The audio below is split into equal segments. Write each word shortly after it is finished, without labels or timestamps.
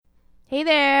Hey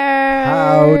there.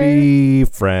 Howdy,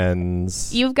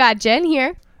 friends. You've got Jen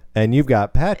here And you've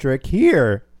got Patrick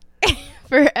here.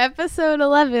 for episode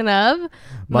 11 of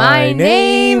My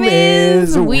name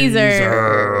is Weezer.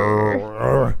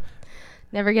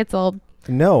 Never gets old.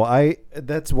 No,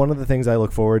 that's one of the things I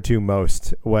look forward to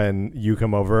most when you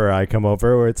come over or I come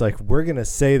over, where it's like, we're going to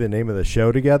say the name of the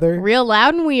show together. Real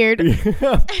loud and weird.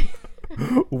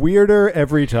 Weirder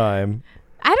every time.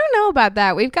 I don't know about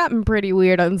that. We've gotten pretty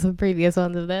weird on some previous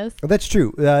ones of this. That's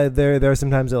true. There are some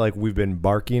times that like we've been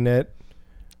barking it,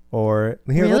 or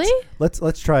here. Really?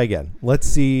 Let's try again. Let's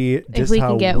see just we how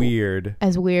can get weird.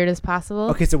 As weird as possible.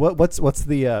 Okay, so what's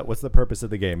the purpose of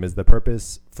the game? Is the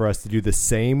purpose for us to do the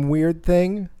same weird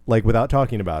thing, like without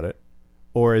talking about it,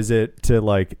 or is it to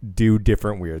like do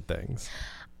different weird things?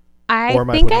 I Or am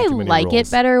I think putting I too many like rules?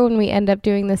 it better when we end up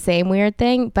doing the same weird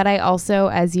thing, but I also,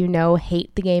 as you know,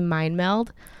 hate the game Mind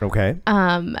Meld. Okay.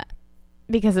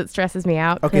 Because it stresses me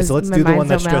out. Okay, so let's do the one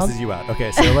that stresses you out.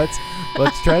 Okay, so let's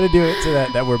try to do it so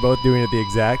that we're both doing it the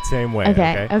exact same way.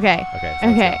 Okay. Okay. Okay. Okay. So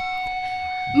Okay.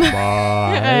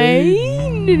 My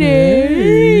name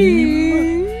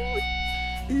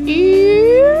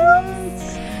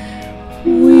is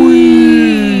My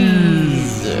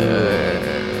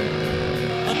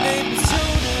name is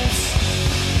Jonas.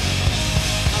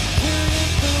 I'm here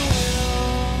in the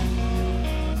world.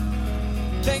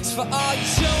 Thanks for all you've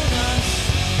shown us.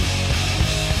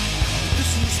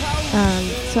 This is how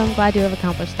So I'm glad you have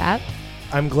accomplished that.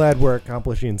 I'm glad we're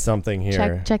accomplishing something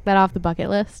here. Check that off the bucket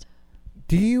list.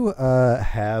 Do you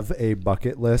have a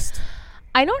bucket list?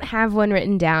 I don't have one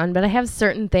written down, but I have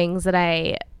certain things that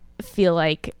I feel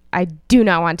like I do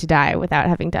not want to die without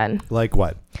having done. Like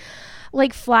what?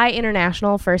 Like fly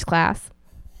international first class.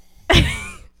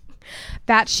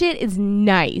 That shit is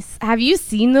nice. Have you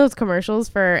seen those commercials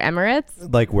for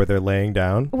Emirates? Like where they're laying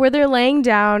down? Where they're laying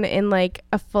down in like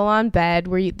a full-on bed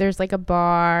where there's like a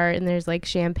bar and there's like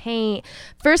champagne.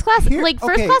 First class, first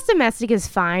class domestic is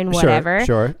fine, whatever.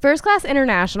 Sure. First class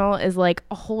international is like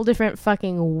a whole different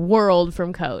fucking world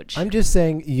from Coach. I'm just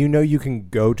saying, you can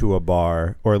go to a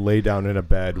bar or lay down in a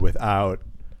bed without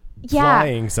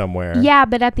flying somewhere. Yeah,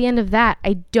 but at the end of that,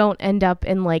 I don't end up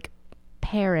in like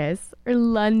Paris or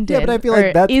London. Yeah, but I feel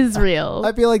like that's Israel.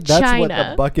 I feel like that's China. what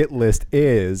the bucket list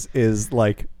is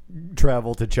like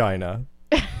travel to China.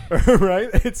 Right?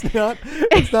 It's not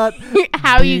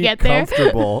How you be get there.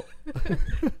 comfortable.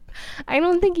 I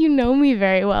don't think you know me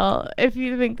very well if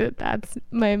you think that that's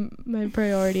my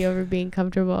priority over being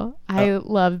comfortable. I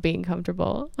love being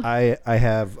comfortable. I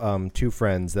have two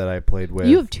friends that I played with.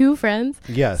 You have two friends?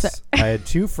 Yes. I had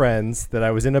two friends that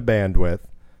I was in a band with.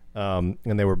 And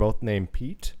they were both named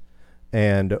Pete.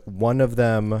 And one of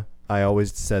them, I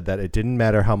always said that it didn't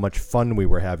matter how much fun we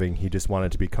were having. He just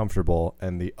wanted to be comfortable.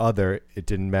 And the other, it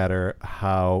didn't matter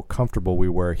how comfortable we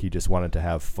were. He just wanted to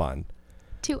have fun.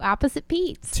 Two opposite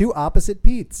Petes. Two opposite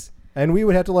Petes. And we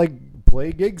would have to like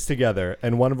play gigs together.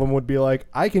 And one of them would be like,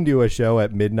 I can do a show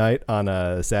at midnight on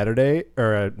a Saturday,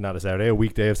 or not a Saturday, a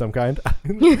weekday of some kind.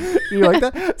 You like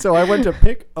that? So I went to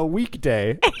pick a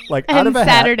weekday, like out of a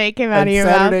hat. Saturday came out of your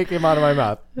Saturday came out of my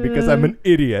mouth because I'm an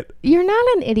idiot. You're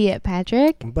not an idiot,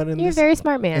 Patrick. But You're a very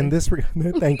smart man. In this,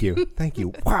 thank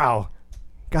you. Wow.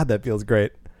 God, that feels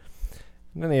great.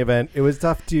 In any event, it was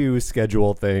tough to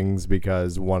schedule things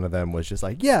because one of them was just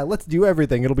like, yeah, let's do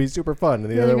everything. It'll be super fun.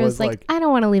 And the other was like, I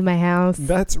don't want to leave my house.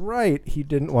 that's right. He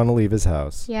didn't want to leave his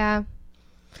house. Yeah.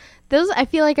 I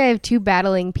feel like I have two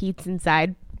battling Petes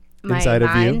inside my Inside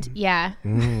of you? mind. Yeah.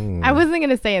 I wasn't going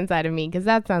to say inside of me because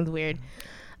that sounds weird.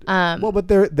 Well, but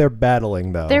they're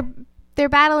battling though. They're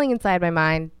battling inside my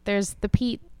mind. There's the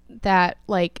Pete that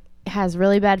like has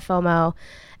really bad FOMO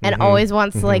and always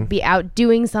wants to like be out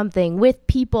doing something with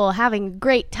people, having a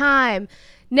great time,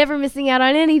 never missing out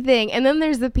on anything. And then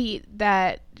there's the Pete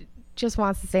that just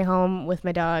wants to stay home with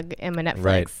my dog and my Netflix.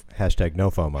 Right. Hashtag no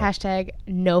FOMO. Hashtag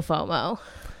no FOMO.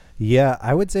 Yeah,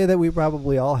 I would say that we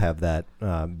probably all have that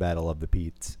battle of the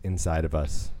Petes inside of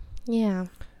us. Yeah.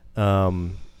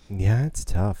 Yeah, it's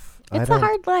tough. It's a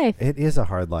hard life. It is a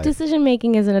hard life. Decision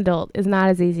making as an adult is not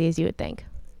as easy as you would think.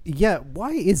 Yeah,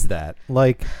 why is that?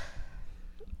 Like,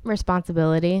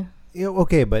 Responsibility.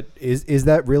 okay, but is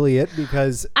that really it?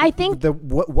 Because I think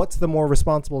what's the more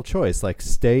responsible choice? Like,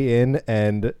 stay in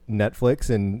and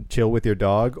Netflix and chill with your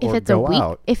dog, or go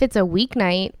out? If it's a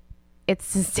weeknight,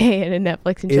 it's to stay in and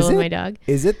Netflix and chill with my dog.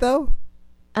 Is it though?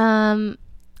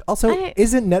 Also,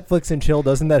 isn't Netflix and chill?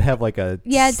 Doesn't that have like a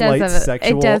slight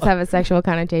sexual? It does have a sexual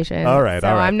connotation. All right.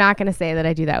 I'm not going to say that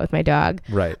I do that with my dog.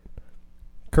 Right.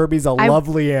 Kirby's a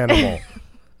lovely animal.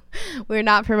 We're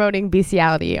not promoting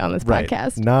bestiality on this Right.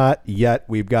 podcast. Not yet.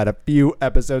 We've got a few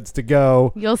episodes to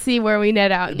go. You'll see where we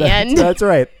net out in the end. That's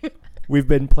right. We've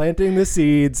been planting the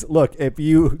seeds. Look, if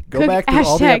you go back through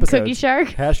all the hashtag episodes, Cookie Shark.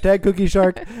 hashtag Cookie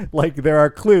Shark, like there are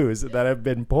clues that have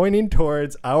been pointing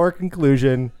towards our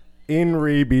conclusion in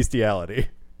re-bestiality.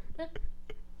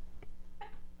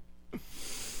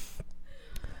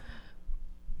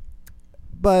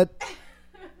 But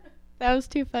That was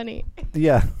too funny.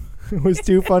 yeah, it was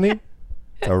too funny.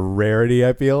 It's a rarity,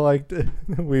 I feel like.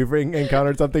 We've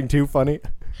encountered something too funny.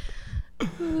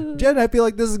 Jen, I feel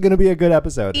like this is going to be a good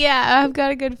episode. Yeah, I've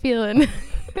got a good feeling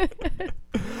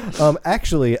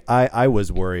Actually, I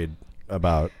was worried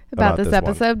about this one.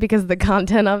 episode because the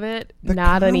content of it, The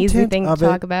not an easy content thing to of it.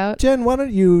 talk about. Jen, why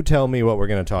don't you tell me what we're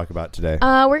going to talk about today?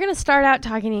 We're going to start out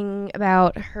talking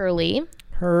about Hurley.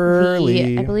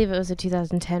 Hurley. I believe it was a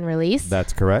 2010 release.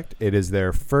 That's correct. It is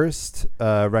their first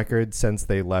record since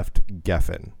they left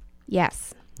Geffen.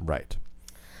 Yes. Right.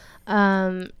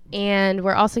 And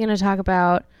we're also going to talk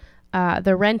about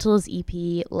the Rentals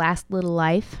EP, Last Little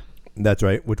Life. That's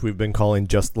right, which we've been calling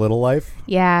Just Little Life.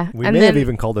 Yeah. We and may then have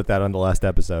even called it that on the last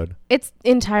episode. It's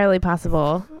entirely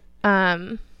possible.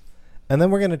 And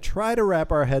then we're going to try to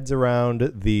wrap our heads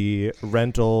around the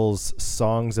Rentals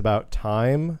Songs About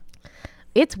Time.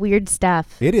 It's weird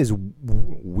stuff. It is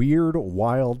weird,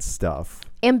 wild stuff.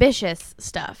 Ambitious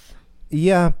stuff.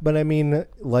 Yeah, but I mean,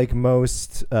 like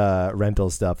most rental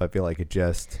stuff, I feel like it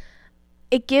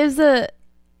gives a...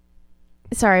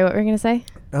 Sorry, what were you going to say?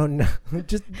 Oh no,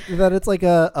 just that it's like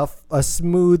a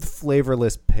smooth,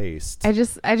 flavorless paste. I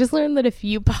just learned that if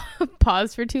you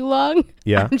pause for too long,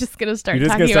 Yeah, I'm just going to start you're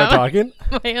just talking gonna start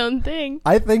about talking. my own thing.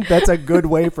 I think that's a good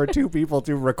way for two people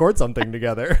to record something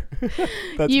together.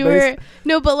 That's You were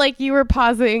you were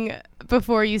pausing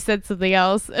before you said something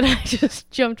else, and I just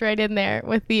jumped right in there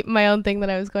with my own thing that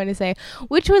I was going to say,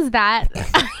 which was that,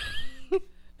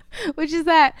 which is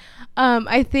that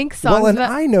I think songs. Well, and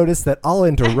I noticed that I'll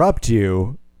interrupt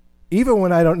you, even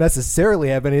when I don't necessarily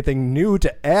have anything new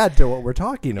to add to what we're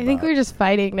talking about. I think we're just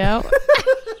fighting now.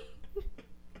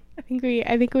 I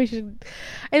think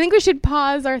we should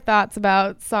pause our thoughts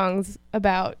about songs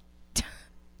about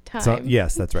time. So,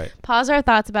 yes, that's right. Pause our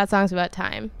thoughts about songs about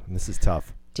time. This is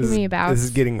tough. Too many abouts. This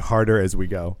is getting harder as we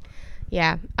go.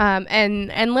 Yeah.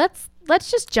 And let's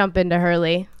just jump into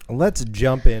Hurley. Let's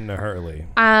jump into Hurley.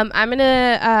 I'm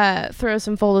gonna throw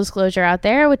some full disclosure out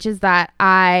there, which is that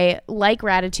I like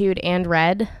Raditude and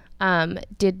Red.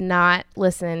 Did not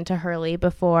listen to Hurley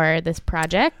before this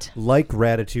project. Like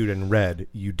Raditude and Red,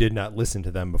 you did not listen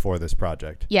to them before this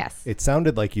project. Yes. It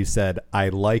sounded like you said, I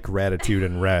like Raditude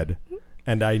and Red.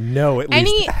 And I know at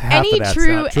least half of that's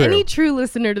not true. Any true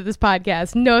listener to this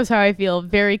podcast knows how I feel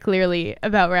very clearly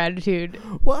about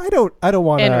Raditude Well, I don't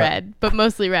want to... and Red, but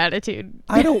mostly Raditude.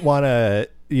 I don't want to,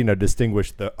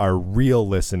 distinguish our real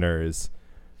listeners.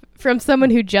 From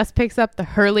someone who just picks up the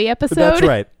Hurley episode. That's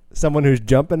right. Someone who's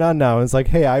jumping on now and is like,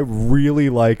 hey, I really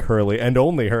like Hurley and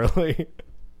only Hurley.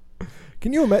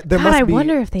 Can you imagine? I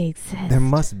wonder if they exist. There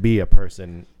must be a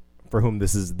person for whom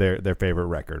this is their favorite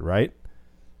record, right?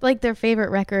 Like their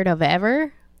favorite record of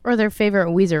ever, or their favorite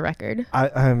Weezer record?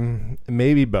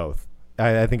 Maybe both.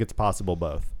 I think it's possible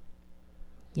both.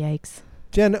 Yikes.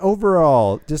 Jen,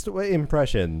 overall, just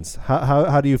impressions.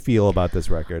 How do you feel about this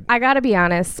record? I gotta be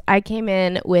honest. I came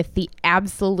in with the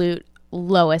absolute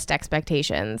lowest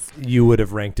expectations. You would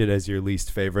have ranked it as your least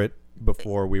favorite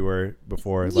before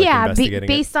Yeah, investigating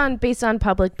based on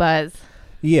public buzz.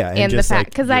 Yeah, and the fact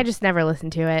because I just never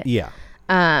listened to it. Yeah.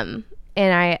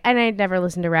 And I'd never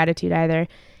listened to Raditude either,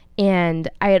 and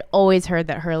I had always heard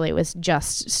that Hurley was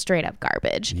just straight up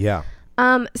garbage. Yeah.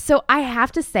 So I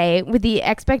have to say, with the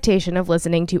expectation of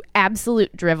listening to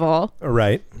absolute drivel,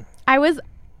 Right.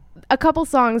 a couple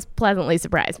songs pleasantly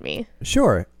surprised me.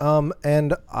 Sure.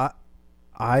 And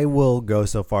I will go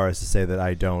so far as to say that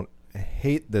I don't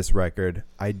hate this record.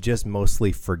 I just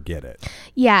mostly forget it.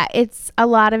 Yeah, a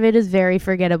lot of it is very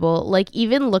forgettable. Like,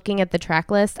 even looking at the track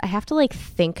list, I have to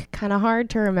think kind of hard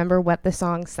to remember what the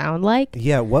songs sound like.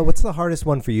 Yeah, what's the hardest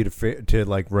one for you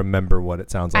to remember what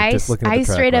it sounds like? Just looking at the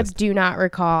track straight list. up do not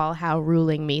recall how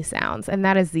Ruling Me sounds, and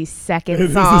that is the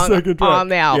second song on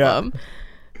the album.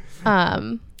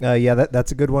 Yeah,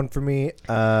 that's a good one for me.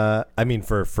 I mean,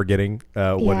 for forgetting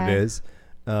what it is.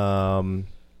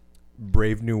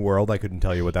 Brave New World, I couldn't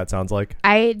tell you what that sounds like.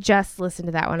 I just listened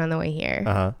to that one on the way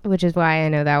here, which is why I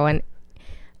know that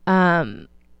one.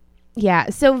 Yeah.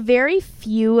 So very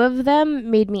few of them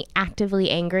made me actively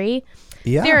angry.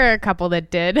 Yeah. There are a couple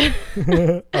that did. All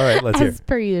right, let's hear. As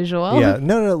per usual. Yeah.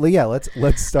 No. Yeah. Let's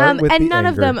start with and the none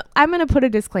anger. of them. I'm going to put a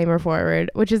disclaimer forward,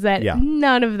 which is that Yeah.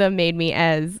 none of them made me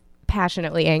as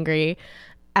passionately angry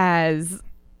as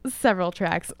several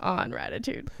tracks on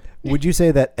Raditude. Would you say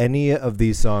that any of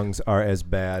these songs are as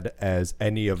bad as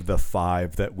any of the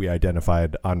 5 that we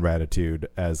identified on Raditude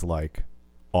as like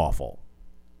awful?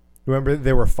 Remember,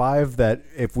 there were 5 that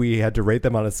if we had to rate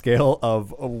them on a scale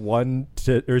of 0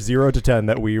 to 10,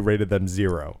 that we rated them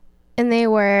 0. And they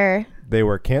were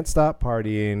Can't Stop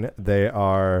Partying. They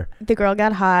are The Girl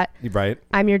Got Hot, right.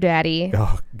 I'm Your Daddy,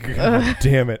 Oh God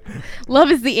damn it!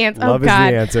 Love Is the Answer. Love Oh Is the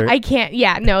God, Answer. I can't.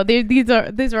 Yeah, no, these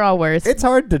are all worse. It's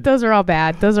hard to. Those are all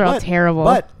bad. Those are all terrible.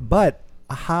 But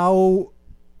how?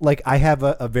 Like, I have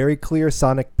a very clear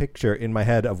sonic picture in my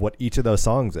head of what each of those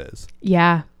songs is.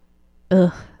 Yeah.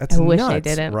 Ugh. That's I wish nuts, I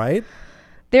didn't. Right?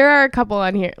 There are a couple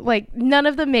on here. Like, none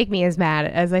of them make me as mad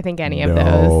as I think any of those.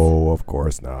 No, of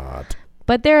course not.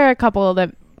 But there are a couple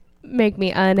that make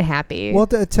me unhappy. Well,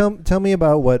 tell me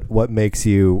about what makes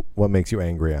you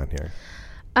angry on here.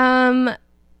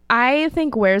 I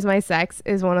think "Where's My Sex"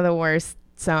 is one of the worst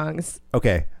songs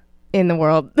Okay, in the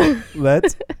world.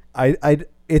 let's.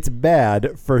 It's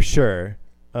bad for sure.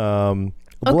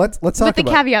 Let's talk With the about.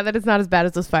 caveat that it's not as bad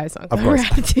as those 5 songs. Of on course.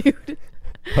 Raditude.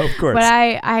 Of course. But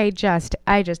I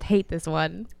just hate this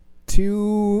one.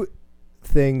 2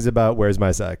 things about "Where's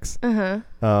My Sex."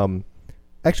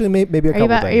 Actually, maybe a couple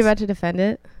things. Are you about to defend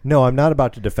it? No, I'm not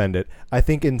about to defend it. I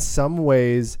think in some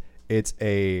ways it's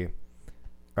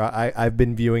I've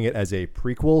been viewing it as a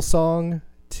prequel song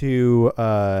to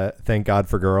Thank God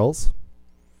for Girls,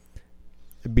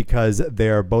 because they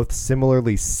are both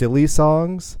similarly silly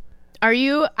songs. Are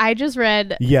you? I just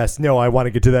read. Yes, no, I want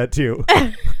to get to that too.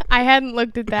 I hadn't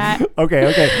looked at that.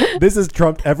 Okay. This has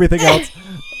trumped everything else.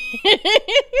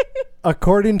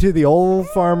 According to the Old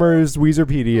Farmer's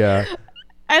Weezerpedia.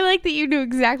 I like that you knew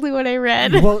exactly what I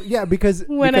read. Well, yeah, because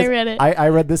I read it. I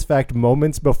read this fact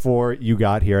moments before you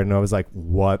got here, and I was like,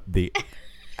 what the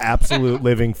absolute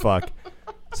living fuck?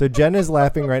 So Jen is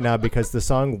laughing right now because the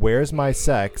song "Where's My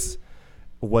Sex"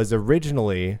 was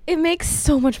originally It makes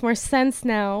so much more sense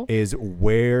now. is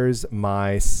 "Where's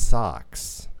My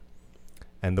Socks,"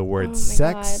 and the word my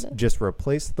sex God. just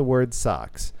replaced the word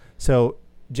socks. So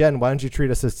Jen, why don't you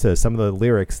treat us as to some of the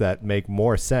lyrics that make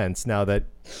more sense now that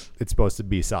it's supposed to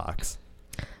be socks?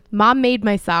 Mom made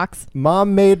my socks.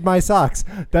 Mom made my socks.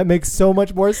 That makes so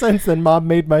much more sense than Mom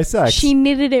made my sex. She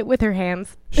knitted it with her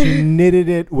hands. She knitted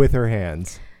it with her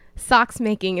hands. Socks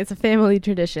making is a family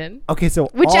tradition. Okay, so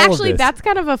Which all of actually, this- that's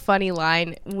kind of a funny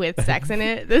line with sex in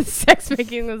it. The sex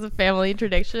making is a family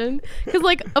tradition. Because,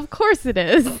 like, of course it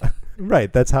is.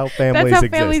 right. That's how families That's how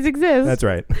exist. families exist. That's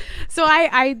right. So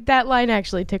I that line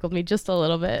actually tickled me just a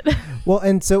little bit. Well,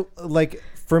 and so like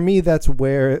for me, that's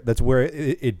where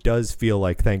it does feel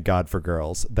like Thank God for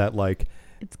Girls. That like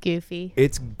It's goofy.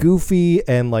 it's goofy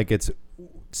and like it's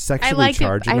sexually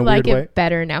charged in a like weird it way.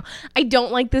 better now. I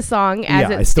don't like the song as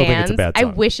Yeah, it I still think stands. it's a bad I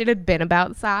song. wish it had been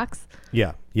about socks.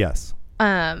 Yeah. Yes.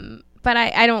 But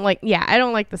I don't like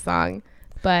the song,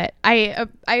 but I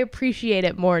appreciate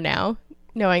it more now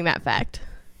knowing that fact.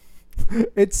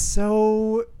 It's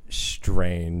so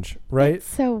strange, right? It's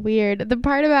so weird. The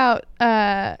part about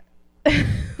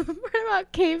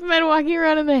cavemen walking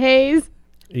around in the haze.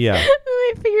 Yeah.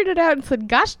 They figured it out and said,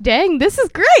 "Gosh dang, this is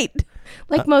great!"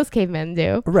 Like most cavemen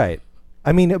do. Right.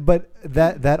 I mean, but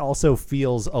that also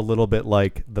feels a little bit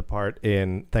like the part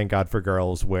in Thank God for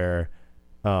Girls where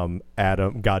God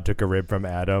took a rib from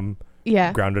Adam,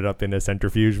 Yeah, ground it up in a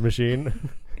centrifuge machine.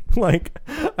 Like,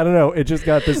 I don't know. It just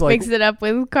got this like, mix it up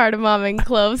with cardamom and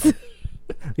cloves.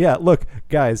 yeah, look,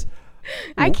 guys.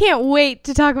 I can't wait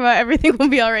to talk about Everything Will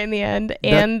Be Alright in the End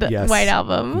and yes. White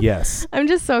Album. Yes. I'm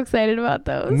just so excited about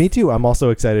those. Me too. I'm also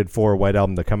excited for White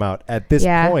Album to come out. At this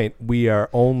Yeah. point, we are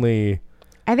only...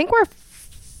 I think we're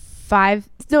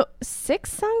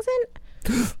 6 songs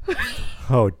in.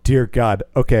 Oh, dear God.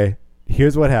 Okay,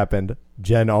 here's what happened.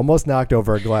 Jen almost knocked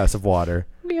over a glass of water.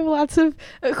 We have lots of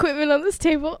equipment on this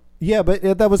table. Yeah, but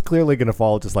that was clearly going to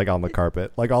fall just like on the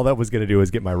carpet. Like all that was going to do is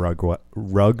get my rug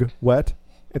wet.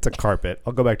 It's a carpet.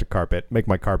 I'll go back to carpet. Make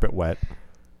my carpet wet.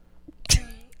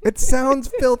 It sounds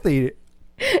filthy.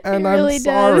 And It really I'm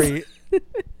sorry.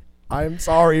 I'm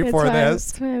sorry That's for why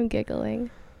this. That's why I'm giggling.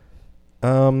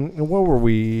 What were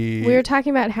we? We were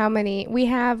talking about how many we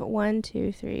have. 1,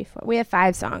 2, 3, 4. We have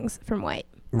 5 songs from White,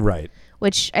 Right.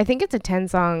 which I think it's a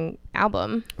 10-song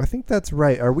album. I think that's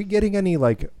right. Are we getting any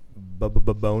like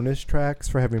bonus tracks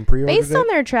for having pre-ordered Based it? on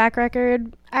their track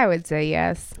record, I would say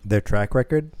yes. Their track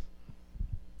record?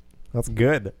 That's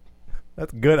good.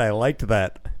 That's good. I liked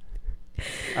that.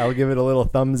 I'll give it a little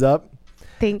thumbs up.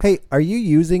 Thanks. Hey, are you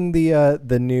using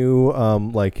the new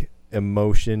like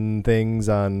emotion things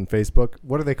on Facebook?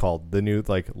 What are they called? The new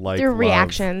like They're love.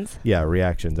 reactions. Yeah,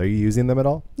 reactions. Are you using them at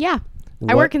all? Yeah.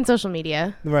 I work in social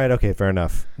media. Right. Okay. Fair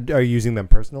enough. Are you using them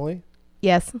personally?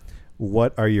 Yes.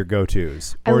 What are your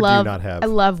go-tos? I Or do you love, not have? I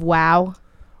love Wow.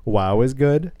 Wow is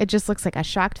good. It just looks like a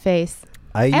shocked face.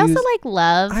 I also like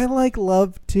Love. I like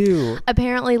Love too.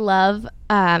 Apparently Love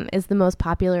is the most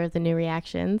popular of the new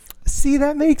reactions. See,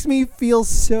 that makes me feel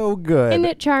so good. Isn't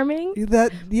it charming?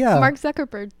 That Mark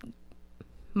Zuckerberg.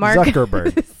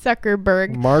 Zuckerberg.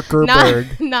 Zuckerberg.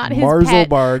 Markerberg. Not his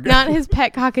Marzelberg. pet. Not his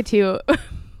pet cockatoo.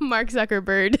 Mark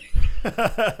Zuckerberg.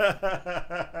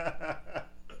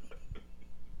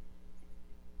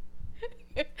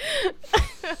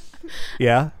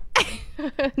 Yeah.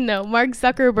 No, Mark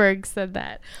Zuckerberg said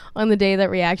that on the day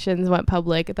that reactions went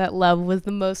public, that Love was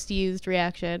the most used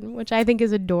reaction, which I think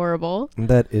is adorable.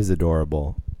 That is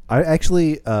adorable. I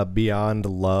actually, beyond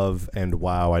Love and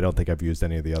Wow, I don't think I've used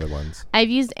any of the other ones. I've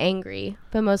used Angry,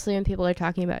 but mostly when people are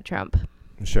talking about Trump.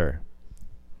 Sure.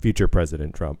 Future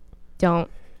President Trump. Don't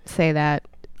say that.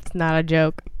 It's not a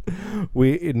joke.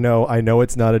 I know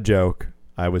it's not a joke.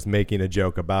 I was making a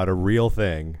joke about a real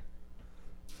thing.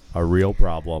 A real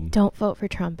problem. Don't vote for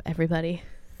Trump, everybody.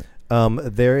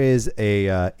 There is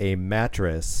a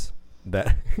mattress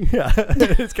that yeah,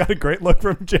 it's got a great look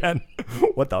from Jen.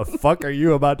 What the fuck are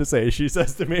you about to say? She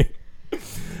says to me.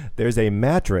 There's a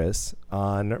mattress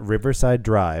on Riverside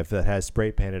Drive that has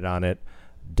spray painted on it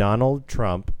Donald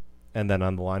Trump, and then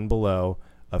on the line below,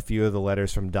 a few of the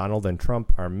letters from Donald and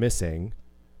Trump are missing,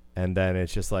 and then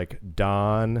it's just like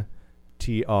Don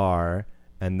TR,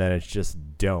 and then it's just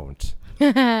don't.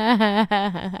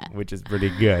 Which is pretty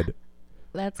good.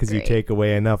 That's because great. you take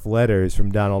away enough letters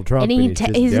from Donald Trump, and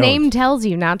his name tells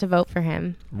you not to vote for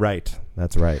him. Right.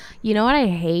 That's right. You know what I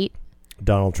hate?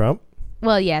 Donald Trump?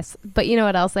 Well, yes. But you know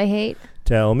what else I hate?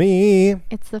 Tell me.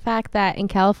 It's the fact that in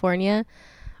California,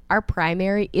 our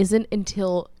primary isn't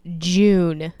until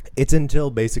June. It's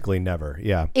until basically never.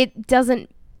 Yeah. It doesn't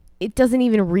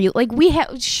even we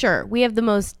have the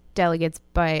most delegates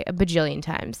by a bajillion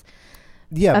times.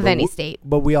 Yeah, of any state.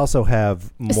 But we also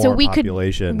have more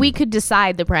population. We could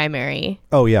decide the primary.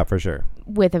 Oh, yeah, for sure.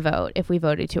 With a vote if we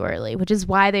voted too early, which is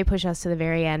why they push us to the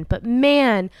very end. But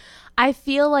man, I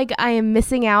feel like I am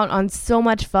missing out on so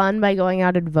much fun by going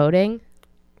out and voting.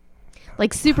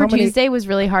 Like Super Tuesday was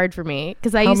really hard for me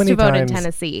because I used to vote in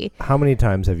Tennessee. How many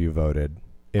times have you voted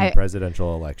in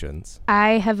presidential elections?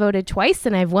 I have voted twice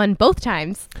and I've won both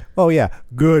times. Oh, yeah.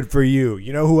 Good for you.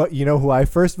 You know who I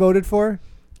first voted for?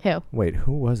 Who? Wait,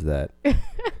 who was that?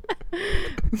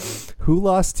 Who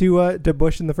lost to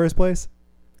Bush in the first place?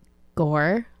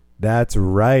 Gore. That's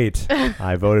right.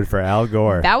 I voted for Al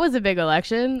Gore. That was a big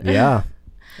election. Yeah.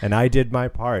 And I did my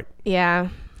part. Yeah.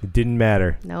 It didn't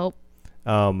matter. Nope.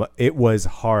 It was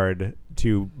hard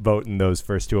to vote in those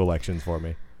first two elections for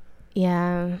me.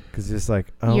 Yeah. Because it's like,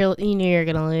 you knew you were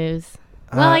going to lose.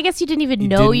 Well, I guess you didn't even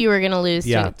know you were going to lose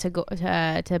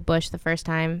to Bush the first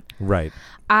time. Right.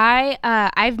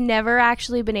 I've never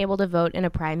actually been able to vote in a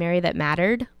primary that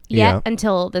mattered yet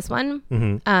until this one,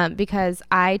 because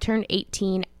I turned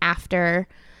 18 after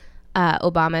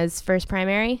Obama's first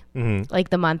primary, like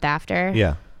the month after.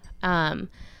 Yeah. And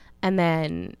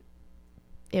then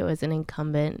it was an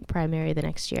incumbent primary the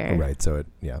next year. Right. So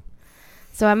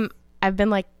So I've been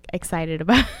like excited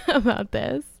about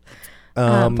this.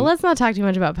 But let's not talk too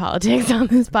much about politics on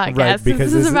this podcast. Right,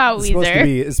 because this is about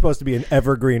Weezer. It's supposed to be an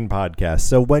evergreen podcast.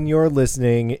 So when you're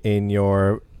listening in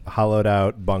your hollowed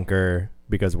out bunker,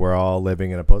 because we're all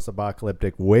living in a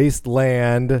post-apocalyptic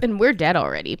wasteland, and we're dead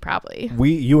already, probably.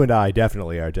 You and I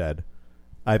definitely are dead.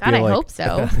 I hope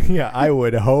so. Yeah, I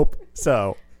would hope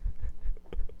so.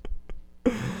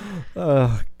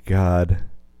 Oh God,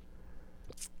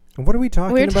 what are we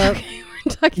talking about?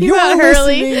 We're talking You're about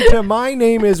Hurley. listening to My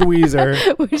Name is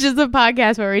Weezer, which is a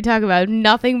podcast where we talk about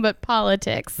nothing but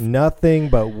politics. Nothing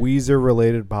but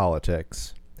Weezer-related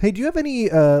politics. Hey, do you have any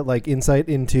insight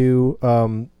into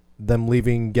them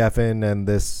leaving Geffen and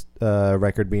this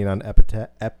record being on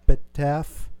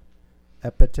Epitaph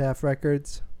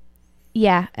Records?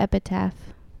 Yeah, Epitaph.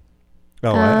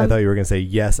 Oh, I thought you were gonna say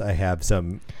yes. I have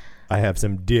some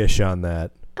dish on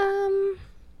that.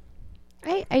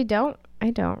 I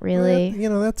don't really.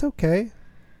 That's okay.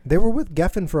 They were with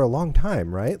Geffen for a long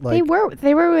time, right? Like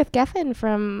they were with Geffen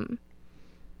for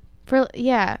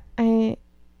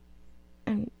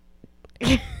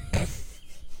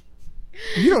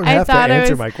You don't have to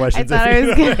answer my questions. I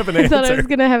thought I was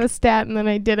gonna have a stat and then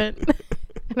I didn't.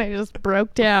 and I just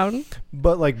broke down.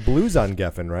 But like Blues on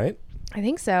Geffen, right? I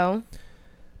think so.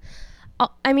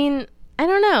 I mean, I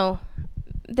don't know.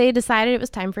 They decided it was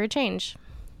time for a change.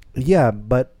 Yeah,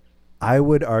 but I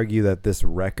would argue that this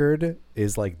record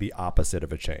is like the opposite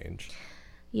of a change.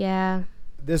 Yeah.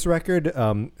 This record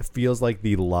feels like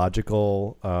the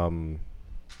logical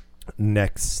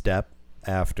next step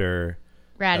after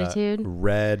Raditude.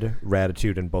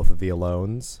 Raditude, and both of the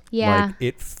Alones. Yeah. Like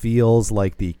it feels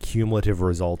like the cumulative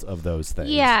result of those things.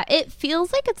 Yeah, it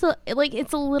feels like it's a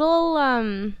little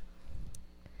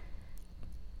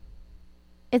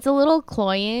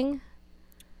cloying.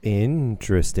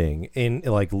 Interesting. In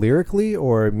like lyrically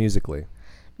or musically?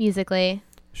 Musically.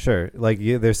 Sure. Like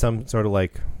there's some sort of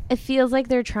like. It feels like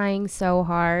they're trying so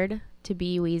hard to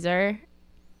be Weezer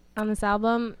on this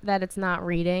album that it's not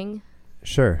reading.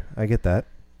 Sure, I get that.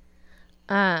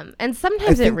 And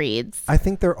sometimes it reads. I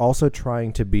think they're also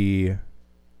trying to be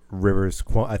Rivers.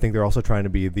 I think they're also trying to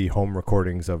be the home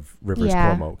recordings of Rivers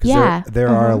Cuomo. Yeah. There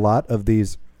are a lot of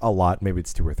these. Maybe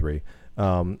it's 2 or 3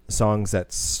 songs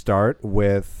that start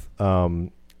with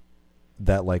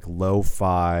that like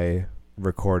lo-fi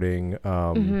recording.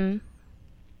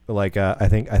 Like I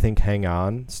think Hang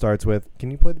On starts with.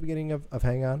 Can you play the beginning of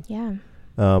Hang On? Yeah.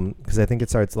 Because I think it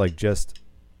starts like just.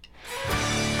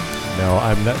 No,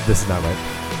 I'm not. This is not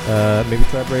right. Maybe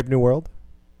try Brave New World.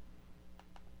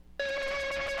 Is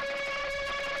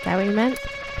that what you meant?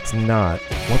 It's not.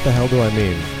 What the hell do I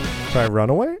mean? Try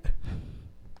Runaway?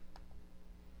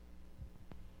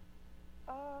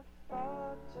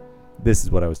 This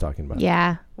is what I was talking about.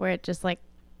 Yeah, where it just like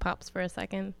pops for a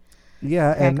second.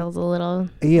 Yeah, crackles a little.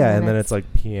 Yeah, and then it's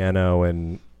like piano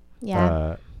and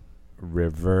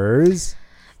Rivers.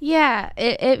 Yeah,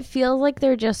 it feels like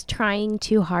they're just trying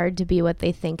too hard to be what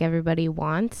they think everybody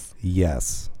wants.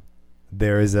 Yes.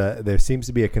 There seems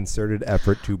to be a concerted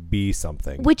effort to be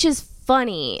something. Which is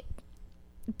funny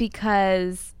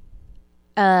because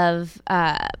of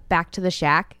Back to the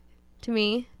Shack to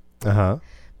me. Uh-huh.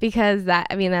 Because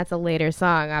that's a later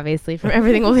song, obviously, from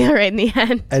Everything Will Be Alright in the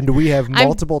End. And we have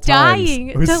multiple I'm times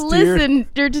dying to listen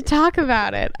or to talk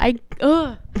about it.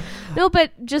 No,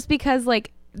 but just because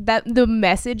like that the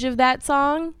message of that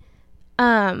song,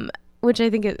 which I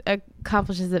think it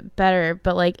accomplishes it better,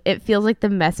 but like it feels like the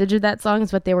message of that song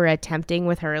is what they were attempting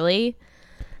with Hurley,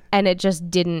 and it just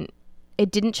didn't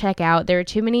check out. I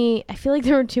feel like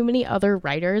there were too many other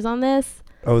writers on this.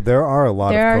 Oh, there are a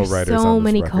lot of co-writers on this record. There are so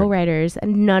many co-writers,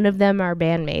 and none of them are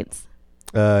bandmates.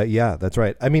 Yeah, that's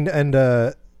right. I mean, and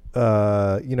there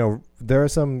are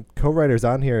some co-writers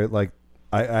on here. Like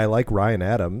I like Ryan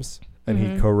Adams, and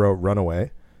he co-wrote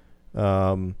Runaway.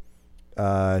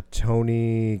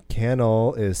 Tony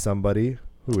Cannell is somebody.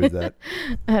 Who is that?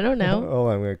 I don't know. Oh,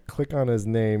 I'm going to click on his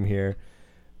name here.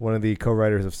 One of the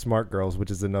co-writers of Smart Girls, which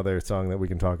is another song that we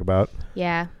can talk about.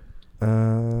 Yeah.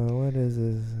 What is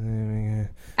this?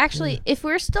 Actually, if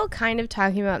we're still kind of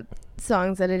talking about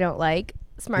songs that I don't like,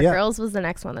 Smart Girls was the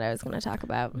next one that I was going to talk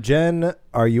about. Jen,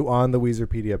 are you on the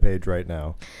Weezerpedia page right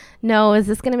now? No, is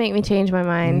this going to make me change my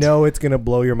mind? No, it's going to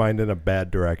blow your mind in a bad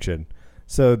direction.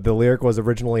 So the lyric was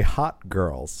originally Hot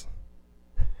Girls.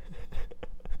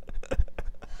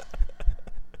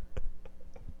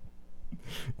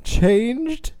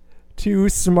 Changed to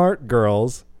Smart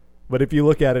Girls. But if you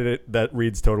look at it, that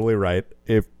reads totally right.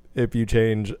 If you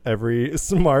change every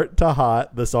smart to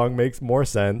hot, the song makes more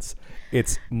sense.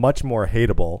 It's much more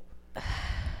hateable.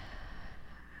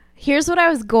 Here's what I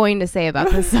was going to say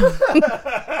about this song.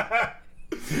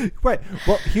 Right.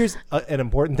 Well, here's an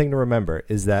important thing to remember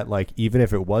is that like even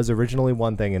if it was originally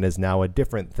one thing and is now a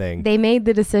different thing, they made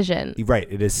the decision. Right.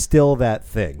 It is still that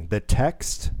thing. The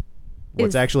text,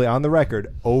 what's actually on the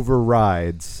record,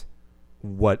 overrides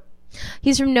what.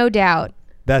 He's from No Doubt.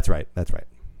 That's right. That's right.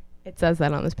 It says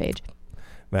that on this page.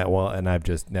 Well, and I've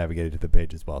just navigated to the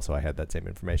page as well, so I had that same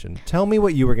information. Tell me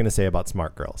what you were going to say about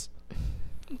Smart Girls.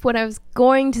 What I was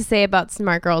going to say about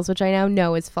Smart Girls, which I now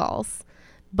know is false,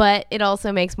 but it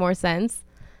also makes more sense,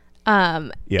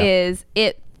 is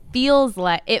it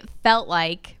felt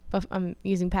like, I'm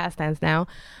using past tense now,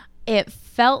 it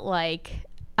felt like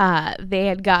they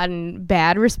had gotten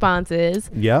bad responses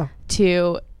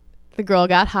to The Girl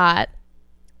Got Hot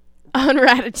on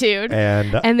Raditude,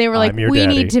 and they were like, we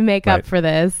need to make up for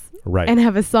this and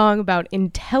have a song about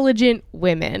intelligent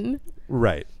women.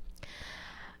 Right.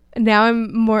 Now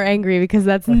I'm more angry because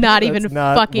that's not even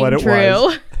fucking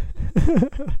true.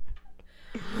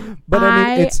 But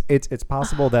I mean, it's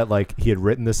possible that like he had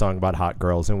written the song about hot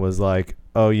girls and was like,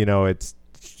 oh, you know, it's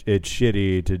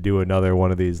shitty to do another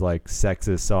one of these like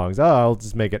sexist songs. Oh, I'll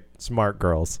just make it Smart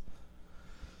Girls.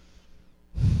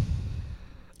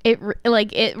 It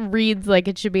reads like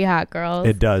it should be Hot Girls.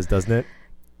 It does, doesn't it?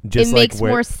 It makes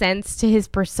more sense to his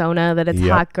persona that it's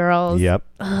Hot Girls. Yep.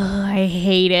 Ugh, I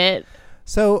hate it.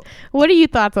 So, what are your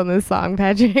thoughts on this song,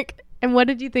 Patrick? And what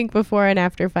did you think before and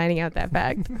after finding out that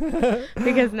fact?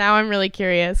 Because now I'm really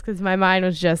curious because my mind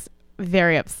was just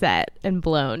very upset and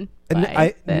blown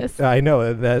by this. I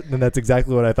know that, and that's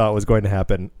exactly what I thought was going to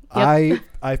happen. Yep.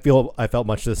 I felt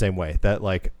much the same way. That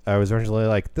like I was originally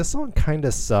like, this song kind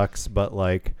of sucks, but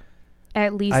like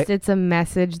at least it's a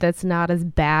message that's not as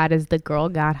bad as The Girl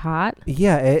Got Hot.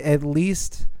 Yeah, at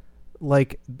least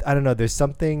like I don't know. There's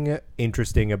something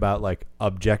interesting about like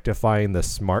objectifying the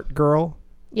smart girl.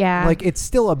 Yeah, like it's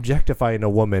still objectifying a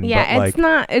woman. Yeah, but it's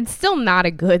not. It's still not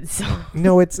a good song.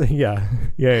 No, it's yeah.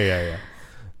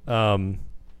 I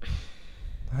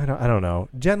don't know,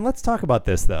 Jen. Let's talk about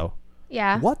this though.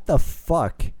 Yeah. What the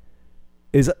fuck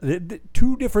is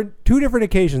two different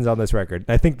occasions on this record?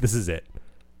 I think this is it.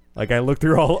 Like I looked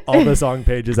through all the song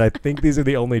pages. I think these are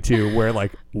the only two where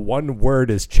like one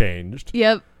word is changed.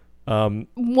 Yep.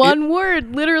 One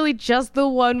word, literally just the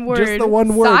one word. Just the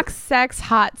one word. Sock, sex,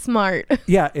 hot, smart.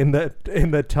 Yeah, in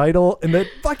the title, in the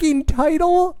fucking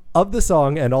title of the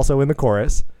song, and also in the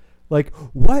chorus. Like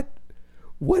what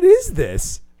is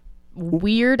this?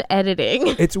 Weird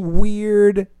editing. It's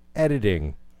weird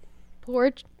editing.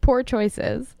 Poor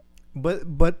choices.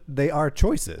 But they are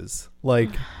choices. Like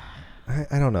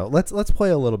I don't know. Let's play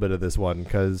a little bit of this one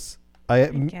because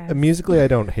musically I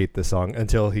don't hate this song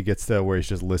until he gets to where he's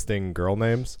just listing girl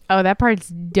names. Oh, that part's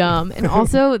dumb. And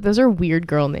also those are weird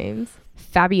girl names.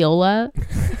 Fabiola.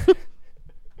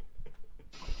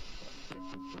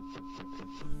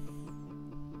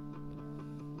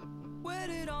 Where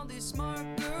did all these smart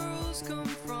girls come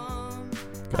from?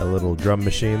 Got a little drum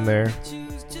machine there.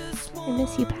 I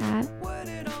miss you, Pat.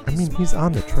 I mean, he's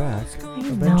on the track. I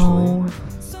know.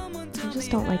 I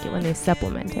just don't like it when they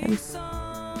supplement him.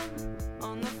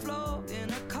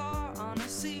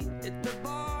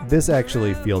 This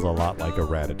actually feels a lot like a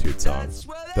Raditude song,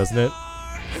 doesn't it?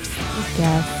 I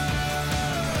guess.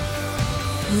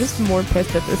 I'm just more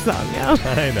pissed at this song now.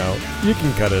 I know. You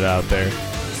can cut it out there.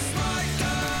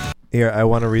 Here, I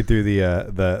want to read through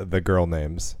the girl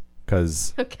names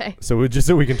because okay. So we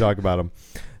can talk about them.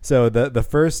 So the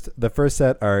first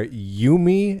set are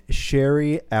Yumi,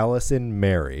 Sherry, Allison,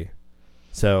 Mary.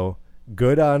 So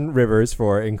good on Rivers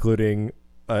for including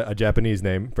a Japanese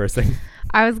name. First thing.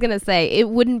 I was gonna say it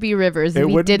wouldn't be Rivers if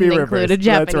he didn't include a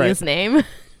Japanese name.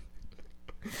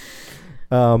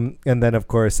 And then of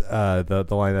course the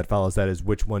line that follows that is,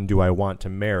 which one do I want to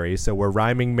marry? So we're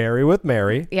rhyming Mary with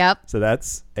Mary. Yep. So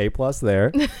that's A+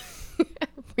 there.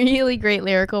 Really great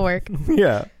lyrical work.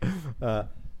 Yeah.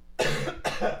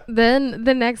 Then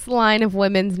the next line of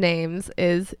women's names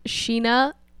is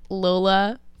Sheena,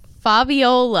 Lola,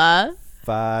 Fabiola.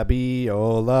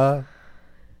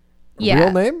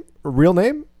 Yeah. Real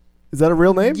name? Is that a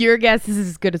real name? Your guess is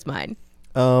as good as mine.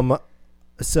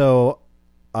 So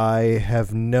I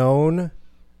have known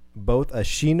both a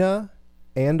Sheena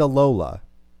and a Lola.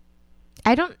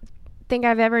 I don't think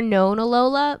I've ever known a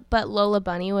Lola, but Lola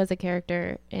Bunny was a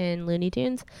character in Looney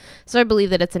Tunes, so I believe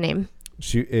that it's a name.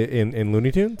 She in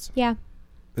Looney Tunes? Yeah.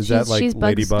 Is that like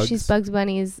Ladybug? She's Bugs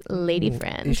Bunny's lady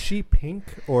friend. Is she pink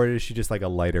or is she just like a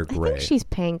lighter gray? I think she's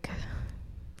pink.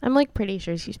 I'm like pretty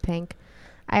sure she's pink.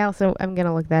 I'm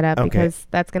gonna look that up because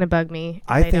that's gonna bug me.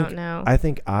 I don't know. I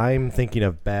think I'm thinking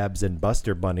of Babs and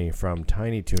Buster Bunny from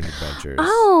Tiny Toon Adventures.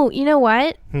 Oh, you know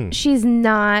what? She's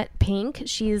not pink.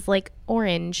 She's like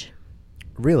orange.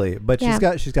 Really? But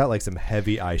yeah. she's got like some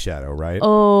heavy eyeshadow, right?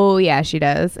 Oh yeah, she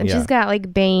does. And she's got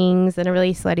like bangs and a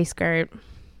really slutty skirt.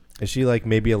 Is she like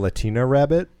maybe a Latina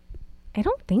rabbit? I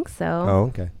don't think so. Oh,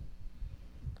 okay.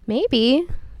 Maybe.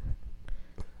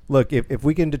 Look, if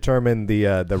we can determine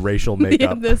the racial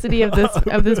makeup, the ethnicity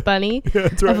of this bunny, yeah,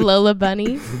 that's right. Of Lola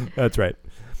Bunny. That's right.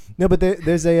 No, but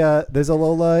there's a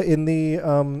Lola in the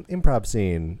improv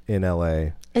scene in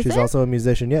LA. She's also a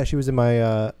musician. Yeah, she was in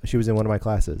one of my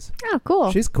classes. Oh,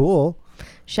 cool. She's cool.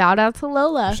 Shout out to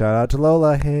Lola. Shout out to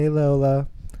Lola. Hey, Lola.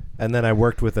 And then I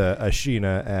worked with a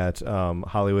Sheena at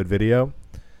Hollywood Video.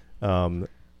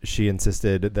 She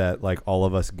insisted that like all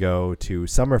of us go to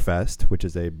Summerfest, which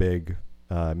is a big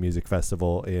music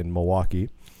festival in Milwaukee.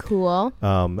 Cool.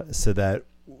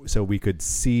 So we could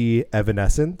see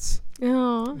Evanescence.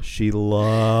 Oh. She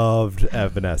loved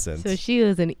Evanescence. So she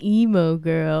was an emo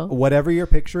girl. Whatever you're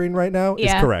picturing right now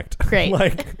is correct. Great.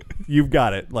 Like you've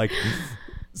got it. Like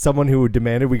someone who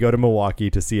demanded we go to Milwaukee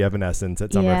to see Evanescence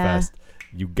at Summerfest.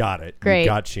 You got it. Great. You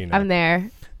got Sheena. I'm there.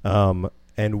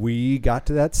 And we got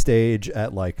to that stage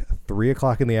at like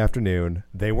 3:00 in the afternoon.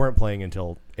 They weren't playing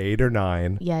until 8 or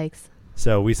 9. Yikes.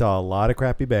 So we saw a lot of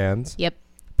crappy bands. Yep.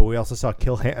 But we also saw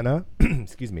Kill Hannah.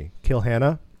 Excuse me. Kill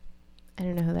Hannah. I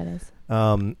don't know who that is.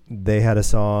 They had a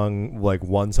song, like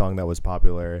one song that was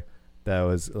popular that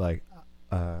was like,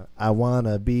 I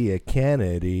wanna be a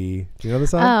Kennedy. Do you know the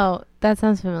song? Oh, that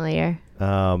sounds familiar.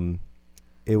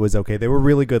 It was okay. They were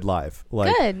really good live.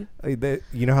 Like, Good.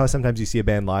 You know how sometimes you see a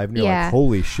band live and you're Yeah. like,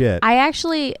 holy shit. I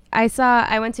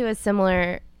went to a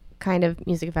similar kind of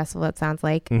music festival, it sounds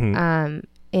like, in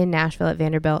Nashville at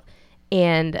Vanderbilt.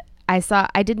 And I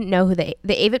didn't know who the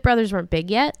Avett Brothers weren't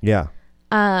big yet. Yeah.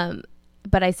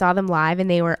 But I saw them live and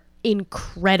they were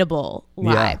incredible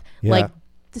live. Yeah. Like,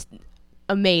 just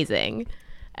amazing.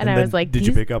 And I then was like, did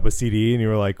you pick up a CD and you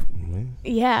were like,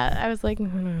 yeah, I was like, I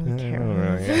don't really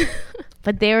care.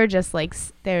 But they were just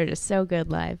so good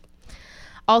live.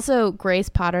 Also, Grace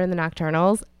Potter and the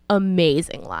Nocturnals,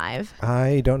 amazing live.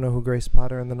 I don't know who Grace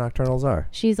Potter and the Nocturnals are.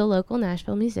 She's a local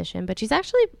Nashville musician, but she's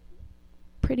actually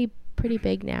pretty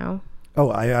big now. Oh,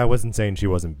 I wasn't saying she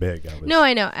wasn't big. No,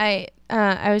 I know. I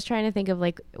was trying to think of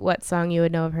like what song you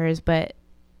would know of hers, but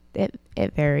it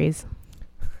varies.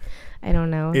 I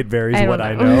don't know. It varies I what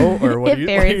I know, or what it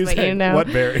varies what you know. What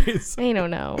varies? I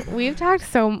don't know. We've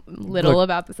talked so little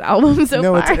about this album so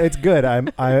no, far. it's good.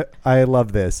 I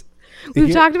love this.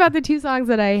 We've talked about the 2 songs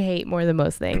that I hate more than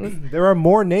most things. There are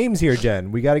more names here,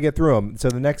 Jen. We got to get through them. So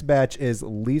the next batch is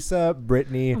Lisa,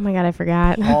 Brittany, Oh my God, I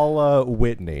forgot. Paula,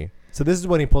 Whitney. So this is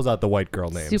when he pulls out the white girl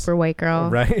names. Super white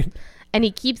girl. Right? And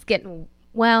he keeps getting,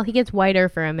 he gets whiter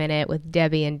for a minute with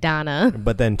Debbie and Donna.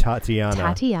 But then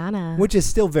Tatiana. Which is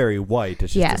still very white.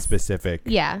 It's just a specific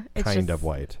kind of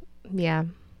white. Yeah.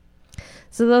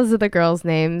 So those are the girls'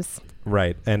 names.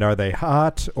 Right. And are they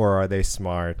hot or are they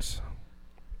smart?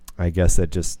 I guess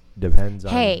that just depends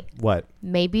on what.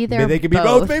 Maybe they're they could be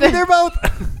both. Maybe they're both.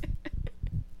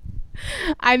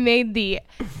 I made the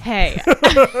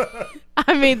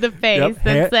I made the face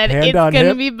that said hand it's on going to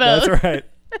hip. be both. That's right.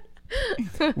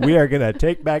 We are going to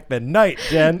take back the night,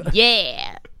 Jen.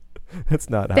 Yeah. That's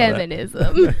not how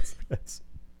Feminism.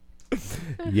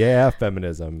 Yeah,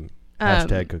 feminism.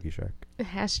 Hashtag Cookie Shark.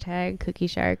 Hashtag Cookie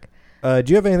Shark. Do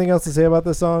you have anything else to say about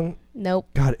this song? Nope.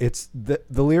 God, it's the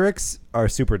lyrics are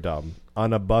super dumb.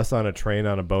 On a bus, on a train,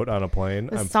 on a boat, on a plane.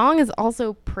 The song is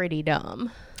also pretty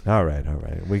dumb. All right.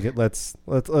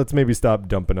 Let's maybe stop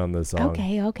dumping on this song.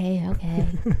 Okay.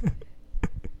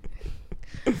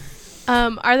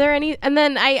 Are there any? And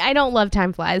then I don't love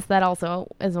Time Flies. That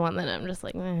also is one that I'm just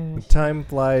like. Time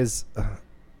Flies.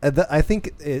 I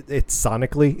think it's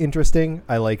sonically interesting.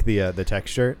 I like the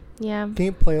texture. Yeah. Can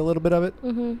you play a little bit of it?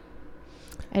 Mm-hmm.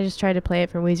 I just tried to play it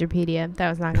from Weezerpedia. That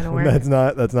was not going to work. That's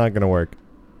not going to work.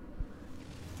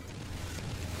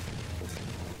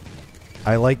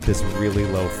 I like this really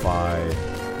lo-fi.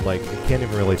 Like, you can't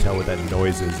even really tell what that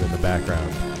noise is in the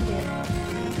background. Yeah.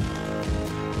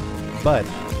 But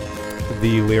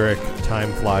the lyric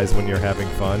 "Time flies when you're having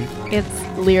fun." It's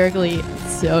lyrically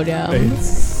so dumb.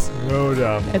 It's so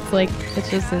dumb. It's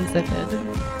just insipid.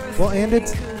 Well, and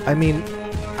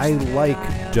I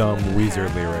like dumb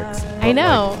Weezer lyrics. I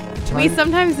know. Like, we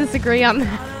sometimes disagree on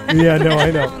that. Yeah, no,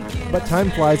 I know. But "Time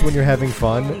flies when you're having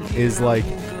fun" is like,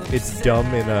 it's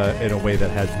dumb in a way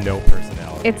that has no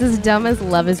personality. It's as dumb as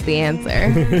 "Love Is the Answer."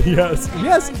 Yes.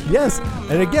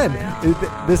 And again,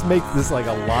 this makes this like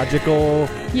a logical.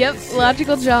 Yep,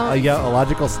 logical jump. A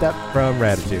logical step from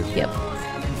Raditude. Yep.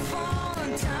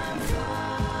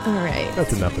 All right.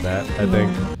 That's enough of that, I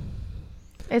think.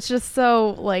 It's just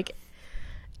so like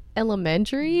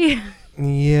elementary.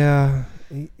 Yeah.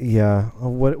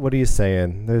 What are you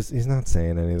saying? He's not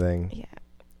saying anything. Yeah.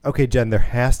 Okay, Jen, there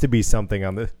has to be something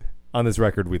on this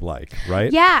record we like,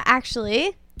 right? Yeah,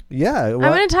 actually. Yeah. I'm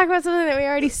going to talk about something that we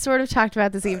already sort of talked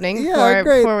about this evening great.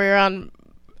 before we were on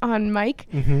mic.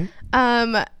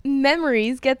 Mm-hmm.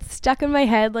 Memories get stuck in my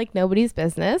head like nobody's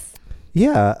business.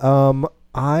 Yeah.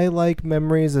 I like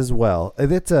Memories as well.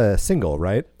 It's a single,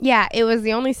 right? Yeah, it was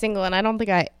the only single, and I don't think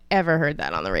I ever heard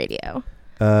that on the radio.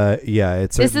 Yeah,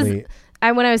 it's certainly.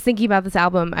 When I was thinking about this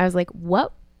album, I was like,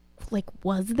 what? Like,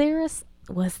 was there a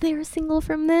single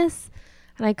from this?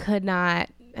 And I could not.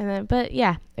 But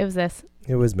yeah, it was this.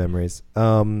 It was Memories.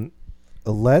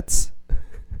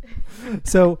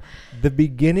 So the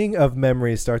beginning of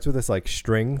Memories starts with this like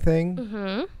string thing.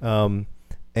 Mm-hmm.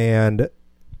 And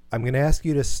I'm going to ask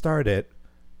you to start it,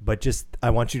 but I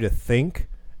want you to think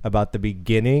about the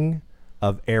beginning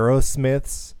of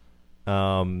Aerosmith's,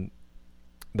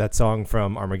 that song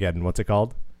from Armageddon. What's it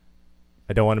called?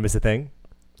 I Don't Want to Miss a Thing.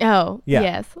 Oh, Yeah.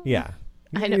 yes. Yeah.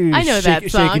 I know that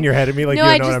song. Shaking your head at me like no, you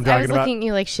don't I know what I'm talking was about. looking at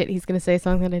you like, shit, he's going to say a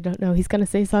song that I don't know. He's going to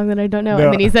say a song that I don't know. No.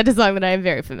 And then he said a song that I am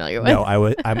very familiar with. No,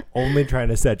 I'm only trying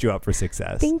to set you up for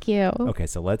success. Thank you. Okay,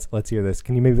 so let's hear this.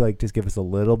 Can you maybe like just give us a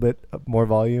little bit more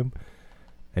volume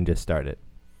and just start it?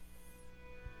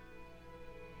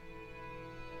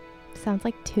 Sounds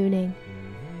like tuning.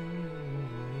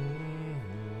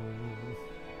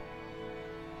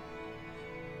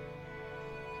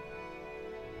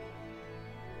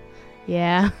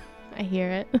 Yeah, I hear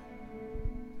it.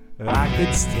 I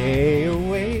could stay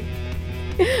awake.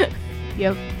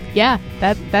 Yep. Yeah,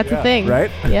 that's a thing.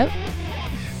 Right? Yep.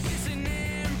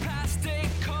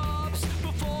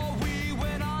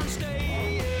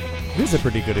 This is a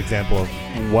pretty good example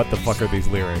of what the fuck are these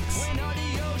lyrics,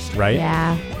 right?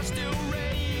 Yeah.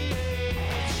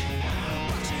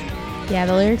 Yeah,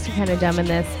 the lyrics are kind of dumb in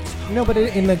this. No, but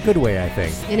in a good way, I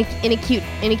think. In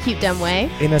a cute dumb way.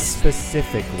 In a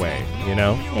specific way, you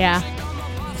know? Yeah.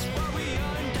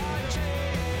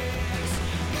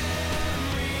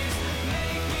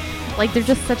 Like they're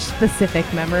just such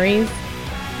specific memories.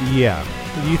 Yeah.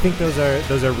 Do you think those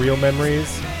are real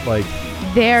memories? Like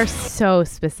They're so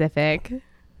specific.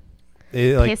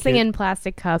 like Kissing in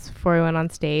plastic cups before we went on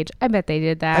stage. I bet they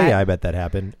did that. Oh, yeah, I bet that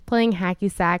happened. Playing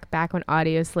hacky sack back when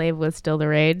Audio Slave was still the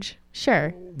rage. Sure.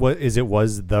 What is it?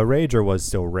 Was the rage or was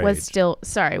still rage? Was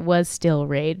still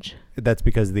rage. That's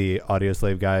because the Audio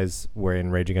Slave guys were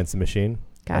in Rage Against the Machine.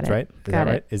 Got That's it. right. Is Got that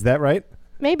it. right? Is that right?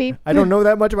 Maybe. I don't know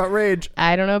that much about Rage.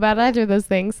 I don't know about either of those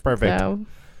things. Perfect. So.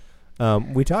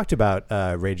 We talked about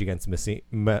Rage Against the Machine.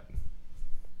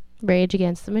 Rage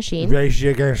Against the Machine. Rage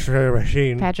Against the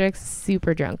Machine. Patrick's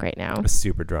super drunk right now.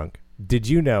 Super drunk. Did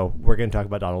you know, we're going to talk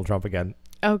about Donald Trump again,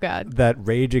 Oh, God. that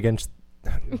Rage Against...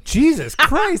 Jesus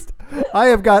Christ! I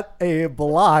have got a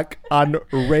block on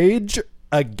Rage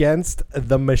Against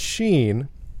the Machine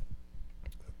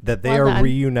that they Well are done.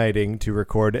 reuniting to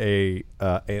record an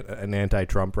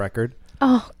anti-Trump record.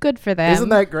 Oh, good for them. Isn't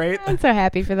that great? I'm so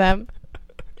happy for them.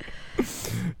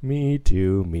 Me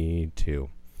too, me too.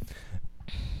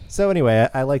 So anyway,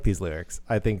 I like these lyrics.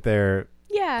 I think they're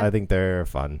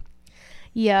fun.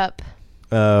 Yep.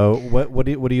 What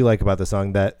do you like about the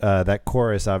song? That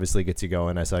chorus obviously gets you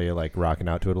going. I saw you like rocking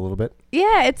out to it a little bit.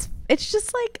 Yeah, it's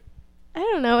just like, I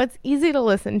don't know, it's easy to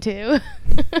listen to.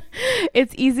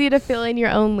 It's easy to fill in your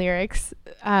own lyrics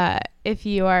if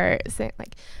you are saying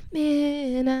like,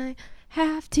 man, I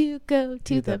have to go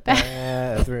to the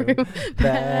bathroom.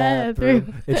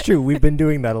 Bathroom. It's true. We've been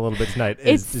doing that a little bit tonight.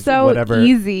 It's just so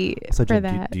easy So for Jen,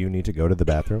 that. do you need to go to the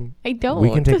bathroom? I don't.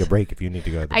 We can take a break if you need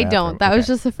to go to the I bathroom. don't. That was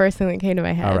Okay. just the first thing that came to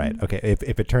my head. All right. Okay.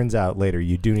 If it turns out later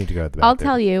you do need to go to the bathroom, I'll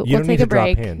tell you. You We'll don't take need a to drop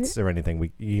break. hints or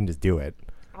anything. You can just do it.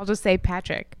 I'll just say,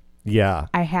 Patrick, Yeah.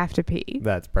 I have to pee.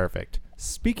 That's perfect.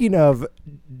 Speaking of,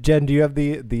 Jen, do you have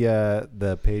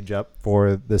the page up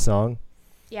for the song?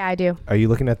 Yeah, I do. Are you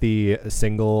looking at the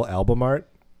single album art?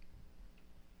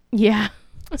 Yeah.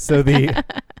 So the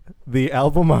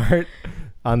album art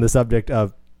on the subject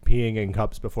of peeing in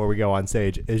cups before we go on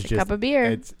stage is just cup of beer.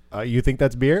 It's you think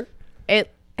that's beer?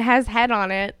 It has head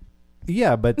on it.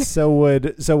 Yeah, but so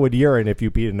would urine if you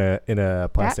peed in a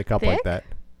plastic cup like thick? that.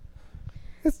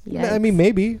 I Yikes. mean,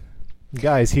 maybe.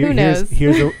 Guys, Who knows?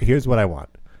 here's what I want.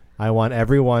 I want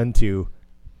everyone to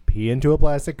pee into a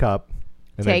plastic cup.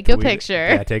 And then Take a tweet it. picture.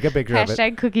 Yeah, take a picture of it.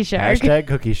 Hashtag Cookie Shark. Hashtag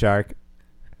Cookie Shark.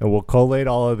 And we'll collate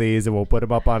all of these and we'll put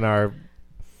them up on our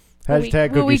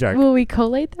hashtag Cookie Shark. Will we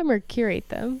collate them or curate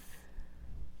them?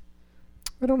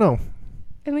 I don't know.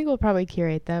 I think we'll probably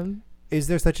curate them. Is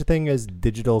there such a thing as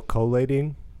digital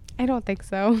collating? I don't think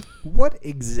so. What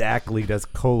exactly does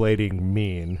collating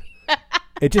mean?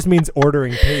 It just means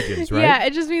ordering pages, right? Yeah,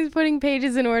 it just means putting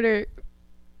pages in order,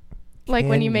 like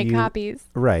when Can you make you- copies.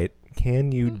 Right.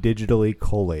 Can you digitally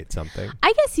collate something?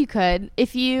 I guess you could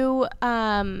if you,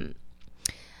 like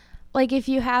if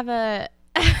you have a.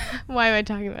 Why am I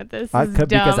talking about this? This is dumb.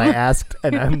 Because I asked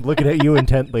and I'm looking at you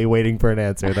intently waiting for an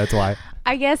answer. That's why.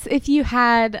 I guess if you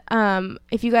had,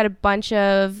 if you got a bunch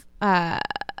of,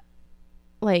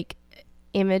 like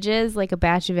images, like a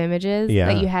batch of images Yeah.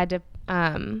 that you had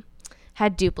to,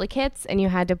 had duplicates and you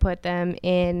had to put them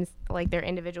in like their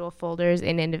individual folders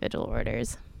in individual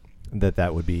orders.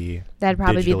 That would be That'd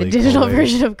probably be the digitally digital collated.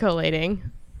 version of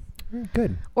collating.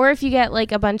 Good. Or if you get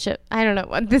like a bunch of, I don't know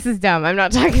what, this is dumb. I'm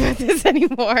not talking about this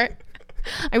anymore.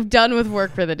 I'm done with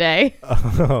work for the day.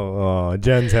 Oh,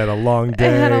 Jen's had a long I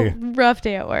had day. a rough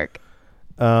day at work.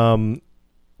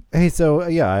 Hey, so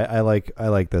yeah, I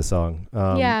like this song.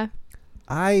 Yeah.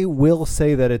 I will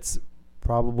say that it's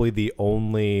probably the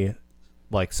only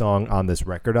like song on this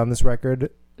record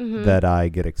Mm-hmm. that I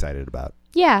get excited about.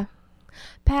 Yeah.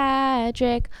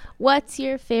 Patrick, what's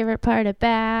your favorite part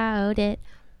about it?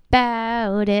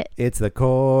 About it. It's the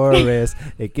chorus.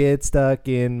 It gets stuck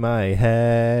in my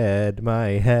head.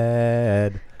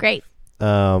 Great.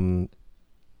 Yeah,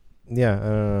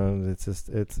 it's just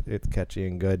it's catchy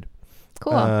and good.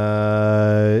 Cool.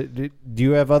 Do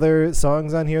you have other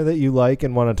songs on here that you like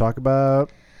and want to talk about?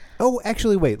 Oh,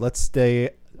 actually, wait. Let's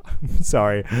stay.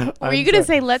 Sorry. Were you gonna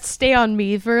say let's stay on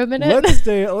me for a minute?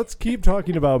 Let's keep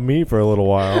talking about me for a little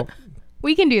while.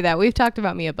 We can do that. We've talked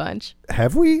about me a bunch.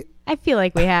 Have we? I feel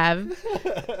like we have.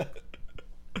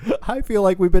 I feel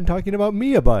like we've been talking about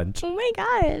me a bunch. Oh my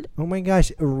God. Oh my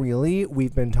gosh, really?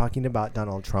 We've been talking about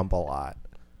Donald Trump a lot.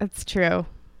 That's true.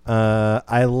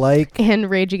 I like. And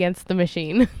Rage Against the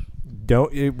Machine.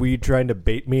 Were you trying to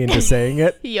bait me into saying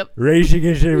it? Yep. Rage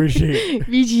Against the Machine.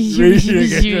 Rage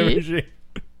Against the Machine.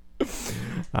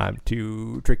 I'm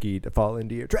too tricky to fall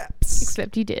into your traps.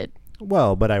 Except you did.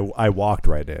 Well, but I walked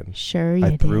right in. Sure you I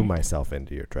did. threw myself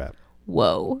into your trap.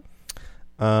 Whoa.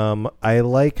 I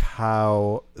like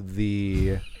how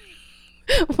the...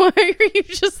 Why are you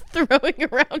just throwing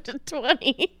around a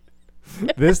 20?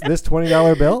 This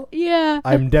 $20 bill? Yeah.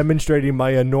 I'm demonstrating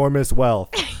my enormous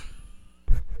wealth.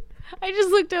 I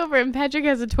just looked over and Patrick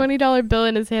has a $20 bill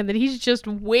in his hand that he's just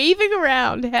waving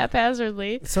around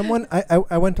haphazardly.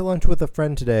 I went to lunch with a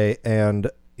friend today,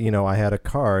 and I had a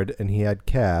card and he had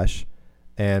cash,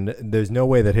 and there's no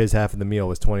way that his half of the meal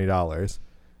was $20,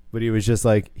 but he was just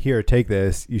like, "Here, take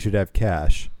this. You should have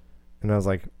cash." And I was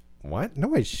like, "What?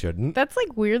 No, I shouldn't." That's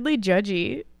like weirdly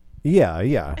judgy. Yeah.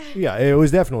 It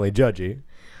was definitely judgy.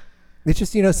 It's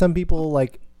just some people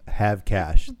like have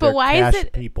cash. But They're why cash is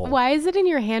it? people. Why is it in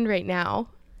your hand right now?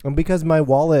 Because my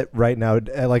wallet right now,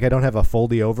 like I don't have a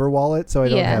foldy over wallet, so I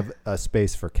don't Yeah. have a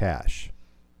space for cash.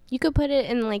 You could put it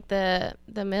in like the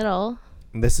middle.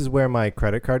 This is where my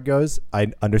credit card goes.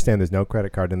 I understand there's no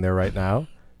credit card in there right now.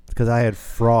 It's because I had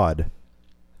fraud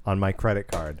on my credit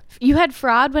card. You had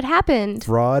fraud? What happened?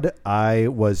 Fraud. I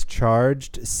was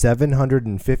charged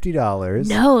 $750.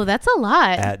 No, that's a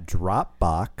lot. At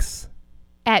Dropbox.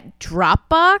 At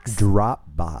Dropbox?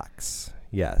 Dropbox.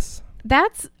 Yes.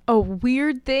 That's a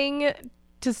weird thing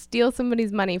to steal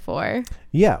somebody's money for.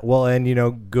 Yeah. Well,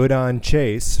 and good on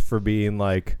Chase for being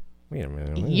like, wait a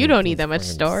minute. You don't need that much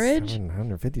storage.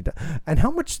 $750. And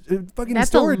how much fucking That's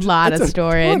storage? a lot That's of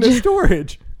storage. A ton of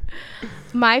storage.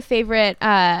 My favorite,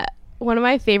 one of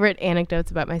my favorite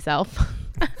anecdotes about myself,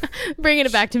 bringing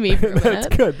it back to me for a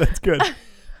minute. That's good.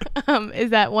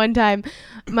 Is that one time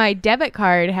my debit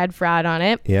card had fraud on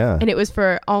it. Yeah. And it was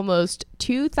for almost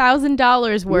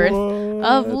 $2,000 worth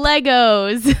of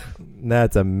Legos.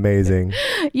 That's amazing.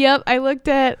 Yep. I looked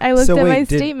at my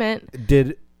statement.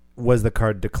 Was the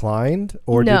card declined,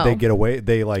 or No. did they get away?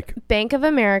 They like Bank of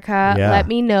America let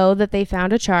me know that they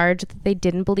found a charge that they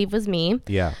didn't believe was me.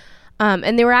 Yeah.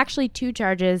 And there were actually 2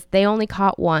 charges. They only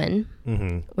caught one,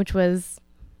 which was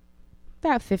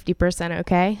about 50%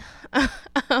 okay.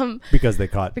 Because they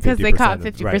caught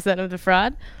 50% of the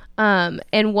fraud.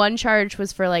 And one charge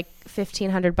was for like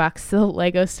 $1,500 to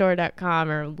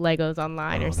legostore.com or Legos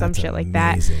Online or some shit like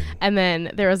that. And then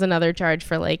there was another charge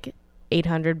for like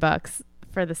 $800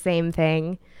 for the same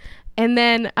thing. And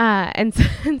then and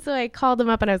so I called them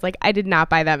up and I was like, I did not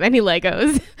buy that many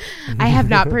Legos. I have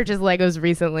not purchased Legos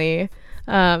recently.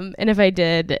 And if I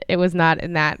did, it was not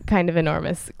in that kind of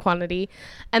enormous quantity.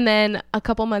 And then a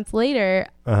couple months later,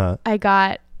 I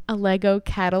got a Lego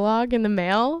catalog in the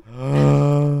mail.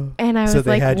 And I was like, so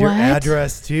they had what? your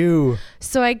address too.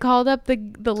 So I called up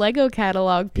the Lego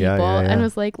catalog people and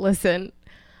was like, listen,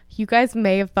 you guys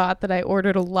may have thought that I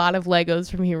ordered a lot of Legos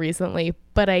from you recently,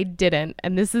 but I didn't.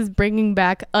 And this is bringing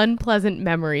back unpleasant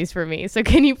memories for me. So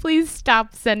can you please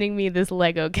stop sending me this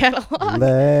Lego catalog?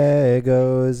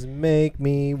 Legos make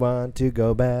me want to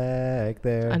go back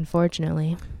there.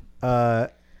 Unfortunately.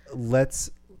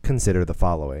 Let's consider the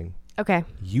following. Okay.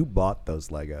 You bought those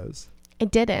Legos. I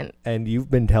didn't. And you've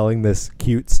been telling this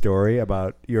cute story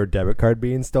about your debit card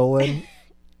being stolen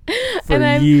for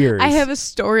years. I have a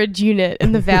storage unit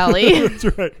in the valley. That's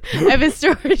right. I have a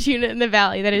storage unit in the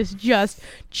valley that is just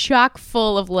chock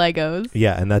full of Legos.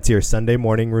 Yeah, and that's your Sunday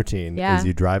morning routine. Yeah. Is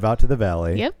you drive out to the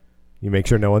valley. Yep. You make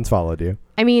sure no one's followed you.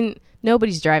 I mean,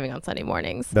 nobody's driving on Sunday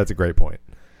mornings. That's a great point.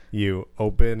 You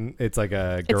open, it's like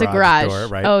a garage, It's a garage door,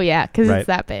 right? Oh, yeah, because Right. it's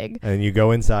that big. And you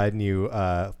go inside and you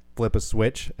flip a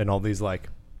switch and all these like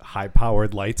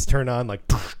high-powered lights turn on, like,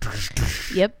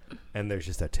 Yep. and there's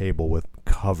just a table with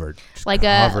covered Like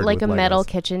with a metal Legos.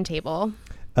 kitchen table.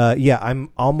 Yeah,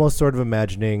 I'm almost sort of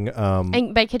imagining.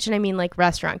 And by kitchen, I mean like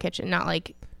restaurant kitchen, not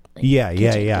like Yeah.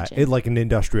 kitchen. It like an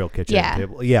industrial kitchen Yeah.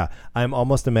 table. Yeah, I'm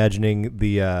almost imagining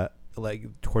the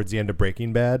like towards the end of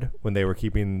Breaking Bad when they were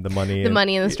keeping the money in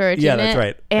the storage yeah, unit. that's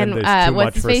right. And there's too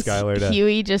what's much for his face? Skylar to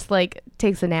Huey just like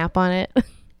takes a nap on it.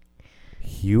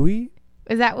 Huey?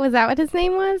 Was that what his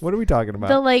name was? What are we talking about?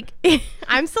 The like,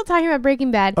 I'm still talking about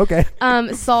Breaking Bad. Okay.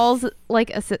 Saul's like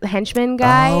a henchman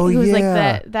guy Oh, who's like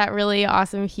yeah. that really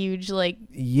awesome, huge, like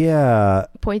Yeah.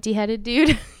 pointy headed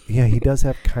dude. Yeah, he does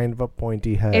have kind of a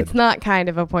pointy head. It's not kind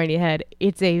of a pointy head.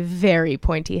 It's a very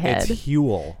pointy head. It's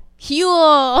Huel.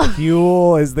 Huel.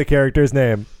 Huel is the character's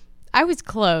name. I was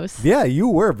close. Yeah, you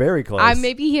were very close.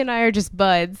 Maybe he and I are just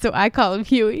buds, so I call him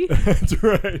Huey. That's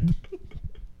right.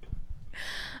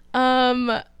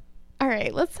 All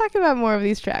right, let's talk about more of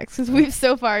these tracks because we've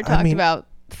so far talked about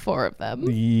 4 of them.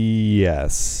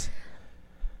 Yes.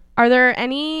 Are there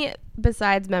any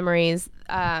besides Memories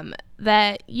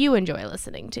that you enjoy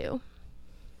listening to?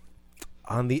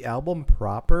 On the album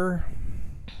proper,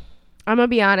 I'm gonna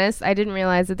be honest, I didn't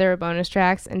realize that there were bonus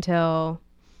tracks until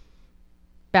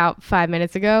about 5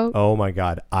 minutes ago. oh my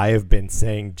God, I have been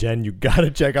saying, Jen, you gotta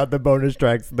check out the bonus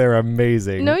tracks. They're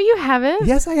amazing. No, you haven't.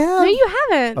 Yes, I have. No, you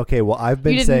haven't. Okay, well, I've You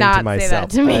been did saying not to say myself,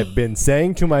 that to me. I've been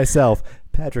saying to myself,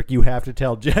 Patrick, you have to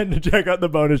tell Jen to check out the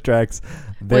bonus tracks.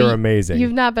 They're Well, amazing.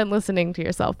 You've not been listening to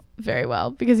yourself very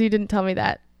well because you didn't tell me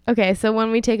that. Okay, so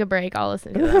when we take a break, I'll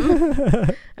listen to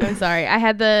them. I'm sorry.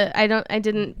 I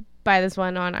didn't buy this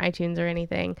one on iTunes or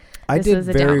anything. This was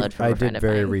a download from a friend of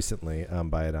mine. recently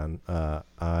buy it on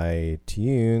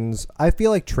iTunes. I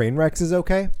feel like Trainwrecks is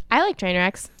okay. I like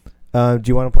Trainwrecks. Do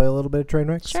you want to play a little bit of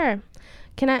Trainwrecks? Sure.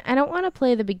 I don't want to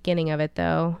play the beginning of it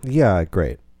though. Yeah,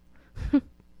 great.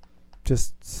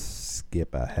 Just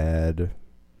skip ahead.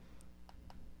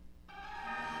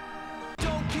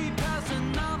 Don't keep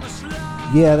passing on the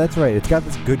slide. Yeah, that's right. It's got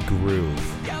this good groove.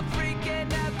 You're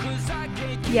freaking out 'cause I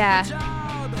can't keep Yeah. a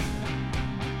job.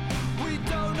 We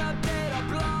don't update our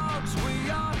blogs.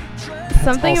 We are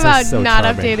Something also about so not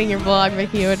charming. updating your blog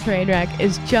making you a train wreck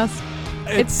is just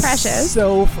it's precious.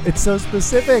 It's so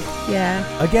specific. Yeah.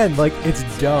 Again, like it's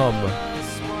dumb,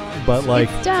 but like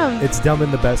it's dumb. it's dumb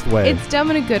in the best way. It's dumb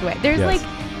in a good way. There's Yes.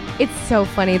 like it's so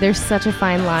funny. There's such a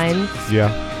fine line. Yeah.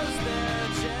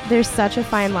 There's such a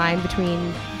fine line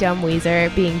between Dumb Weezer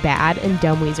being bad and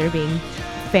Dumb Weezer being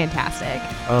fantastic.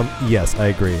 Yes, I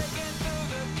agree.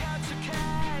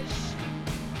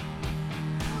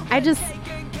 I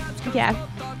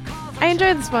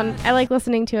enjoyed this one. I like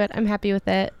listening to it. I'm happy with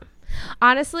it.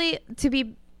 Honestly,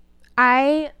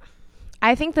 I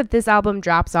think that this album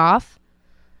drops off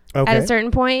Okay. at a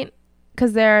certain point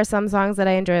because there are some songs that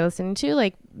I enjoy listening to,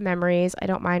 like Memories. I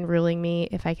don't mind Ruling Me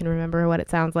if I can remember what it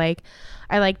sounds like.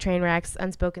 I like Trainwrecks.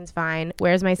 Unspoken's fine.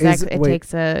 Where's My Sex? It wait.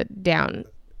 takes a down.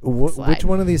 Which slide.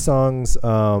 one of these songs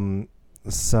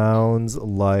sounds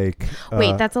like?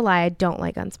 Wait, that's a lie. I don't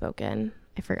like Unspoken.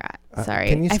 I forgot.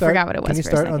 Sorry. I forgot what it was. Can you for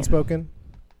a start second. Unspoken?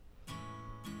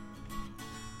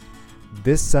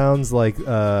 This sounds like is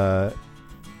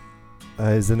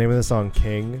the name of the song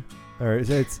King, or is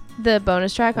it? It's The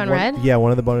bonus track on Red? Yeah,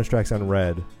 one of the bonus tracks on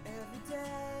Red.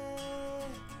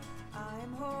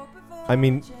 I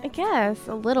mean, I guess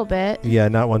a little bit. yeah,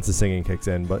 not once the singing kicks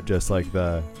in, but just like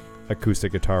the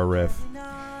acoustic guitar riff.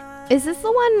 Is this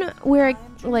the one where it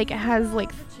like has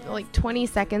like 20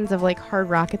 seconds of like hard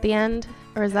rock at the end,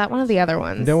 or is that one of the other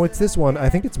ones? No, it's this one. I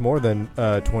think it's more than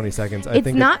 20 seconds. I It's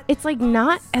think not. It's like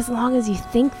not as long as you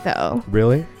think though.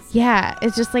 Really? Yeah,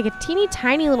 it's just like a teeny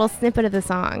tiny little snippet of the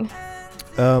song.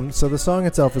 So the song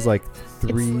itself is like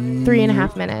It's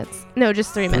 3.5 minutes. No,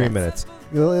 just 3 minutes. 3 minutes.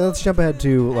 Let's jump ahead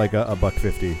to like a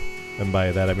 $1.50, and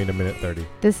by that I mean 1:30.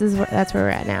 That's where we're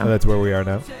at now. That's where we are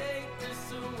now.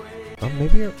 Oh,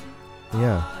 maybe.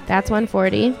 Yeah. That's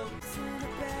 140.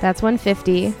 That's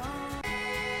 150.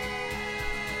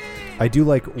 I do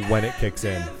like when it kicks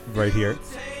in right here.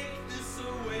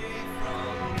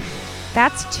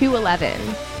 That's 211.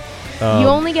 You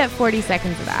only get 40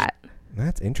 seconds of that.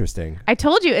 That's interesting. I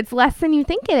told you it's less than you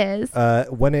think it is. I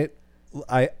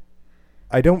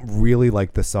don't really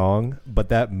like the song, but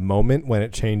that moment when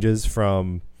it changes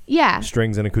from Yeah.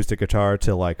 strings and acoustic guitar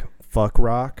to like fuck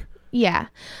rock. Yeah.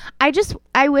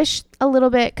 I wish a little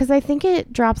bit because I think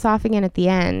it drops off again at the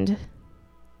end.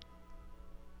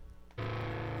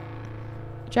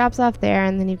 Drops off there,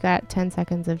 and then you've got 10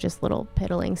 seconds of just little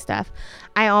piddling stuff.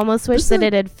 I almost wish that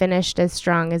it had finished as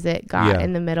strong as it got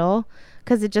in the middle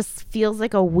because it just feels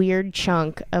like a weird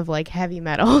chunk of like heavy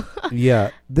metal.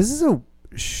 Yeah. This is a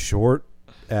short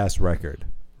ass record,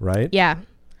 right? Yeah.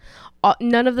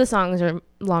 None of the songs are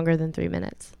longer than 3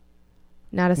 minutes.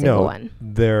 Not a single one.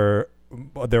 They're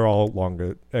all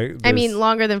longer. I mean,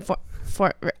 longer than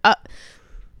four.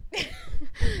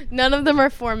 None of them are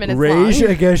 4 minutes Rage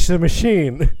long. Against the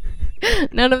Machine.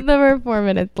 None of them are 4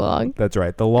 minutes long. That's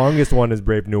right. The longest one is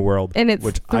Brave New World, And it's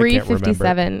which I can't remember.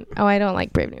 3:57. Oh, I don't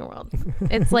like Brave New World.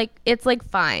 It's like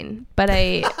fine, but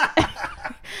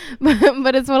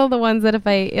but it's one of the ones that if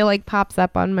it like pops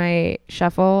up on my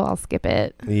shuffle, I'll skip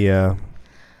it. Yeah.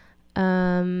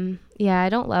 Yeah, I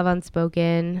don't love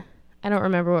Unspoken. I don't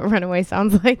remember what Runaway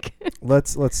sounds like.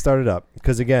 Let's start it up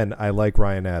because again, I like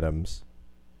Ryan Adams.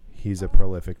 He's a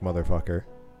prolific motherfucker.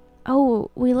 Oh,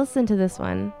 we listened to this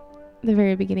one, the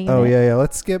very beginning. Oh of it. yeah.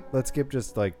 Let's skip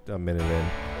just like a minute in.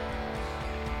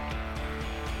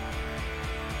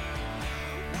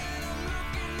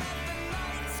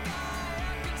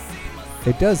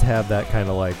 It does have that kind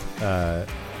of like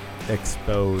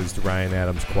exposed Ryan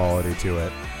Adams quality to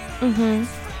it. Mm-hmm.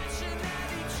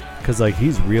 Because like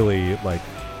he's really like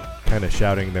kind of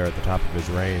shouting there at the top of his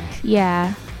range.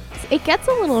 Yeah, it gets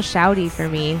a little shouty for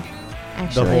me.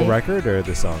 Actually, The whole record or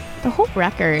the song? The whole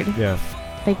record. Yeah.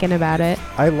 Thinking about it.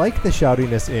 I like the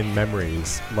shoutiness in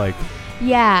Memories. Like,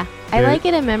 Yeah, I There- like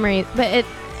it in memory, but it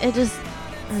just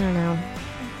I don't know.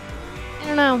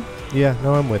 yeah,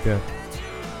 no, I'm with you.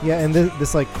 Yeah, and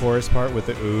this like chorus part with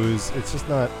the ooze, it's just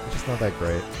not that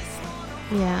great.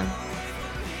 Yeah.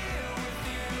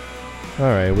 All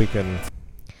right, we can.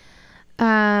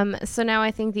 So now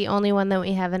I think the only one that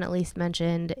we haven't at least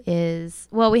mentioned is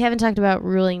we haven't talked about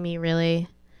Ruling Me really.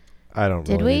 I don't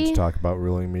Did really need we? to talk about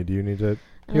Ruling Me. Do you need to?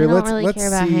 And I don't really care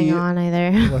about Hang On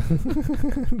either.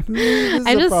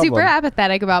 I'm just super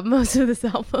apathetic about most of this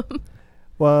album.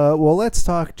 Well, let's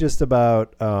talk just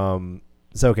about.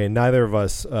 So okay, neither of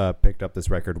us picked up this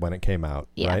record when it came out.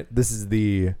 Yeah. Right. This is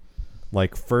the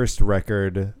like first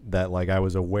record that like I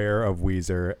was aware of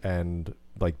Weezer and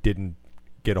like didn't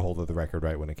get a hold of the record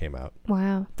right when it came out.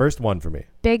 Wow. First one for me.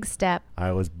 Big step.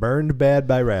 I was burned bad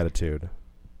by Raditude.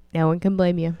 No one can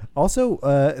blame you. Also,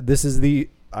 this is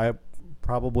I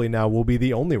probably now will be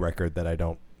the only record that I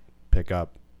don't pick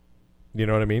up. You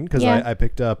know what I mean? Because Yeah. I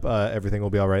picked up Everything Will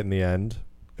Be All Right in the End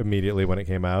immediately when it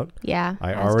came out. Yeah.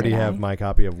 I as already did have my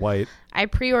copy of White. I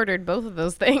pre-ordered both of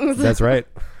those things. That's right.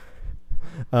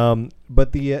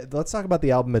 But let's talk about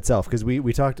the album itself because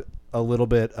we talked a little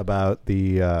bit about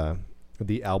the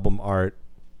album art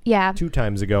Yeah. 2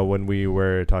 times ago when we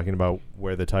were talking about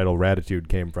where the title Raditude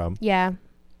came from. Yeah.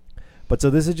 But so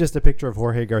this is just a picture of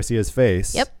Jorge Garcia's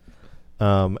face. Yep.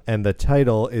 And the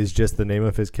title is just the name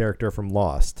of his character from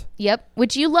Lost. Yep.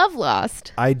 Which you love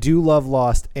Lost. I do love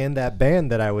Lost, and that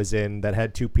band that I was in that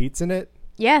had 2 Petes in it,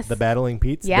 Yes. the Battling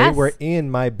Petes, Yes. they were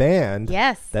in my band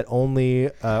Yes. that only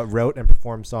wrote and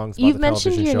performed songs about You've the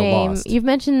mentioned television your show name. Lost. You've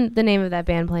mentioned the name of that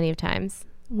band plenty of times.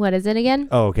 What is it again?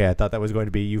 Oh, okay. I thought that was going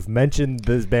to be, you've mentioned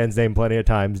this band's name plenty of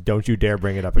times. Don't you dare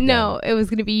bring it up again. No, it was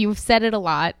going to be, you've said it a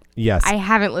lot. Yes. I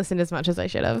haven't listened as much as I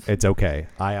should have. It's okay.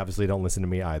 I obviously don't listen to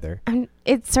me either.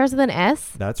 It starts with an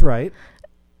S. That's right.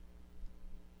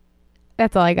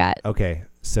 That's all I got. Okay.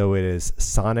 So it is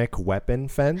Sonic Weapon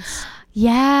Fence.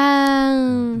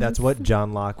 Yeah. That's what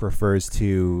John Locke refers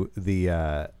to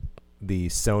the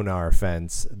sonar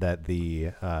fence that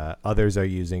the others are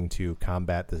using to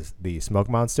combat the smoke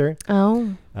monster.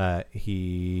 Oh.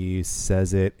 He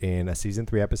says it in a season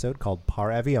 3 episode called Par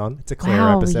Avion. It's a Claire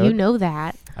Wow, episode. you know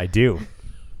that. I do.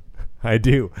 I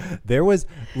do.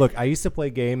 Look, I used to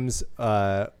play games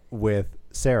with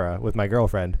Sarah, with my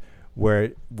girlfriend,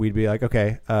 where we'd be like,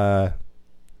 okay,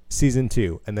 season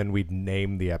 2, and then we'd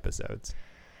name the episodes.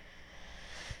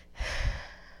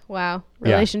 Wow.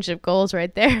 Yeah. Relationship goals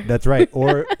right there. That's right.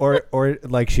 Or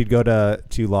like she'd go to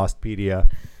Lostpedia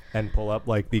and pull up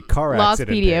like the car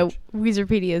accident Lostpedia, page.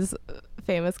 Weezerpedia's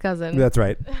famous cousin. That's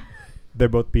right. They're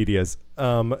both pedias.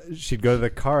 She'd go to the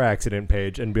car accident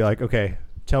page and be like, okay,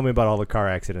 tell me about all the car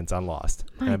accidents on Lost.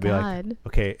 My and I'd be God. like,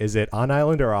 okay, is it on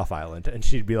island or off island? And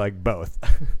she'd be like, both.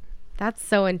 That's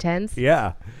so intense.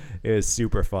 Yeah. It was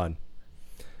super fun.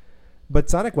 But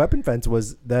Sonic Weapon Fence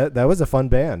was that was a fun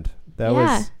band. That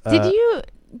yeah. was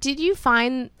Did you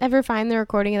ever find the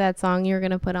recording of that song you were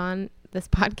going to put on this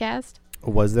podcast?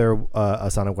 Was there a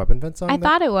Sonic Weapon Fence song? I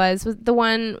thought it was the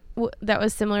one that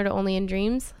was similar to Only in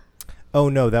Dreams. Oh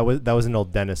no, that was an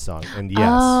old Dennis song. And yes.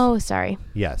 Oh, sorry.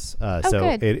 Yes. good.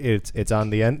 So it's on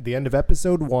the end of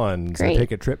episode 1. Great. So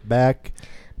take a trip back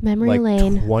Memory like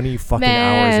lane. 20 fucking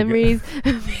hours ago. Memories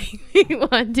make me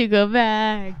want to go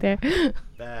back there.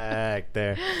 Back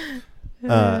there.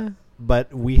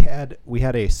 But we had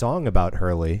a song about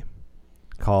Hurley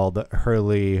called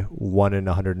Hurley 1 in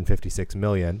 156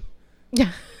 million. Yeah.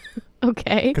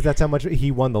 Okay. Because that's how much he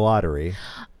won the lottery.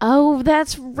 Oh,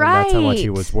 that's right. And that's how much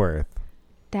he was worth.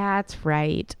 That's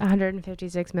right.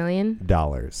 $156 million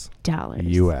Dollars.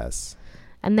 US.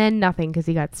 And then nothing because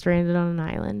he got stranded on an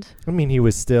island. I mean,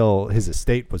 his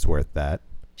estate was worth that.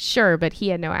 Sure, but he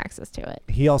had no access to it.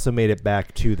 He also made it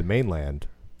back to the mainland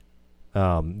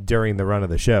during the run of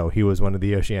the show. He was one of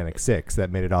the Oceanic Six that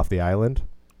made it off the island.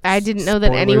 I didn't know that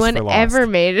Spoilers anyone for Lost. ever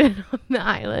made it on the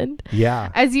island.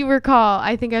 Yeah. As you recall,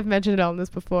 I think I've mentioned it on this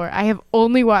before. I have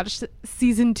only watched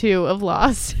season 2 of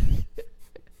Lost.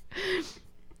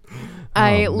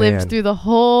 I lived man. through the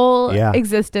whole Yeah.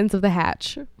 existence of the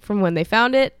hatch from when they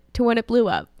found it to when it blew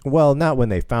up. Well, not when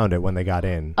they found it, when they got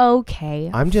in.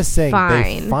 Okay. I'm just saying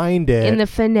they fine. find it. In the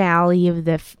finale of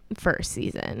the first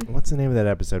season. What's the name of that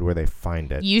episode where they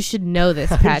find it? You should know this,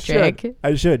 Patrick.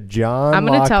 I should. John I'm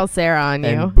going to Locke tell Sarah on you.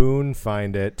 and Boone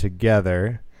find it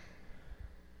together.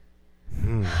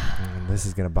 This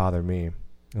is going to bother me.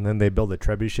 And then they build a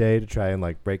trebuchet to try and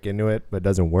like break into it, but it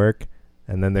doesn't work.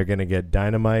 And then they're going to get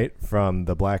dynamite from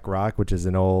the Black Rock, which is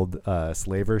an old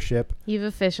slaver ship. You've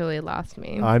officially lost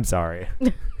me. I'm sorry.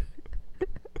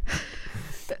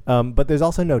 But there's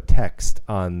also no text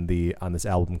on this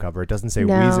album cover. It doesn't say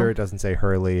No. Weezer. It doesn't say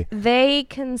Hurley. They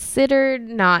considered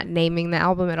not naming the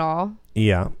album at all.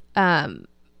 Yeah.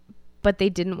 But they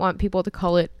didn't want people to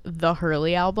call it the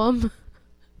Hurley album.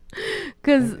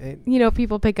 Because,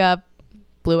 people pick up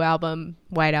blue album,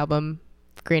 white album,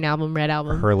 green album, red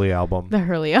album. Hurley album. The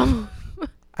Hurley album.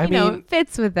 I mean, it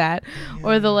fits with that. Yeah.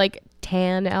 Or the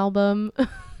tan album.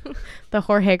 The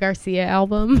Jorge Garcia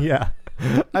album. Yeah.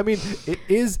 I mean, it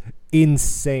is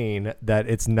insane that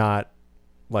it's not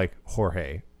like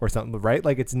Jorge or something, right?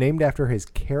 Like it's named after his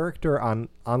character on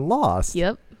Lost.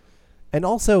 Yep. And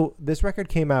also, this record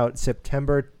came out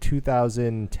September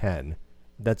 2010.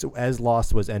 That's as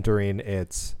Lost was entering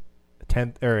its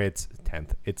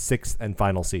 6th and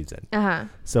final season. Uh-huh.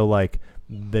 So like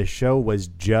the show was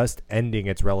just ending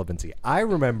its relevancy. I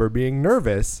remember being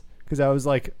nervous because I was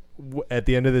like, at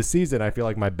the end of this season, I feel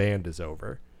like my band is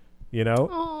over. You know?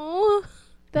 Oh,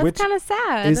 that's kind of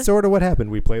sad. It's sort of what happened.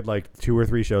 We played like 2 or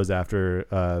 3 shows after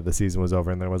the season was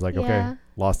over, and then it was like, okay,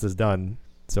 Lost is done.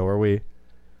 So are we.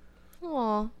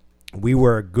 Oh. We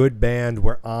were a good band.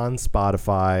 We're on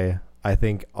Spotify. I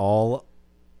think all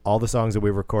the songs that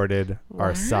we recorded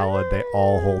are solid. They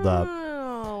all hold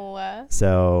up.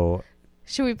 So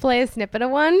should we play a snippet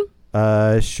of one?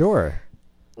 Sure.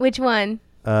 Which one?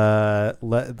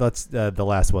 Let's the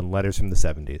last one, Letters from the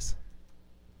 70s.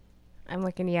 I'm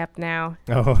looking you up now.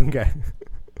 Oh, okay.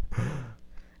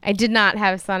 I did not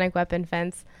have Sonic Weapon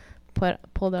Fence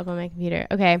pulled up on my computer.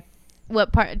 Okay.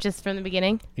 What part? Just from the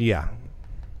beginning? Yeah.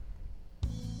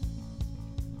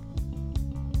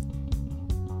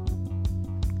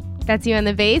 That's you on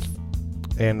the bass?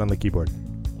 And on the keyboard.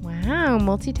 Wow,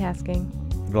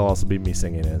 multitasking. It'll also be me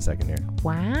singing in a second here.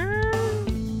 Wow.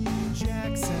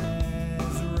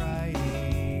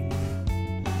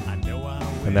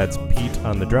 And that's Pete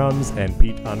on the drums and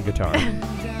Pete on guitar.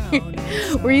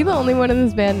 Were you the only one in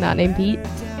this band not named Pete?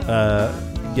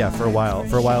 Yeah, for a while.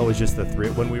 For a while, it was just the 3.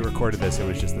 When we recorded this, it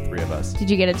was just the 3 of us. Did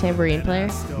you get a tambourine player?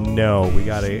 No, we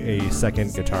got a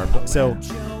second guitar player. So,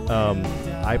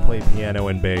 I played piano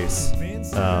and bass,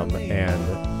 and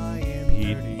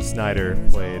Pete Snyder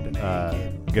played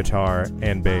guitar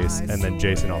and bass, and then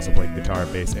Jason also played guitar,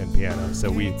 bass, and piano. So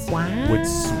we would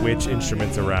switch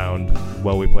instruments around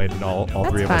while we played, and all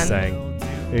 3 of us sang.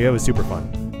 Yeah, it was super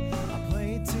fun.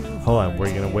 Hold on,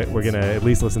 we're gonna at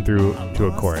least listen through to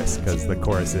a chorus because the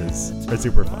choruses are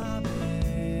super fun.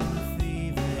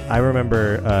 I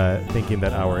remember thinking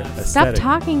that our aesthetic. Stop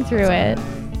talking through it.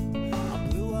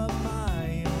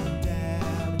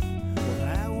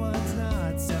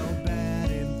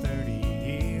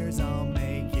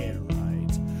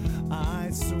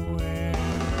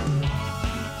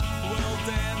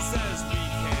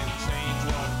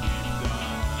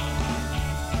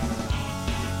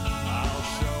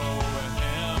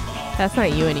 That's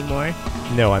not you anymore.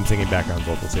 No, I'm singing background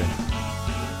vocals here.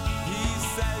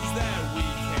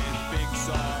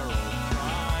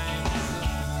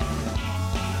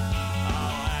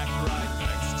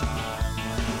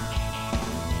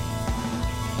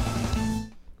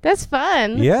 That's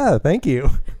fun. Yeah, thank you.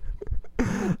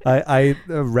 I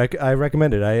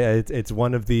recommend it. It's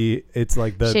one of the. It's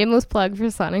like the shameless plug for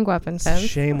Sonic Weapon Fence.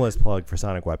 Shameless plug for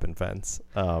Sonic Weapon Fence.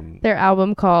 Their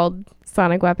album called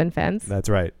Sonic Weapon Fence. That's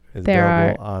right. It's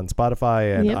available on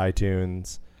Spotify and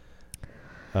iTunes,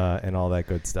 and all that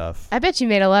good stuff. I bet you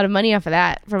made a lot of money off of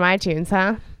that from iTunes,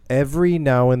 huh? Every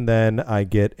now and then I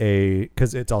get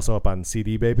because it's also up on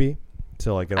CD Baby.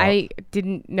 So like I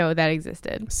didn't know that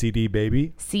existed. CD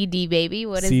Baby. CD Baby?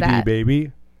 What is CD that? CD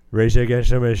Baby. Rage Against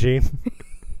the Machine.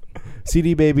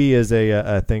 CD Baby is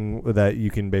a thing that you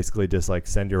can basically just like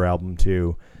send your album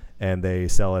to, and they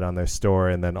sell it on their store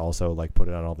and then also like put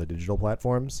it on all the digital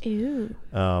platforms. Ew.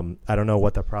 I don't know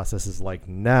what the process is like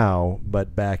now,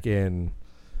 but back in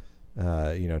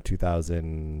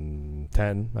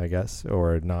 2010, I guess,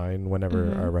 or 9,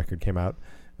 whenever our record came out,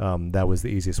 that was the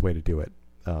easiest way to do it,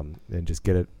 and just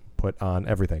get it put on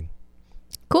everything.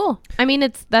 Cool. I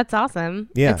mean, that's awesome.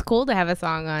 Yeah. It's cool to have a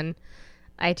song on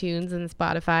iTunes and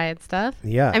Spotify and stuff.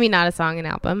 Yeah. I mean, not a song, an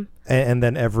album. And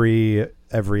then every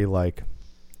like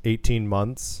 18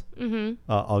 months,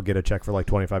 I'll get a check for like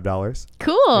 $25.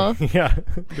 Cool. Yeah.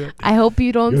 I hope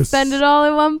you don't spend it all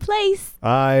in one place.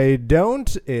 I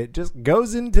don't. It just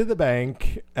goes into the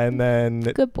bank and then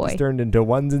Good boy. it's turned into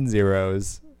ones and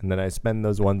zeros. And then I spend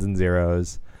those ones and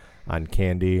zeros on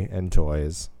candy and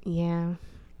toys. Yeah.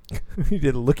 You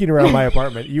did looking around my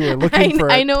apartment. You were looking for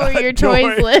I know where your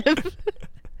toys live.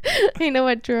 I know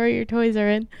what drawer your toys are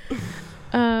in.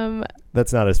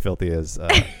 That's not as filthy as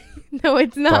no,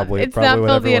 it's not. probably It's not what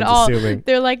filthy at everyone's all. assuming.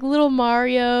 They're like little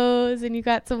Marios, and you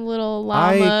got some little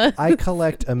llamas. I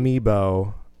collect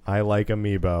Amiibo. I like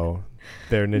Amiibo.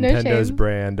 They're No Nintendo's shame.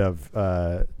 brand of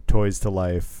toys to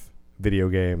life video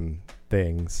game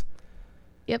things.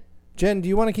 Yep. Jen, do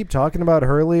you want to keep talking about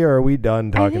Hurley, or are we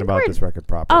done talking think about we're- this record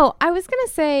proper? Oh, I was gonna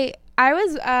say I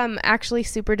was actually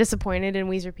super disappointed in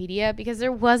Weezerpedia because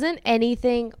there wasn't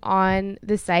anything on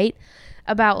the site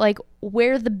about like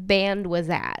where the band was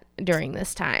at during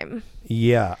this time.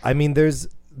 Yeah, I mean, there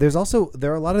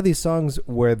are a lot of these songs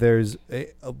where there's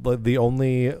the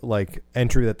only like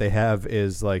entry that they have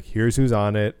is like, here's who's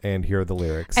on it and here are the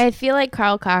lyrics. I feel like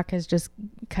Carl Cock has just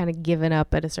kind of given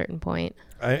up at a certain point.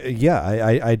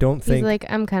 I don't He's think like,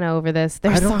 I'm kind of over this.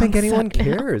 Their I don't think songs anyone suck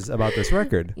now. cares about this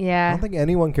record. Yeah. I don't think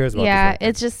anyone cares about Yeah, this record.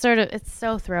 it's just sort of, it's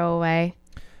so throwaway.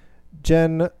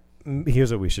 Jen,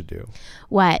 here's what we should do.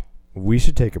 What? We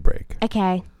should take a break.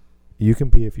 Okay. You can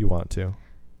pee if you want to.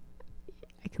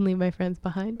 I can leave my friends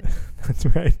behind. That's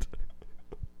right.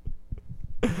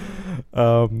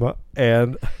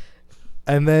 And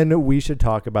then we should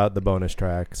talk about the bonus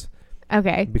tracks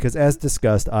Okay. because, as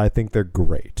discussed, I think they're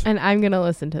great. And I'm going to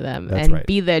listen to them That's and right.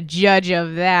 be the judge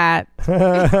of that.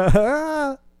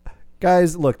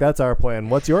 Guys, look, that's our plan.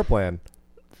 What's your plan?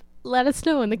 Let us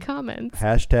know in the comments.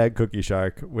 Hashtag Cookie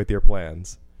Shark with your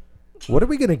plans. What are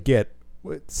we gonna get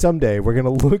someday? We're gonna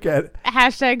look at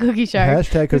Hashtag Cookie Shark.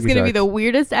 Hashtag It's Cookie going to be Shark. the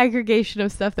weirdest aggregation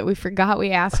of stuff that we forgot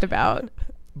we asked about.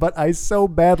 But I so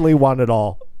badly want it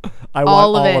all. I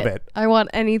all want of all it. of it. I want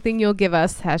anything you'll give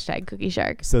us. Hashtag Cookie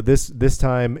Shark. So this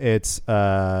time it's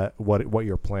what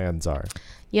your plans are.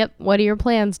 Yep. What are your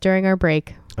plans during our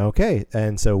break? Okay,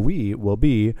 and so we will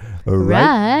be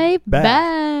Right back.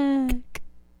 back.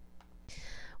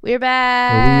 We're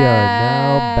back. We are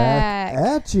now back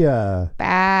at ya.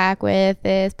 Back with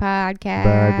this podcast.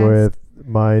 Back with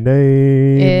my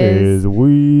name is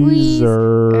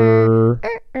Weezer.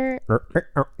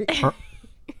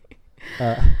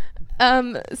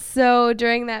 So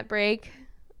during that break,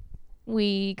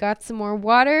 we got some more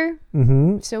water.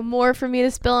 Mm-hmm. So more for me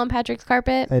to spill on Patrick's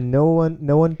carpet. And no one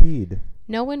peed.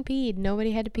 No one peed.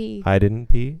 Nobody had to pee. I didn't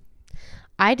pee.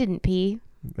 I didn't pee.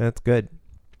 That's good.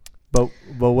 But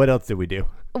what else did we do?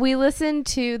 We listened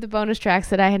to the bonus tracks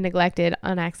that I had neglected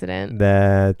on accident.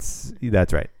 That's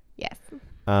right. Yes.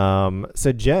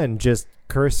 So Jen, just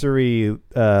cursory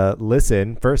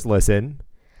first listen,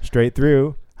 straight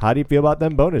through. How do you feel about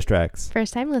them bonus tracks?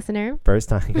 First time listener. First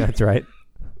time, that's right.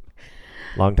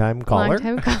 Long time caller.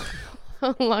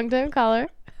 Long time caller.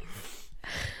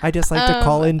 I just like to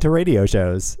call into radio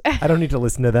shows. I don't need to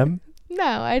listen to them. No,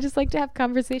 I just like to have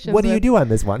conversations. What do you do on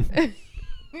this one?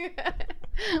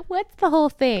 What's the whole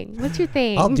thing? What's your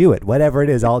thing? I'll do it. Whatever it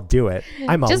is, I'll do it.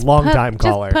 I'm a Just long put- time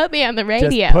caller. Just put me on the radio.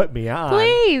 Just put me on.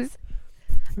 Please.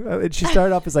 She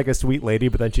started off as like a sweet lady,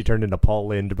 but then she turned into Paul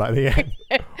Lind by the end.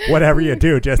 Whatever you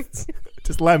do, just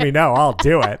let me know. I'll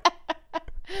do it.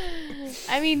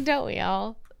 I mean, don't we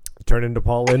all? Turn into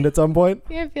Paul Lind at some point?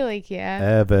 Yeah, I feel like, yeah.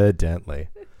 Evidently.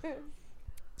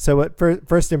 So what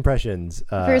first impressions?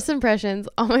 First impressions,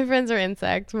 All My Friends Are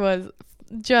Insects was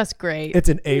just great. It's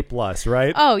an A+,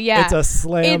 right? Oh, yeah. It's a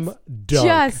slam It's dunk.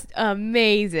 just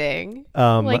amazing.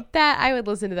 Like that, I would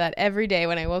listen to that every day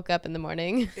when I woke up in the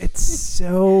morning. It's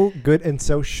so good and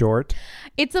so short.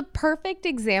 It's a perfect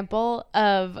example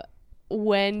of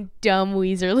when dumb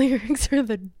Weezer lyrics are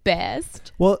the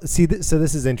best. Well, see, so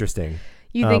this is interesting.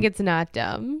 You think it's not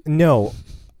dumb? No,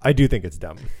 I do think it's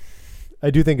dumb.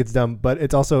 But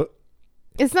it's also...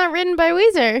 It's not written by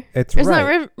Weezer. It's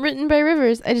not written by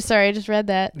Rivers. I just read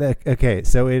that. Okay,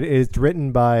 so it is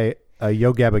written by a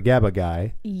Yo Gabba Gabba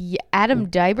guy. Adam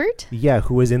Dybert? Yeah,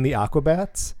 who was in the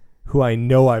Aquabats, who I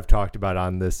know I've talked about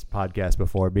on this podcast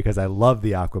before because I love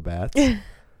the Aquabats.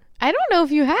 I don't know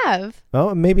if you have.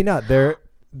 Oh, maybe not.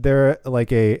 They're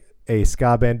like a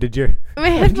ska band. Did your My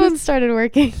headphones started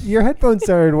working. your headphones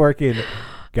started working?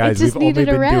 Guys, just we've only needed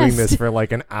a been doing this rest. for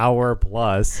like an hour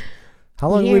plus. How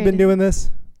long have we been Weird. doing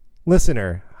this?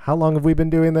 Listener, how long have we been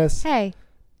doing this? Hey,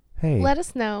 Hey. let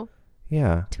us know.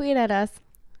 Yeah. Tweet at us.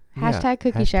 Yeah. Hashtag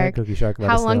Cookie Shark. Cookie Shark. Let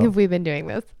How us long know. have we been doing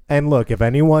this? And look, if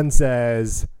anyone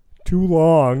says too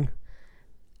long,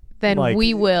 Then like,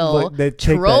 we will look, they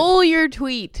take troll your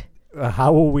tweet.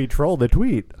 how will we troll the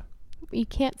tweet? You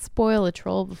can't spoil a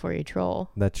troll before you troll.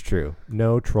 That's true.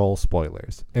 No troll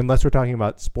spoilers. Unless we're talking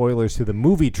about spoilers to the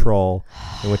movie Troll,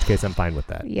 in which case I'm fine with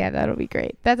that. Yeah, that'll be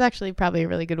great. That's actually probably a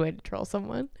really good way to troll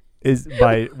someone. Is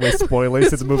with spoilers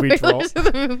to the movie Troll. Spoilers to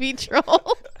the movie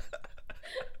Troll.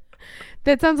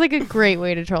 That sounds like a great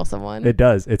way to troll someone. It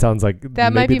does. It sounds like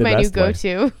That might maybe be the my new best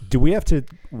way. go-to. Do we have to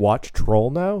watch Troll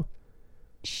now?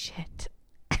 Shit.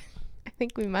 I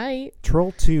think we might.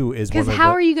 Troll 2 is one Because of how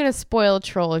the... are you going to spoil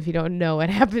Troll if you don't know what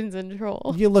happens in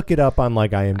Troll? You look it up on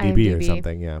like IMDb or IMDb.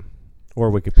 something, yeah.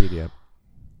 Or Wikipedia.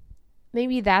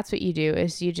 Maybe that's what you do,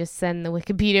 is you just send the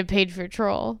Wikipedia page for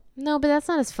Troll. No, but that's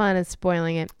not as fun as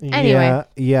spoiling it. Anyway.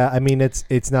 Yeah. I mean,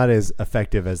 it's not as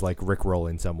effective as like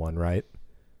rickrolling someone, right?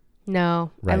 No,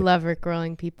 I Right. love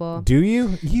rickrolling people. Do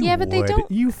you? You Yeah, but they would.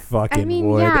 don't- You fucking I mean,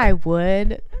 would. yeah, I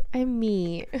would. I'm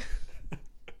me.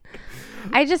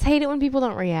 I just hate it when people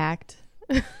don't react.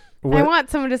 I What- want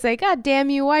someone to say, God damn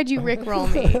you, why'd you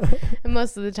rickroll me? And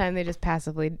most of the time they just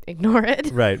passively ignore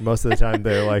it. Right. Most of the time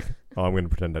they're like, oh, I'm going to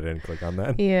pretend I didn't click on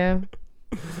that. Yeah.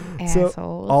 So,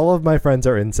 Assholes. All of My Friends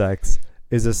Are Insects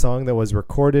is a song that was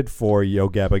recorded for Yo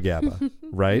Gabba Gabba,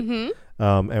 right? Mhm.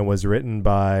 And was written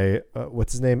by,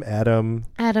 what's his name? Adam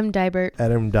Dybert.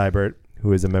 Dybert,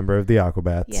 who is a member of the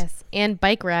Aquabats. Yes. And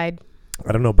Bike Ride.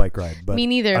 I don't know Bike Ride, but Me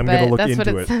neither, I'm but gonna look that's what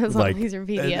into it says on like,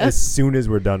 Laserpedia. as soon as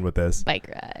we're done with this. Bike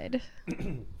Ride.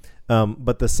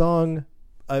 But the song,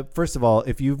 first of all,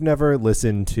 if you've never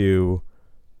listened to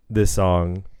this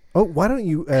song, why don't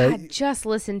you? God, just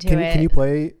listen to Can it. you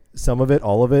play some of it,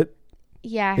 all of it?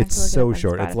 Yeah, I have It's to look it so up on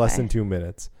short. It's less Spotify. than 2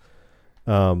 minutes.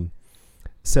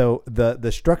 So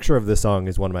the structure of the song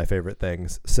is one of my favorite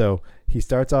things. So he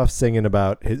starts off singing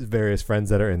about his various friends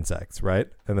that are insects, right?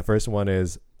 And the first one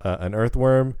is an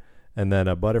earthworm, and then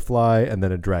a butterfly, and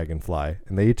then a dragonfly.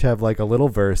 And they each have like a little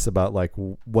verse about like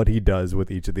what he does with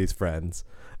each of these friends.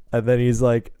 And then he's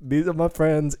like, these are my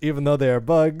friends, even though they are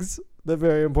bugs. They're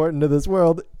very important to this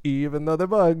world, even though they're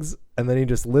bugs. And then he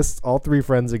just lists all three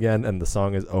friends again, and the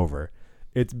song is over.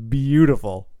 It's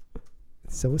beautiful.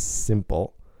 It's so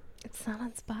simple. It's not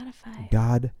on Spotify.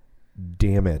 God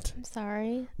damn it. I'm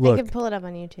sorry. Look. I can pull it up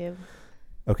on YouTube.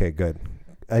 Okay, good.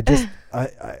 I just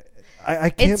I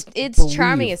can't. It's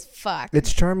charming believe- as fuck.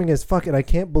 It's charming as fuck, and I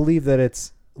can't believe that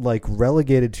it's like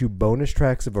relegated to bonus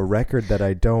tracks of a record that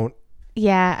I don't.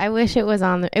 Yeah, I wish it was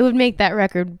on there. It would make that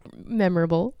record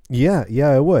memorable. Yeah,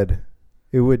 it would.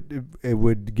 It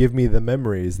would give me the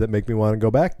memories that make me want to go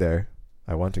back there.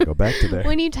 I want to go back to there.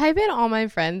 When you type in All My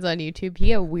Friends on YouTube, you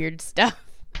get weird stuff.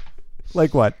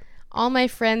 Like what? All My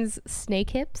Friends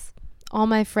Snake Hips. All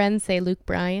My Friends say Luke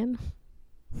Bryan.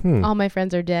 All My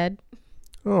Friends Are Dead.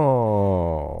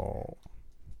 Oh.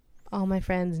 All My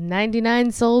Friends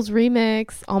 99 Souls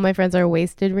remix. All My Friends Are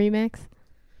Wasted remix.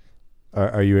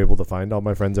 Are you able to find All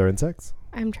My Friends Are Insects?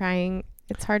 I'm trying.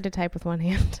 It's hard to type with one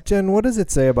hand. Jen, what does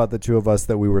it say about the two of us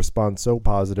that we respond so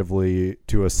positively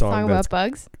to a song Song that's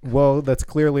about bugs. that's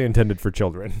clearly intended for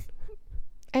children?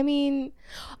 I mean,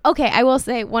 okay, I will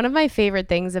say one of my favorite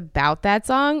things about that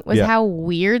song was Yeah. how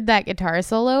weird that guitar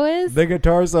solo is. The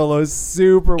guitar solo is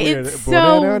super weird. It's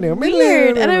so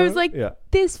weird. And I was like, yeah,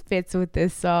 this fits with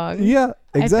this song. yeah,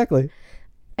 exactly.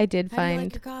 I did How do you find.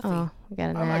 like your coffee? Oh, we got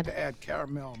an I like ad. to add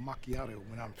caramel macchiato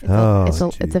when I'm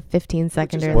It's a 15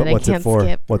 seconder What- that I what's it can't for?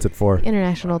 skip. What's it for?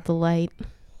 International Delight.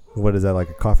 What is that, like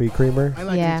a coffee creamer? I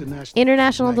like Yeah. international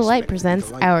International Delight Nice. presents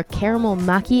Delight. our caramel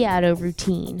macchiato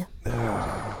routine.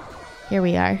 Here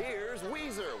we are.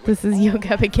 This is Yo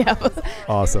Gabba Gabba.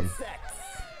 Awesome.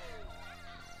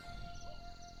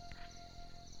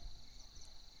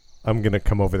 I'm gonna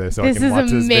come over there so I This can is watch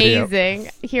this video. amazing.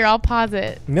 Here, I'll pause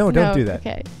it. No, don't do that.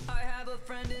 Okay.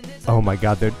 Oh my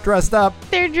God, they're dressed up.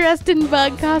 They're dressed in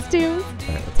bug costumes. All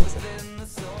right, let's listen.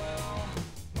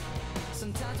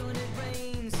 Sometimes when it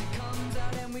rains, he comes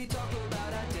out and we talk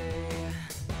about our day.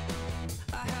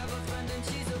 I have a friend and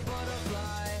she's a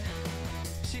butterfly.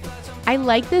 She glides from I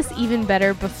like this even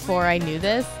better before I knew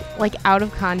this. Like out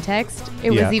of context,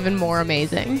 it Yeah. was even more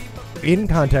amazing. In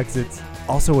context, it's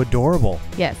also adorable.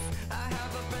 Yes.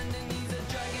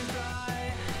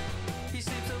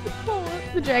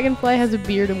 The dragonfly has a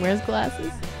beard and wears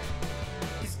glasses.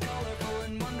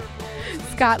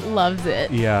 Scott loves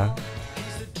it. Yeah.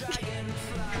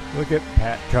 Look at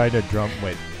Pat trying to drum.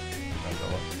 Wait.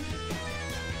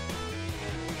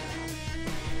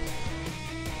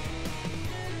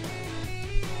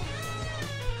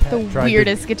 The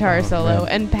weirdest guitar solo,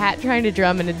 and Pat trying to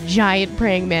drum in a giant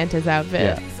praying mantis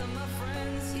outfit. Yeah.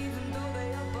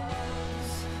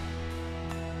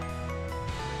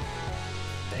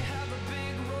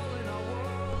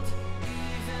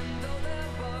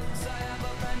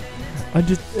 I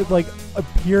just like a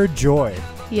pure joy.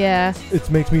 Yeah. It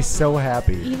makes me so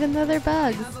happy. Even though they're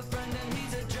bugs.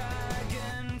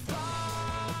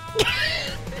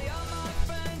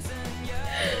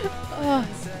 Oh,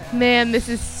 man, this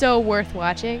is so worth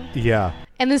watching. Yeah.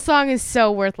 And this song is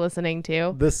so worth listening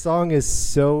to. The song is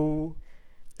so...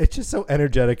 It's just so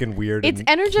energetic and weird. It's and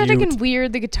energetic cute. and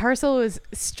weird. The guitar solo is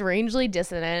strangely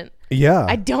dissonant. Yeah.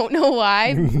 I don't know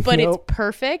why, but it's Nope.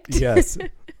 perfect. Yes.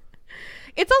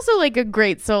 It's also like a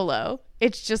great solo.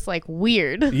 It's just like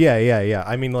weird. Yeah.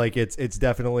 I mean, like it's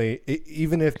definitely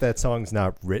even if that song's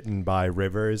not written by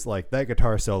Rivers, like that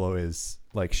guitar solo is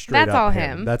like straight That's up all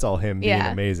him. him. That's all him being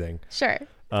Yeah. amazing. Sure.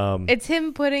 Um, It's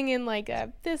him putting in like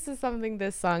this is something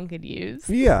this song could use.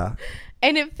 yeah.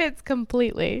 And it fits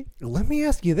completely. Let me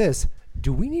ask you this: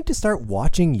 do we need to start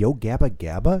watching Yo Gabba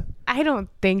Gabba? I don't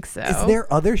think so. Is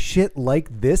there other shit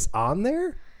like this on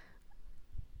there?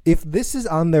 If this is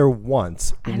on there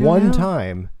once, I don't one know.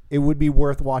 time, it would be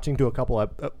worth watching to a couple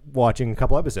watching a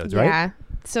couple episodes, right? Yeah.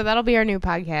 So that'll be our new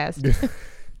podcast.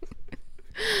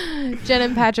 Jen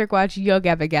and Patrick watch Yo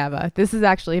Gabba Gabba. This is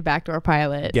actually a backdoor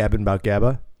pilot. Gabbing about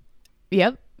Gabba.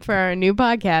 Yep. For our new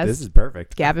podcast. This is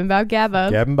perfect. Gabbing About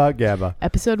Gabba. Gabbing about Gabba.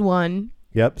 Episode 1.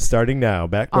 Yep, starting now.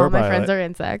 Backdoor All my pilot. friends are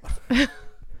insects.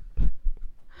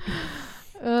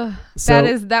 Ugh,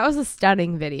 So- that was a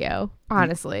stunning video,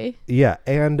 honestly. Yeah,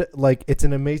 and like it's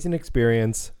an amazing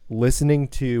experience listening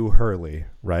to Hurley,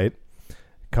 right?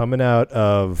 Coming out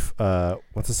of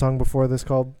what's the song before this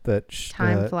called?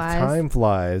 Time Flies. Time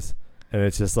Flies, and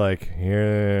it's just like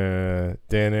here.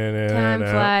 Time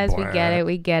flies,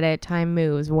 we get it. Time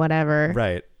moves, whatever.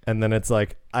 Right, and then it's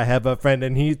like I have a friend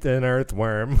and he's an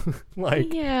earthworm.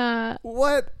 Like Yeah,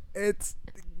 what? It's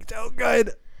so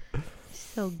good.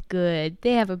 so good.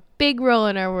 They have a big role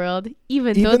in our world,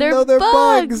 even Even though they're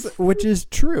bugs. which is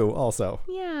true also.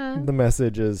 Yeah, The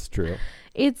message is true.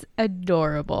 it's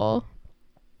adorable.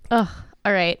 Ugh.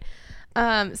 All right.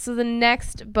 So the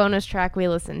next bonus track we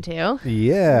listened to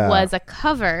Yeah. was a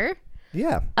cover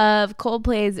Yeah. of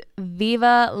Coldplay's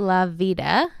 "Viva La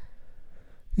Vida."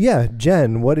 Yeah,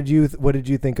 Jen, what did you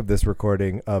think of this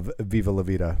recording of Viva La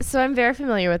Vida? So I'm very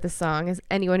familiar with this song, as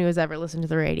anyone who has ever listened to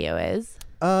the radio is.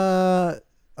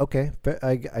 Okay,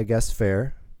 I guess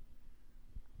fair.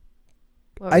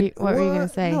 What were you going to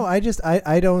say? No, I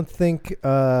don't think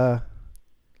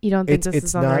You don't think this it's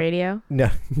is on the not- radio? no,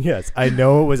 yes, I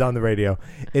know it was on the radio.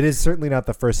 It is certainly not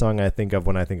the first song I think of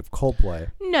when I think of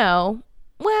Coldplay. No.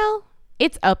 Well,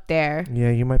 it's up there. Yeah,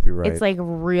 you might be right. It's like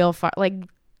real far, like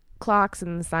Clocks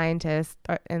and the Scientist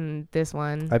and this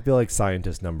one. I feel like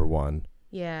Scientist number 1.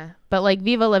 Yeah. But like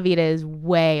Viva La Vida is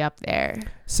way up there.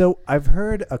 So I've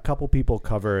heard a couple people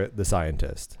cover The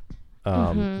Scientist.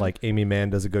 Like Amy Mann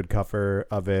does a good cover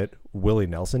of it. Willie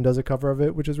Nelson does a cover of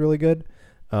it, which is really good.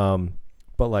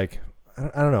 But like,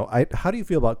 I don't know. How do you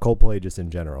feel about Coldplay just in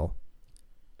general?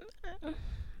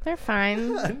 They're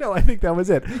fine. No, I think that was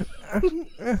it.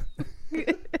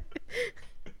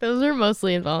 Those are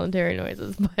mostly involuntary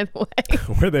noises, by the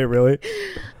way. Were they really?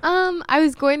 I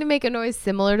was going to make a noise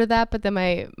similar to that, but then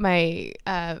my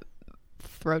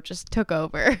throat just took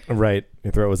over. Right.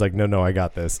 Your throat was like, no, I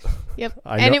got this. Yep.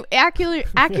 I And know- it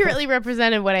accurately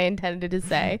represented what I intended to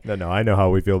say. No, I know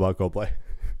how we feel about Coldplay.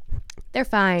 They're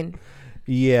fine.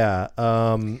 Yeah.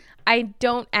 I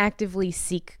don't actively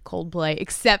seek Coldplay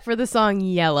except for the song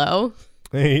Yellow.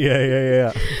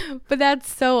 Yeah. But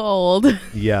that's so old.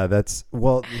 Yeah,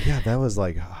 that was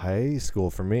like high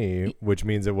school for me, which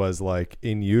means it was like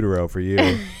in utero for you.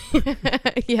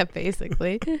 Yeah,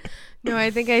 basically. No,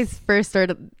 I think I first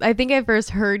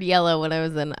heard Yellow when I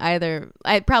was in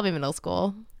probably middle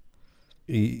school.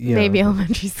 Maybe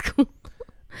elementary school.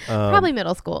 Probably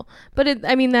middle school. But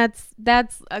that's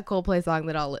a Coldplay song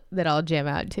that I'll jam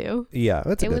out to. Yeah,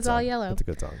 that's a It good was song. all Yellow. That's a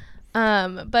good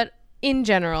song. But in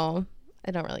general, I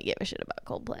don't really give a shit about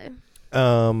Coldplay.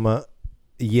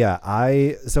 Yeah,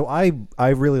 I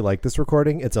really like this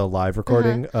recording. It's a live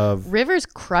recording of Rivers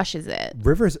crushes it.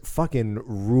 Rivers fucking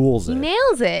rules He it.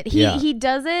 nails it. Yeah. He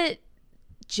does it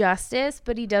justice,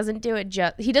 but he doesn't do it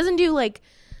he doesn't do like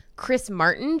Chris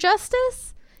Martin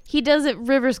justice. he does it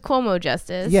Rivers Cuomo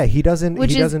justice. Yeah, he doesn't.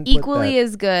 Which he is doesn't equally put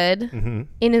as good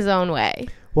in his own way.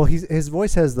 Well, his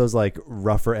voice has those like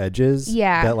rougher edges.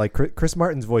 Yeah. That like Chris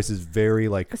Martin's voice is very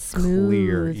like Smooth.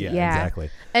 clear. Yeah, exactly.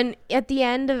 And at the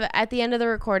end of the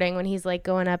recording, when he's like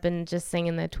going up and just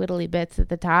singing the twiddly bits at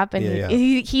the top, and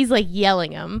he's like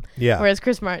yelling them. Yeah. Whereas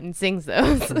Chris Martin sings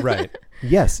those. Right.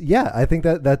 Yes. Yeah. I think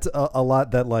that's a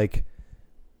lot that like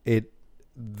it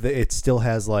still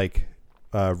has like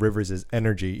Rivers'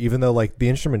 energy, even though like the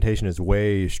instrumentation is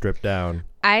way stripped down.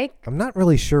 I'm not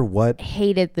really sure what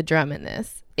hated the drum in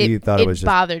this. You thought it was just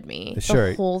bothered me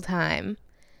sure. the whole time.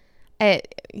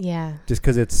 Yeah. Just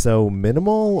because it's so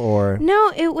minimal, or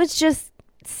no, it was just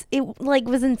like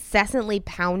was incessantly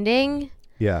pounding.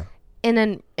 Yeah. In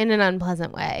an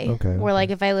unpleasant way. Okay. Where like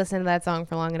if I listened to that song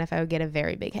for long enough, I would get a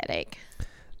very big headache.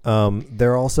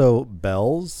 There are also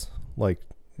bells, like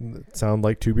sound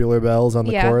like tubular bells on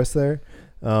the chorus there.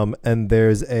 And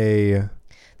there's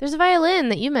a violin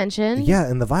that you mentioned. Yeah,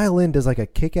 and the violin does like a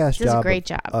kick-ass job. Does a great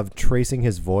job of tracing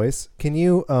his voice. Can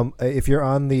you, if you're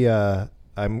on the,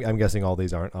 I'm guessing all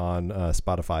these aren't on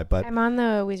Spotify, but I'm on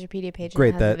the Wikipedia page.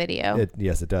 Great, and it has a video.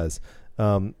 Yes, it does.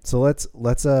 So let's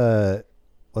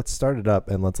start it up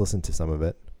and let's listen to some of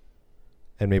it,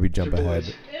 and maybe jump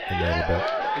ahead a little bit.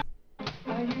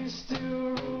 I used to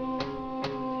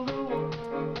rule the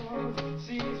world.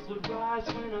 Seas would rise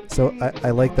when I'm So I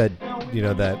like that, you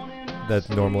know, that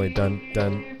normally dun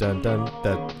dun dun dun,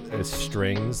 that is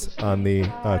strings on the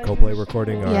Coldplay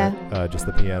recording, or just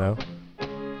the piano.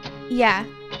 Yeah,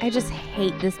 I just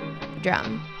hate this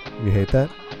drum. You hate that?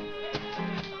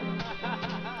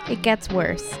 It gets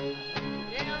worse.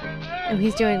 Oh,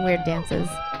 he's doing weird dances.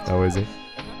 Oh, is he?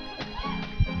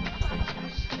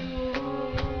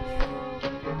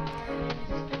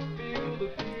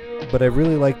 But I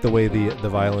really like the way the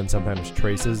violin sometimes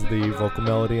traces the vocal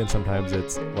melody, and sometimes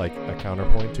it's like a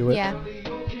counterpoint to it. Yeah.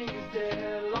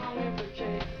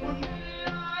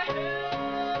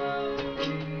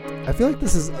 I feel like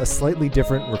this is a slightly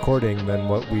different recording than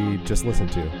what we just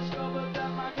listened to.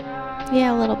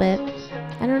 Yeah, a little bit.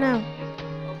 I don't know.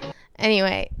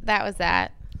 Anyway, that was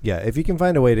that. Yeah, if you can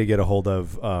find a way to get a hold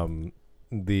of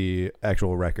the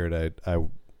actual record,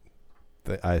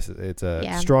 it's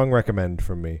a strong recommend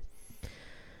from me.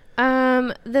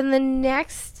 Then the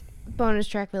next bonus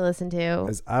track we listened to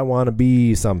is I Wanna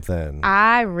Be Something.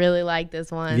 I really like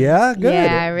this one. Yeah, good.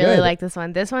 Yeah, I really like this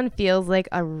one. This one feels like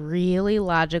a really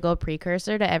logical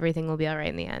precursor to Everything Will Be Alright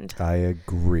in the End. I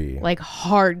agree. Like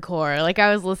hardcore. Like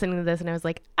I was listening to this and I was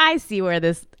like, I see where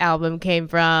this album came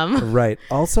from. Right.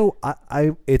 Also,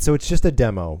 it's just a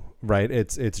demo, right?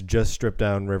 It's just stripped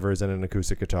down Rivers and an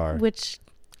acoustic guitar. Which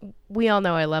we all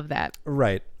know I love that.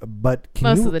 Right. But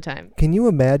most of the time. Can you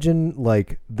imagine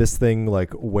like this thing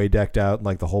like way decked out and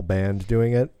like the whole band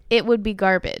doing it? It would be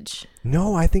garbage.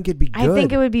 No, I think it'd be good. I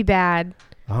think it would be bad.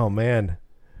 Oh man.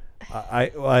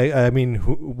 I mean,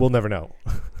 we'll never know.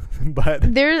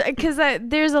 But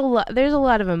there's a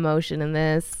lot of emotion in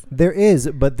this. There is,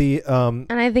 but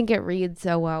and I think it reads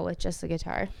so well with just the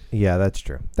guitar. Yeah, that's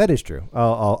true. That is true.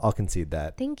 I'll concede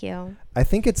that. Thank you. I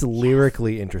think it's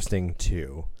lyrically interesting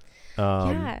too.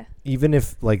 Even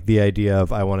if like the idea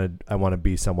of I want to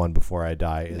be someone before I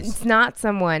die is, it's not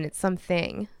someone, it's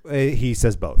something. He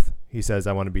says both. He says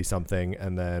I want to be something,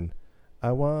 and then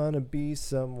I want to be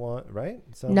someone, right?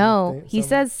 He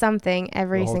says something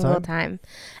every single time.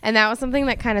 And that was something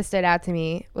that kind of stood out to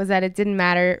me, was that it didn't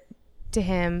matter to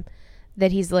him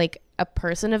that he's like a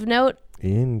person of note.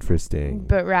 Interesting.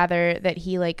 But rather that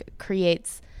he like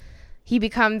he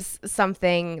becomes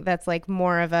something that's like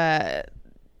more of a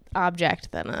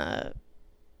object than a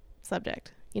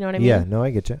subject. You know what I mean? Yeah, no, I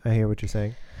get you. I hear what you're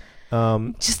saying.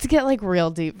 Just to get like real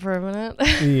deep for a minute.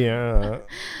 Yeah.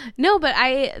 No, but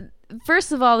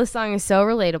first of all, this song is so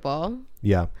relatable.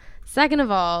 Yeah. Second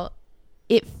of all,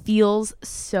 it feels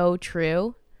so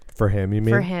true. For him, you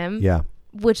mean? For him. Yeah.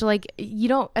 Which like you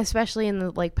don't, especially in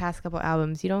the like past couple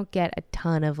albums, you don't get a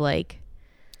ton of like.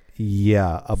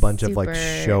 Yeah, a bunch of like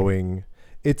showing.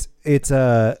 It's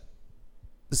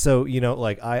so you know,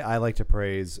 like I like to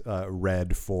praise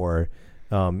Red for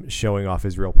showing off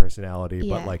his real personality,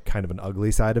 but like kind of an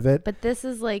ugly side of it. But this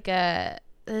is like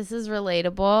this is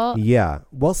relatable. Yeah.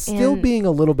 Well, still being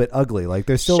a little bit ugly. Like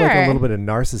there's still like a little bit of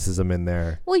narcissism in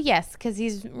there. Well, yes, because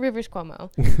he's Rivers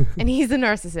Cuomo and he's a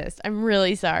narcissist. I'm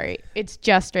really sorry. It's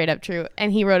just straight up true.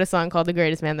 And he wrote a song called The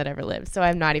Greatest Man That Ever Lived. So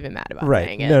I'm not even mad about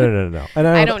saying it. No. And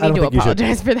I don't need to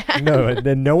apologize for that. No,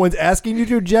 and no one's asking you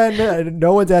to, Jen.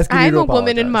 No one's asking you to apologize. I'm a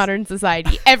woman in modern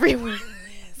society. Everyone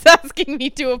is asking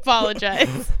me to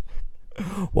apologize.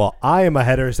 Well, I am a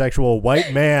heterosexual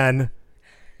white man.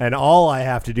 And all I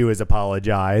have to do is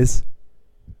apologize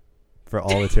for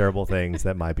all the terrible things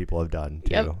that my people have done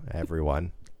to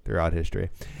everyone throughout history.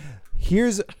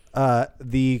 Here's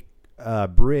the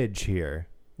bridge here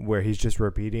where he's just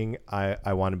repeating,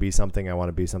 I want to be something, I want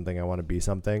to be something, I want to be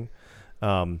something.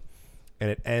 And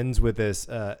it ends with this,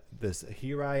 this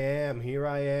here I am,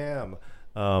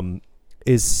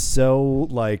 is so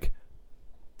like,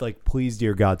 please,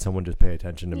 dear God, someone just pay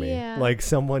attention to me. Yeah. Like,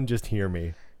 someone just hear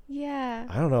me. Yeah.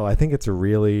 I don't know. I think it's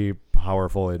really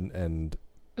powerful and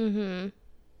Mm-hmm.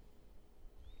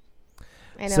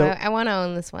 I know. So- I want to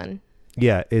own this one.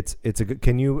 yeah, it's a good.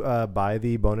 Can you buy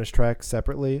the bonus track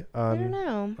separately I don't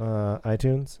on know.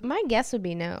 iTunes? My guess would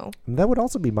be no. That would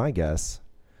also be my guess.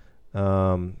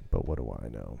 But what do I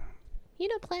know? You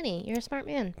know plenty. You're a smart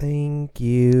man. Thank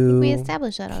you. We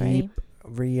established that already. Keep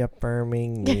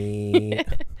reaffirming me.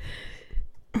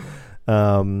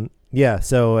 Yeah,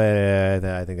 so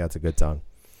I think that's a good song.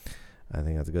 I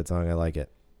like it.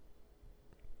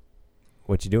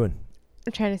 What you doing?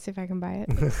 I'm trying to see if I can buy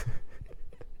it.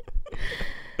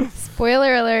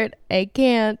 Spoiler alert, I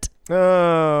can't.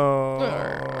 Oh.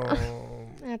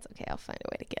 That's okay. I'll find a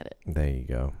way to get it. There you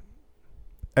go.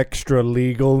 Extra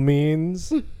legal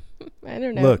means? I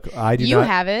don't know. Look, I do you not.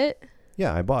 have it.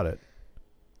 Yeah, I bought it.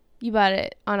 You bought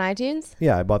it on iTunes?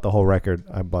 Yeah, I bought the whole record.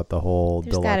 I bought the whole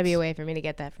There's deluxe. got to be a way for me to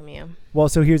get that from you. Well,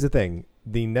 so here's the thing.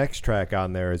 The next track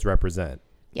on there is Represent.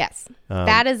 Yes.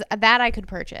 That I could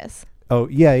purchase. Oh,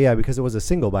 yeah, because it was a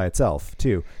single by itself,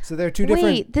 too. So they're two different.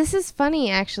 Wait, this is funny,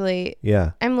 actually.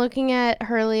 Yeah. I'm looking at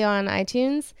Hurley on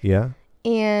iTunes, Yeah.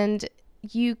 and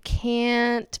you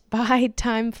can't buy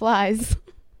Time Flies.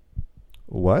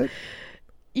 What?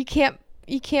 You can't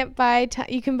buy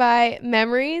you can buy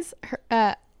Memories.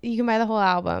 You can buy the whole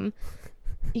album.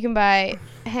 You can buy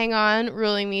Hang On,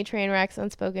 Ruling Me, Trainwrecks,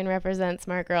 Unspoken, Represent,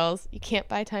 Smart Girls. You can't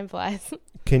buy Time Flies.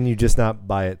 Can you just not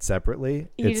buy it separately?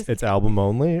 It's album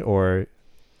only, or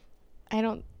I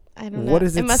don't know. what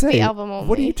does it must say? be album only.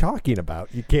 What are you talking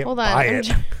about? You can't Hold on, buy I'm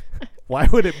it. Why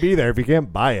would it be there if you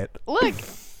can't buy it? Look,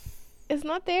 it's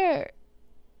not there.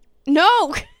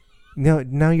 No. No,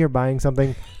 now you're buying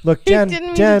something. Look, I didn't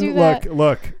mean to do that.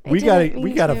 look. I We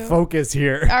didn't gotta mean to. focus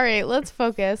here. All right, let's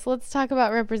focus. Let's talk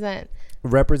about Represent.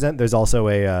 Represent. There's also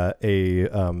a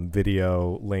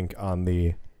video link on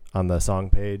the song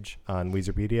page on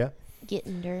Weezerpedia.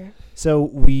 Getting her.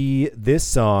 So this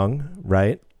song,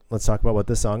 right? Let's talk about what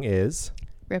this song is.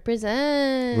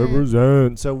 Represent.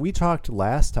 Represent. So we talked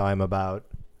last time about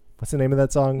what's the name of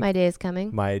that song? My Day Is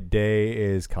Coming. My Day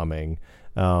Is Coming.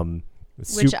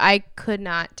 Which I could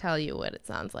not tell you what it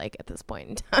sounds like at this point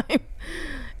in time.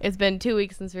 It's been 2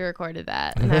 weeks since we recorded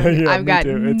that, and I've got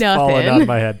too. It's nothing. falling out of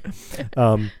my head.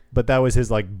 But that was his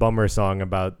like bummer song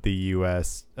about the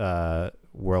U.S.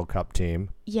 World Cup team.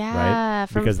 Yeah, right?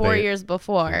 from Because 4 years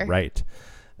before. Right.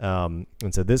 And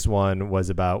so this one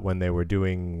was about when they were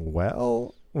doing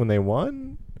well, when they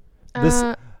won.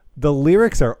 The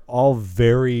lyrics are all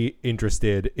very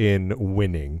interested in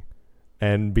winning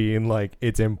and being like,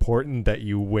 it's important that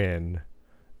you win,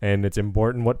 and it's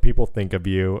important what people think of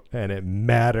you, and it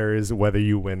matters whether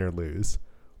you win or lose.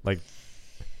 Like,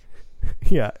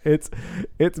 yeah, it's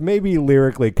maybe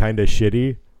lyrically kind of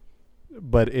shitty,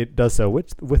 but it does so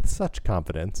with such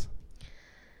confidence.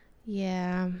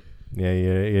 Yeah.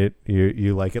 Yeah,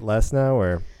 you like it less now,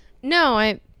 or? No,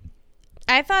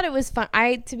 I thought it was fun.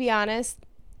 To be honest,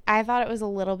 I thought it was a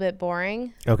little bit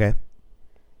boring. Okay.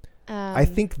 I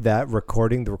think that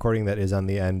the recording that is on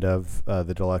the end of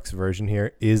the deluxe version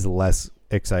here is less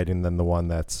exciting than the one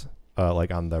that's like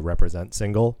on the Represent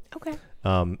single. Okay.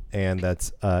 And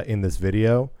that's in this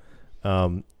video.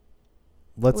 Which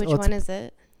one is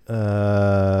it?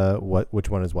 Which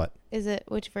one is what?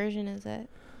 Which version is it?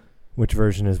 Which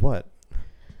version is what?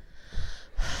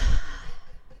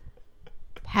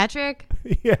 Patrick,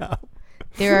 Yeah.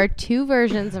 there are two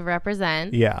versions of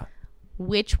Represent. Yeah.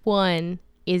 Which one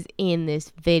is in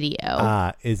this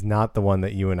video? Is not the one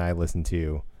that you and I listened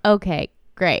to. Okay,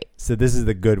 great. So this is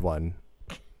the good one.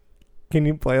 Can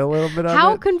you play a little bit of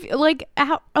How it?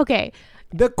 okay.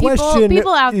 The question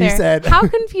people out you there. said. How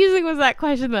confusing was that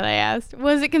question that I asked?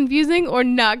 Was it confusing or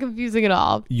not confusing at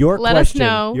all? Let us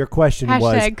know. Your question was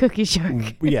Hashtag Cookie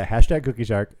Shark. Yeah, hashtag Cookie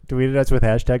Shark. Tweeted us with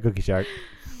hashtag Cookie Shark.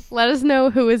 Let us know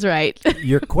who is right.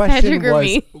 Your question Patrick or was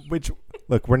me? which.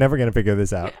 Look, we're never gonna figure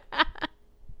this out.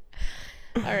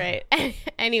 All right.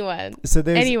 Anyone. So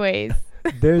Anyways.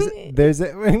 there's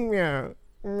a,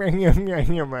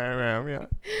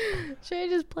 Should I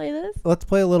just play this? let's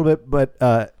play a little bit,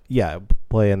 but yeah,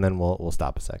 play and then we'll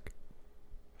stop a sec.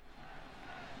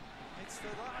 It's the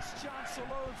last chance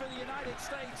alone for the United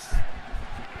States.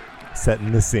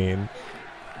 setting the scene.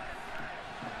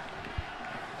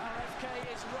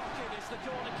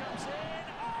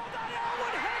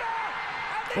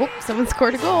 Oh, someone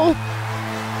scored a goal.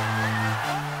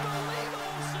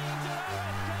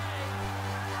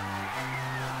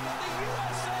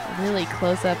 Really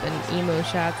close up and emo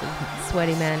shots of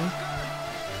sweaty men.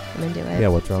 I'm into it. Yeah,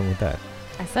 what's wrong with that?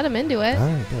 I said I'm into it. All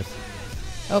right, good.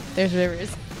 Oh, there's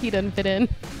Rivers. He doesn't fit in.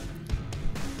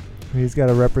 He's got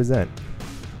to represent.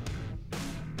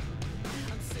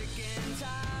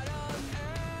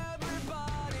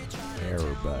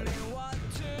 Everybody.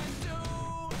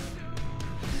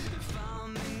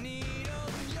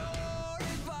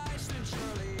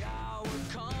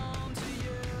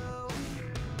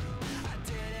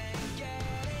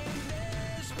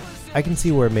 I can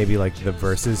see where maybe like the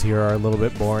verses here are a little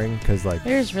bit boring because like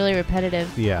They're just really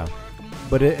repetitive. yeah,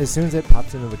 but as soon as it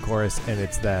pops into the chorus and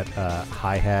it's that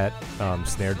hi-hat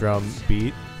snare drum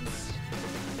beat,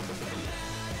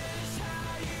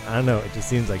 I don't know, it just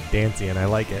seems like dancey and I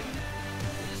like it.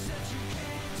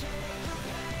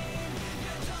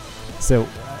 So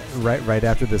right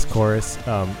after this chorus,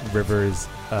 Rivers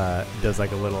does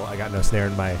like a little I got no snare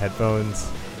in my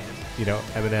headphones, you know,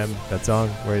 Eminem, that song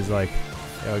where he's like,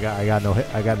 yo, I got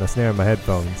no snare in my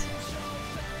headphones.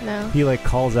 No. He like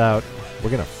calls out, we're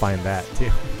gonna find that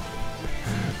too.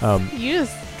 You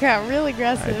just got real I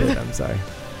aggressive. did, I'm sorry.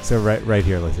 So right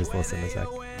here, let's just listen a sec.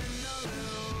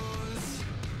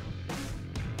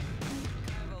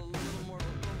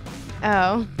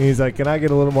 Oh. He's like, can I get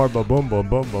a little more boom boom boom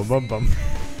boom boom boom boom?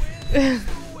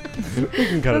 We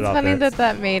can cut it It's off funny there.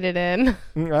 that made it in.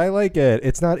 I like it.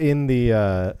 It's not in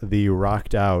the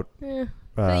rocked out. Yeah.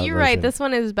 But you're right. version. This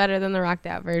one is better than the rocked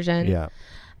out version. Yeah.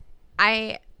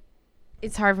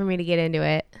 It's hard for me to get into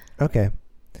it. Okay.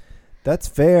 That's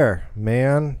fair,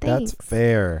 man. Thanks. That's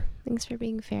fair. Thanks for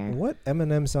being fair. What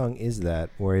Eminem song is that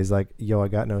where he's like, yo, I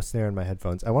got no snare in my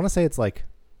headphones? I want to say it's like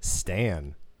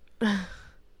Stan.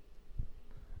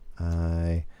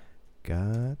 I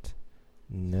got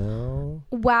no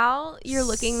While you're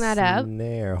looking that up,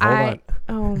 snare. Hold on.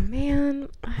 Oh man.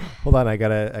 Hold on. I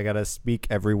gotta speak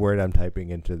every word I'm typing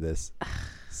into this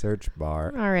search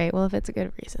bar. All right. Well, if it's a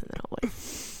good reason, then I'll wait.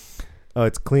 Oh,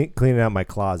 it's cleaning out my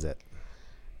closet.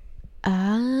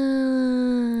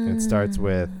 It starts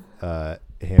with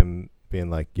him being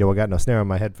like, yo, I got no snare on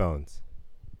my headphones.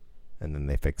 And then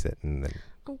they fix it. And then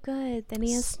Oh, good. Then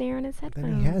he has snare on his headphones.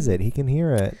 then he has it. He can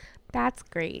hear it. That's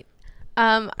great.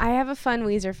 I have a fun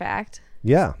Weezer fact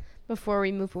Yeah. before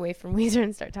we move away from Weezer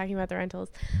and start talking about the rentals.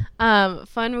 Fun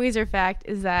Weezer fact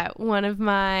is that one of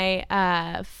my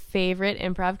favorite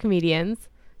improv comedians,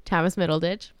 Thomas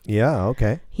Middleditch, Yeah.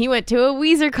 Okay. he went to a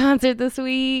Weezer concert this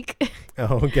week.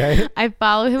 Okay. I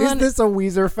follow him Is on. this a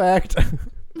Weezer fact?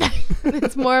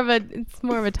 It's more of a Thomas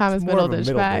More of a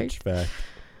Middleditch fact. fact.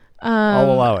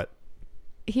 I'll allow it.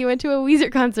 He went to a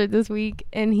Weezer concert this week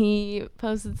and he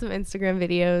posted some Instagram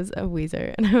videos of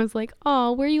Weezer. And I was like,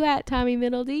 oh, where you at, Tommy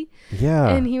Middledy? Yeah.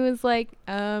 And he was like,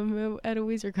 at a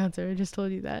Weezer concert. I just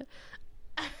told you that.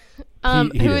 He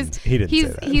didn't say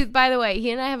that. By the way,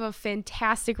 he and I have a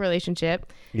fantastic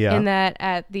relationship. Yeah. In that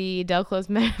at the Del Close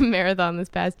Marathon this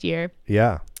past year,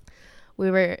 Yeah.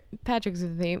 Patrick's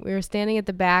with me. We were standing at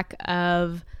the back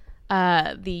of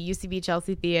the UCB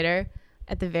Chelsea Theater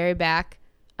at the very back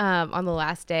on the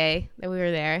last day that we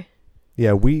were there.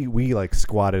 Yeah. We like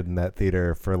squatted in that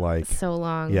theater for like, So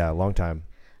long. yeah, a long time.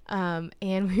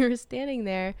 And we were standing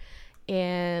there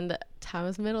and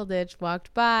Thomas Middleditch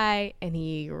walked by and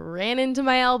he ran into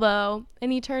my elbow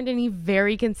and he turned and he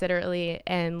very considerately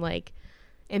and like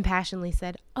impassionedly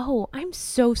said, oh, I'm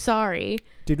so sorry.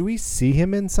 Did we see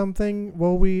him in something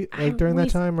while during that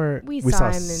time, or We saw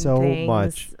him in so things.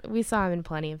 much? We saw him in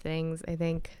plenty of things, I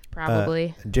think,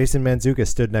 probably. Jason Manzuka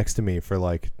stood next to me for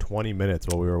like 20 minutes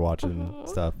while we were watching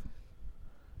stuff.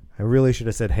 I really should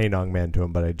have said "Hey Nong Man" to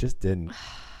him, but I just didn't.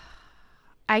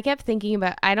 I kept thinking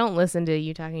about, I don't listen to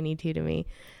You Talking E2 to Me.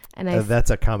 And That's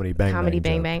a comedy bang Comedy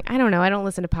bang Bang joke. Bang. I don't know. I don't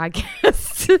listen to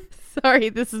podcasts. Sorry,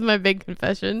 this is my big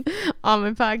confession on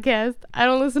my podcast. I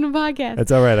don't listen to podcasts.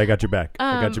 That's all right. I got your back.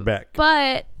 I got your back.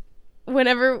 But when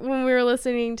we were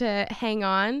listening to Hang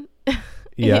On,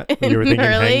 Yeah, you were thinking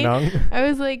early, Hang Nong? I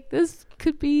was like, this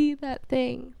could be that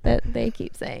thing that they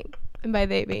keep saying. And by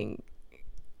they being,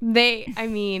 I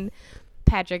mean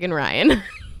Patrick and Ryan.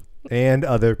 And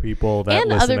other people that and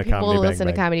listen other to people Comedy Bang listen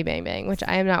to Bang. Comedy Bang Bang, which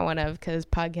I am not one of because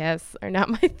podcasts are not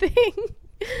my thing.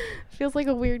 Feels like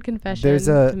a weird confession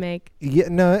to make. Yeah,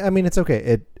 no, I mean, it's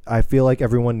okay. I feel like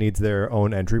everyone needs their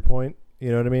own entry point.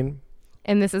 You know what I mean?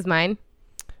 And this is mine.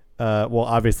 Well,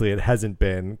 obviously it hasn't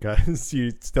been because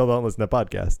you still don't listen to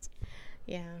podcasts.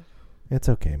 Yeah. It's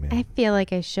okay, man. I feel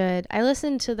like I should. I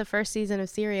listened to the first season of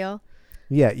Serial.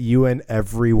 Yeah, you and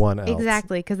everyone else.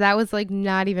 Exactly, because that was like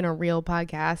not even a real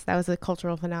podcast. That was a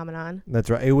cultural phenomenon. That's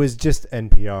right. It was just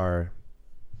NPR,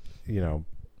 you know.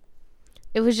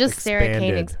 It was just Sarah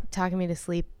Expanded. Koenig talking me to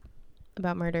sleep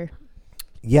about murder.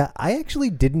 Yeah, I actually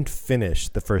didn't finish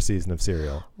the first season of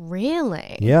Serial.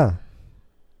 Really? Yeah.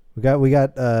 We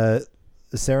got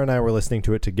Sarah and I were listening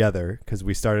to it together because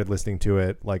we started listening to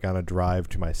it like on a drive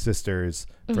to my sister's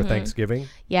for Thanksgiving.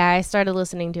 Yeah, I started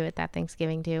listening to it that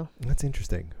Thanksgiving too. That's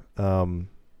interesting.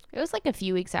 It was like a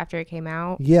few weeks after it came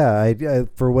out. Yeah, I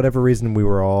for whatever reason we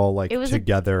were all like It was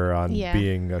together on yeah.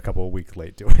 being a couple of weeks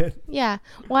late to it. Yeah.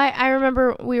 Well, I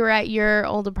remember we were at your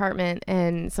old apartment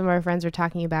and some of our friends were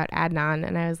talking about Adnan,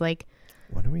 and I was like,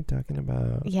 What are we talking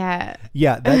about? yeah.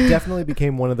 Yeah, that definitely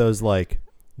became one of those like,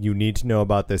 you need to know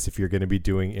about this if you're going to be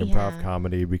doing improv Yeah.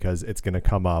 comedy because it's going to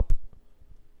come up.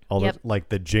 All Yep. the, like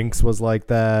the Jinx was like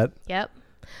that. Yep.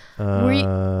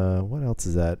 What else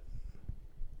is that?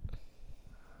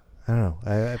 I don't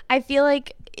know. I feel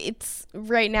like it's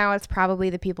right now it's probably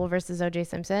The People versus O.J.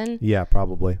 Simpson, Yeah,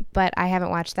 probably. but I haven't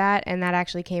watched that, and that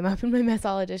actually came up in my Mess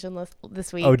Hall edition list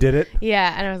this week. Oh, did it?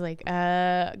 Yeah, and I was like,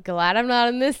 glad I'm not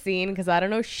in this scene because I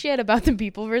don't know shit about The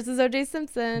People versus O.J.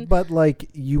 Simpson. But like,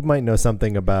 you might know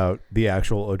something about the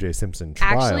actual O.J. Simpson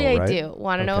trial, Actually, I right? do.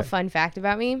 Want to know a Okay. fun fact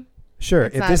about me? Sure.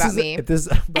 It's not about me. If this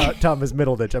is about Thomas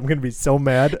Middleditch, I'm going to be so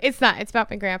mad. It's not. It's about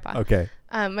my grandpa. Okay.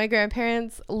 My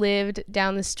grandparents lived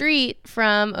down the street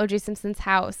from O.J. Simpson's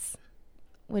house,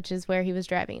 which is where he was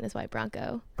driving in his white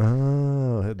Bronco.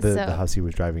 Oh, the So- house he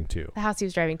was driving to. The house he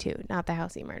was driving to, not the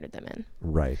house he murdered them in.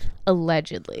 Right.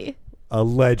 Allegedly.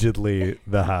 Allegedly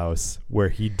the house where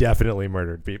he definitely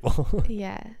murdered people.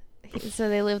 Yeah. So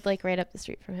they lived like right up the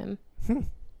street from him.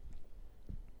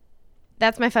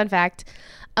 That's my fun fact.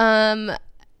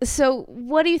 So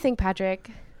what do you think, Patrick?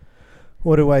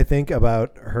 What do I think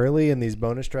about Hurley and these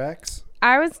bonus tracks?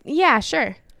 Yeah,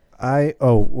 sure.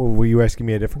 Were you asking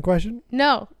me a different question?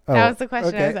 No, Oh, that was the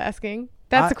question okay. I was asking.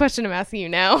 That's the question I'm asking you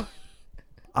now.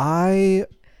 I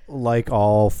like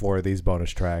all four of these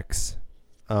bonus tracks.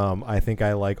 I think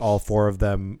I like all four of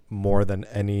them more than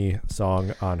any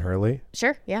song on Hurley.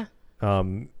 Sure. Yeah.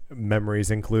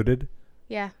 Memories included.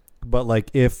 Yeah. But like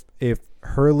if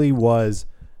Hurley was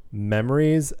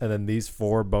Memories and then these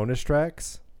four bonus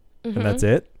tracks and that's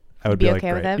it, I would You'd be be like,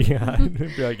 okay with great. it? Yeah, I'd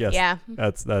be like, yes, Yeah.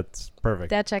 that's perfect.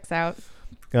 That checks out.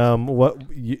 Do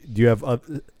you have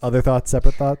other thoughts,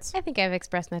 separate thoughts? I think I've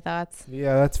expressed my thoughts.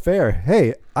 Yeah, that's fair.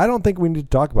 Hey, I don't think we need to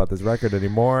talk about this record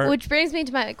anymore. Which brings me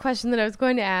to my question that I was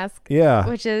going to ask, Yeah.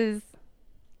 which is,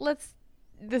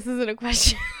 this isn't a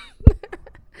question.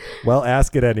 Well,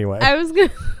 ask it anyway. I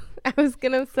was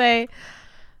gonna say,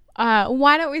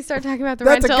 why don't we start talking about the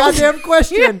That's rentals? a goddamn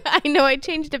question. I know I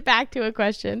changed it back to a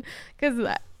question because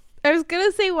I was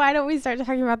gonna say, why don't we start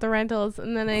talking about the rentals?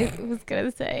 And then I was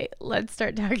gonna say, let's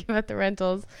start talking about the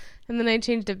rentals. And then I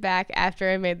changed it back after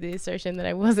I made the assertion that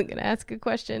I wasn't gonna ask a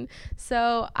question.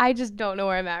 So I just don't know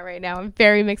where I'm at right now. I'm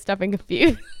very mixed up and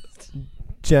confused.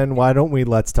 Jen, why don't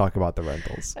let's talk about the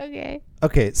rentals? Okay.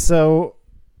 Okay, so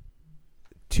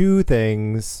two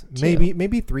things,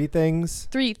 maybe three things.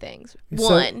 Three things. So-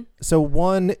 One. So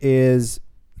one is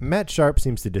Matt Sharp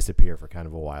seems to disappear for kind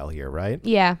of a while here, right?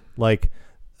 Yeah. Like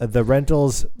the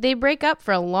rentals, They break up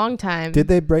for a long time. did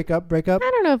they break up? I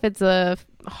don't know if it's a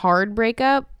hard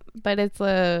breakup, but it's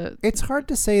It's hard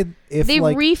to say if they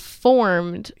like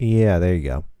reformed yeah, there you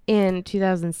go. in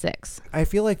 2006. I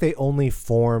feel like they only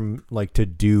form like to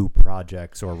do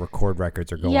projects or record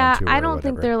records or go Yeah, on tour. I or don't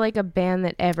think whatever. they're like a band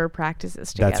that ever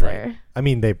practices together. That's right. I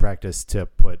mean, they practice to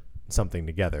put something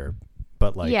together,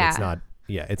 but like Yeah. it's not.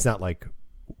 Yeah, it's not like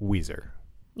Weezer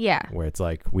Yeah. where it's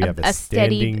like we have a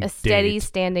steady standing steady date.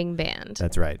 standing band.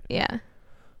 That's right. Yeah.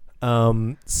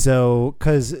 So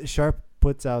because Sharp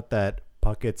puts out that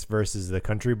Puckett's versus the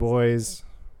Country Boys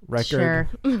record.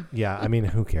 Sure. Yeah, I mean,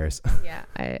 who cares? Yeah,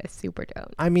 I super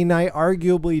don't. I mean, I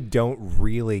arguably don't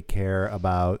really care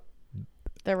about.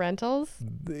 The rentals?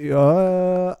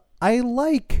 I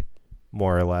like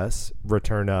more or less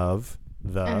Return of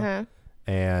the Uh-huh.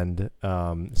 and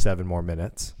 7 More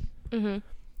Minutes. Mm-hmm.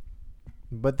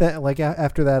 But that, like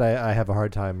after that, I have a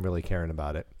hard time really caring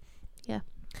about it. Yeah.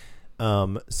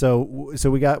 So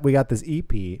we got this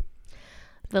EP,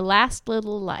 The Last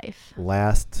Little Life.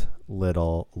 Last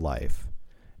Little Life,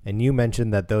 and you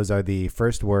mentioned that those are the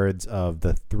first words of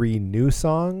the 3 new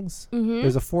songs. Mm-hmm.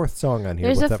 There's a 4th song on here.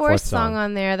 There's What's a that fourth song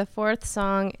on there. The fourth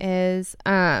song is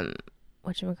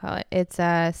whatchamacallit?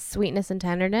 It's Sweetness and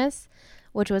Tenderness,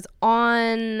 which was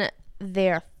on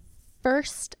their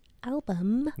first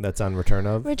album. That's on Return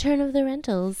of? Return of the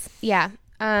Rentals. Yeah.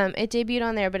 It debuted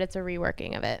on there, but it's a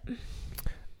reworking of it.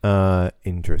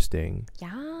 Interesting.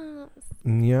 Yeah.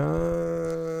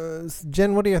 Yes.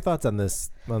 Jen, what are your thoughts on this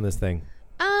thing?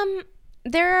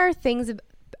 There are things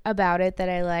about it that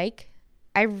I like.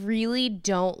 I really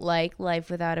don't like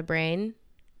Life Without a Brain.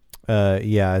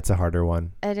 Yeah, it's a harder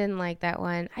one. I didn't like that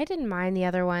one. I didn't mind the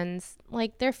other ones.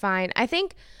 Like, they're fine. I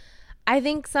think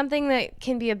something that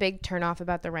can be a big turnoff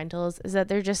about the Rentals is that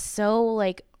they're just so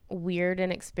like weird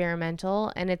and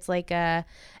experimental, and it's like and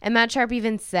Matt Sharp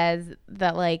even says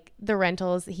that like the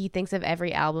Rentals, he thinks of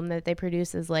every album that they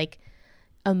produce as like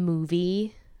a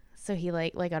movie, so he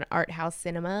like an art house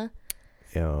cinema.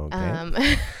 Yeah,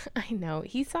 okay. I know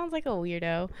he sounds like a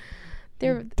weirdo.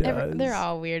 They're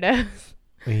all weirdos.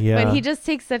 Yeah, but he just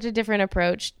takes such a different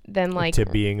approach than like to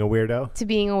being a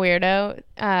weirdo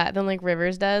than like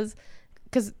Rivers does,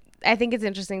 because I think it's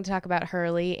interesting to talk about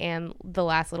Hurley and The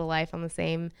Last Little Life on the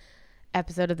same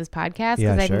episode of this podcast,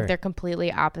 because I think they're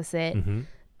completely opposite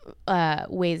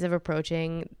ways of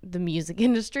approaching the music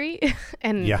industry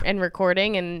and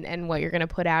recording and what you're going to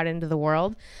put out into the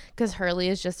world, because Hurley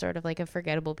is just sort of like a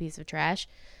forgettable piece of trash,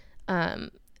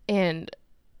 and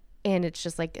it's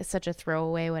just like such a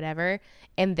throwaway whatever.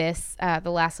 And this The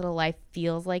Last Little Life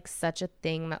feels like such a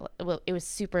thing that, well, it was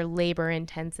super labor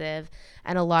intensive,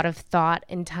 and a lot of thought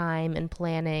and time and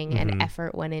planning and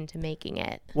effort went into making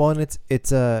it. Well, and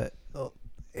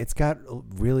it's got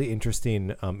really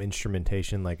interesting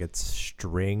instrumentation, like it's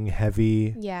string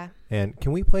heavy. Yeah. And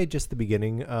can we play just the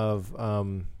beginning of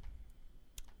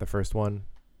the first one,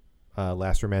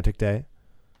 Last Romantic Day?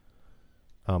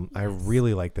 I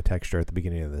really like the texture at the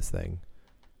beginning of this thing,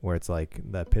 where it's like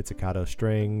the pizzicato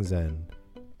strings, and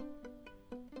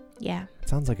yeah, it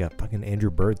sounds like a fucking Andrew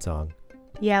Bird song.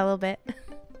 Yeah, a little bit.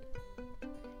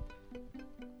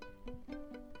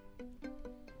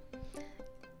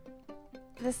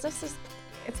 This stuff's just,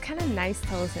 it's kind of nice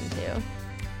to listen to.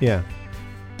 Yeah.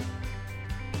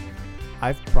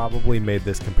 I've probably made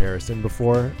this comparison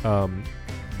before,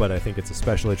 but I think it's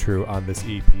especially true on this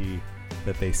EP,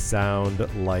 that they sound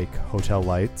like Hotel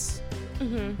Lights.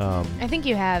 I think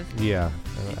you have. Yeah,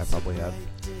 I probably have.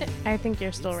 I think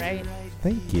you're still right.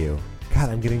 Thank you. God,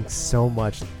 I'm getting so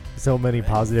many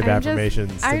positive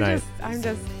affirmations tonight. I'm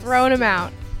just throwing them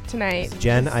out tonight.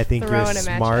 Jen, just I think you're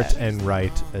smart and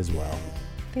right as well.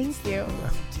 Thank you.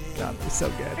 God, you're so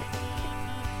good.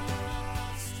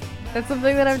 That's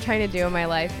something that I'm trying to do in my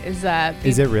life. Is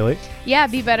it really? Yeah,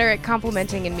 be better at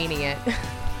complimenting and meaning it.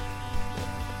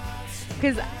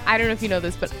 Because I don't know if you know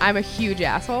this, but I'm a huge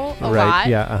asshole a lot.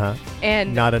 Yeah,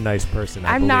 and not a nice person.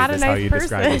 I'm not a nice how you person.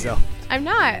 Describe yourself. I'm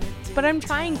not, but I'm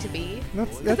trying to be.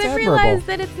 That's I've admirable. realized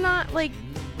that it's not like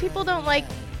people don't like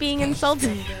being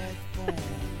insulted.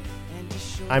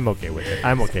 I'm okay with it.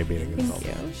 I'm okay being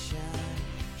insulted. Thank you.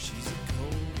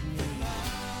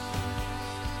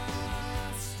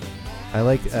 I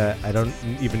like. I don't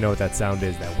even know what that sound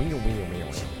is. That wing.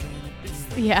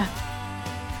 Yeah.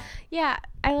 Yeah,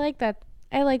 I like that.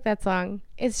 I like that song.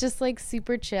 It's just like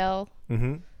super chill.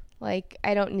 Mm-hmm. Like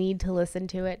I don't need to listen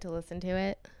to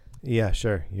it. Yeah,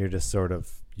 sure. You're just sort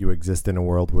of, you exist in a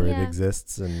world where it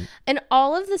exists, and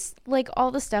all of this, like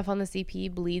all the stuff on the EP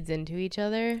bleeds into each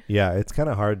other. Yeah, it's kind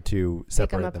of hard to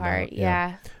separate them apart. out.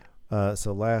 Yeah.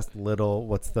 So last little,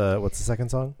 what's the second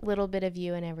song? Little Bit of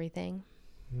You and Everything.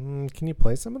 Can you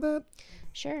play some of that?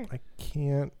 Sure. I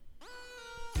can't.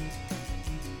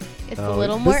 It's a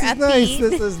little more upbeat. Nice.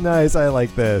 This is nice. I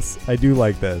like this. I do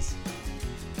like this.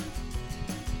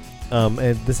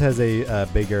 And this has a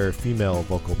bigger female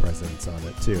vocal presence on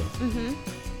it too. Mm-hmm.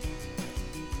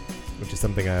 Which is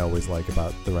something I always like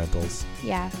about the Rentals.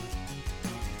 Yeah.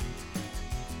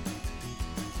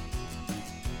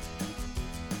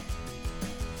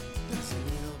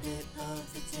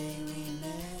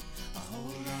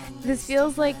 This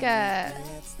feels like that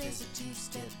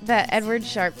Edward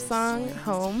Sharpe song,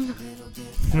 Home.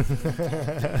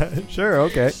 Sure,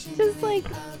 okay. Just like,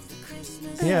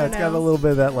 yeah, it's got a little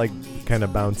bit of that, like, kind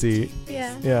of bouncy.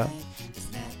 Yeah. Yeah.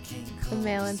 The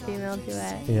male and female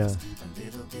duet. Yeah.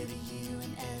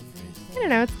 I don't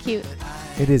know, it's cute.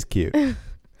 It is cute.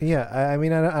 Yeah, I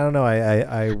mean, I don't know.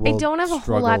 I will I don't have a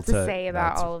whole lot to say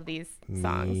about that's all of these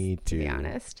songs, me to be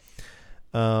honest.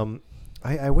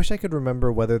 I wish I could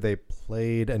remember whether they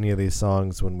played any of these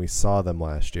songs when we saw them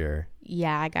last year.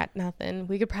 Yeah, I got nothing.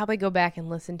 We could probably go back and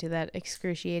listen to that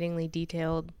excruciatingly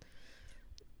detailed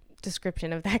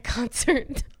description of that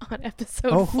concert on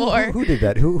episode 4. Who did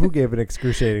that? Who gave an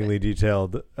excruciatingly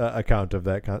detailed account of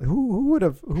that concert? Who would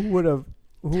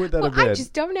that have been? I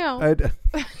just don't know.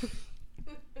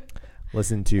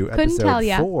 Listen to Couldn't tell episode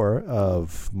ya. 4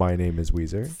 of My Name is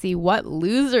Weezer. See what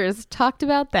losers talked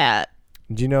about that.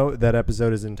 Do you know that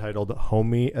episode is entitled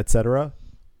Homie, Etc.?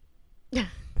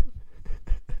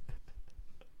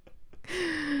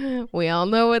 We all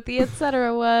know what the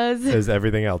etc. was, There's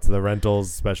everything else. The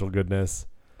rentals, special goodness.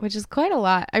 which is quite a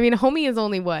lot. I mean, Homie is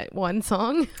only what, one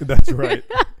song? That's right.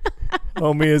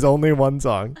 Homie is only one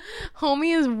song.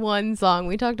 Homie is one song.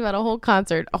 We talked about a whole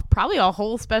concert, probably a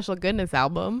whole special goodness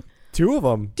album. 2 of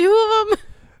them. 2 of them.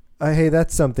 Hey,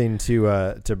 that's something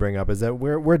to bring up, is that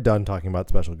we're done talking about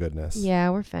special goodness. Yeah,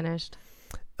 we're finished.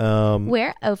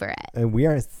 We're over it. and we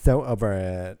are so over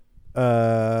it.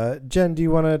 Jen, do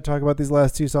you want to talk about these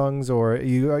last 2 songs, or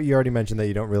you already mentioned that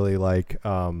you don't really like?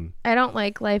 I don't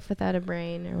like Life Without a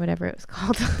Brain or whatever it was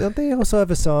called. Don't they also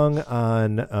have a song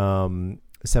on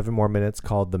 7 More Minutes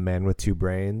called "The Man with Two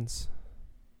Brains"?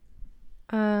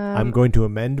 I'm going to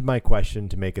amend my question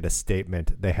to make it a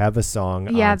statement. They have a song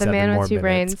on The 7 Man with More Two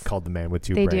Minutes Brains. called "The Man with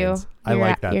Two They Brains." do. I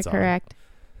like that You're song. correct.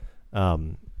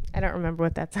 I don't remember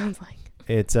what that sounds like.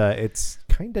 It's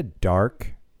kind of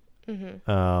dark.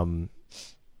 Mm-hmm.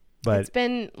 But It's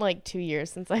been like 2 years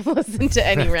since I've listened to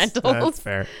any rentals. That's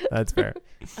fair. That's fair.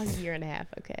 A year and a half.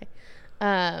 Okay.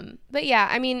 But yeah,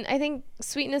 I mean, I think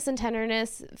Sweetness and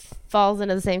Tenderness falls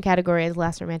into the same category as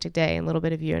Last Romantic Day and A Little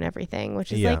Bit of You and Everything,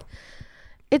 which is Yeah. like,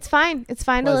 it's fine. It's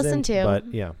fine to listen Pleasant, to.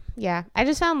 But yeah. Yeah. I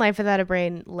just found Life Without a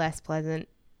Brain less pleasant.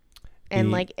 And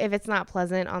The- like, if it's not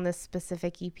pleasant on this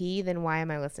specific EP, then why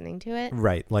am I listening to it?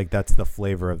 Right. Like that's the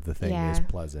flavor of the thing is Yeah.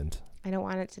 pleasant. I don't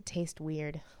want it to taste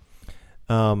weird.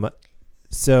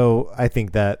 So I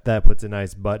think that puts a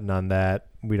nice button on that.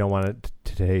 We don't want it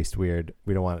to taste weird.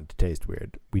 We don't want it to taste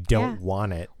weird. We don't Yeah.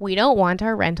 want it. We don't want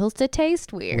our rentals to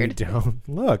taste We weird. don't.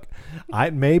 Look,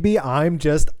 maybe I'm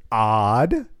just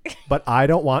odd, but I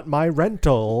don't want my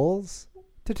rentals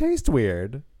to taste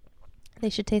weird. They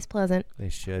should taste pleasant. They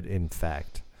should, in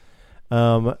fact.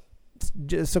 So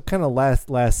kind of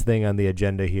last thing on the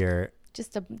agenda here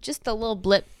Just a little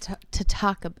blip to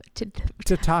talk about.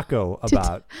 to taco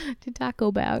about. To talk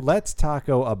about. Let's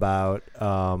taco about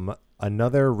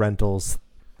another rentals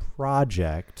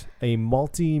project, a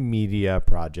multimedia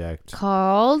project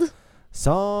Called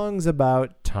Songs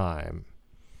About Time.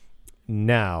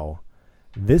 Now,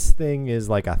 this thing is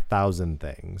like 1,000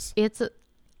 things. It's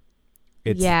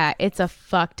a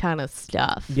fuck ton of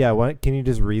stuff. Yeah, can you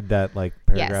just read that like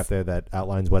paragraph Yes. there that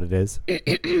outlines what it is?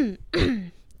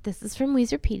 This is from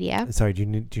Weezerpedia. Sorry, do you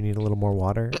need a little more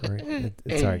water? Or,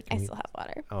 sorry, I still have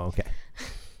water. Oh, okay.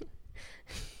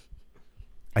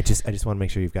 I just want to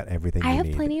make sure you've got everything I you have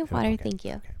need. plenty of water, Okay, thank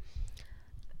you. okay.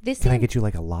 This Can I thing- get you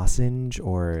like a lozenge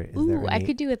or is there Ooh, I any?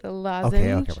 could do with a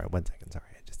lozenge. Okay, right. 1 second. Sorry.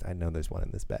 I know there's one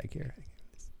in this bag here.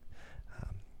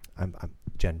 I'm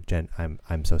Jen,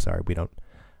 I'm so sorry. We don't.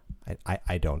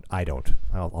 I don't.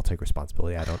 I'll take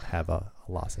responsibility. I don't have a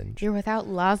lozenge. You're without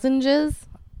lozenges?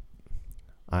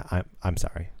 I'm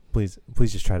sorry. Please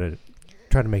just try to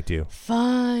make do.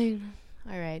 Fine.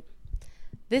 All right.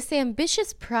 This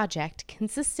ambitious project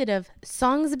consisted of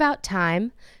Songs About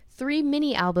Time, 3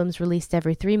 mini albums released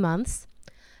every 3 months,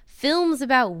 films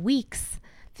about weeks,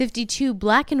 52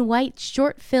 black and white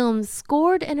short films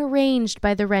scored and arranged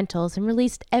by the Rentals and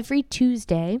released every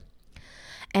Tuesday,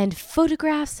 and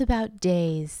photographs about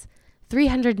days,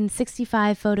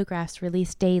 365 photographs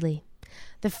released daily.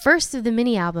 The first of the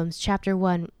mini albums, Chapter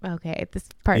 1. Okay, this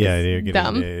part Yeah, you're is getting,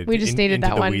 dumb. We just needed into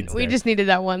that the one. weeds We there. just needed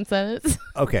that one sentence.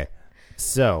 Okay,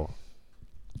 so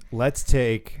let's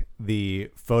take the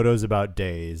photos about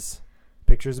days,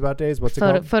 pictures about days. What's it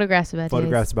called? Photographs about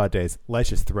Photographs days. about days. Let's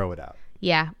just throw it out.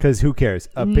 Yeah. Because who cares?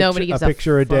 Nobody gives a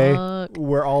picture a day. fuck.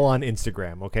 We're all on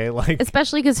Instagram, okay? Like,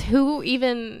 Especially because who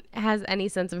even has any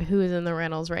sense of who is in the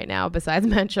Rentals right now besides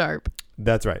Matt Sharp?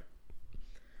 that's right.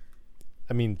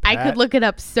 I mean, I could look it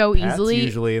up so Pat's easily.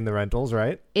 usually in the Rentals,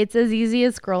 right? It's as easy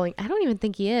as scrolling. I don't even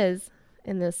think he is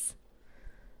in this.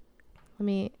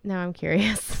 Now I'm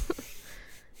curious.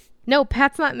 No,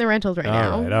 Pat's not in the Rentals right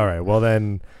now. All right. Well,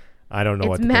 then I don't know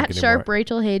what It's to Matt think Sharp, anymore.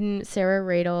 Rachel Hayden, Sarah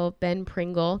Radel, Ben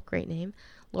Pringle, great name,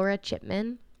 Laura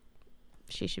Chipman.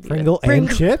 She should be with Pringle and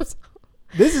chips?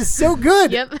 This is so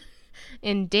good. Yep.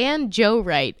 And Dan Joe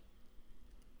Wright.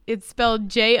 It's spelled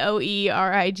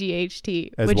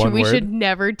Joeright, As which one we word? should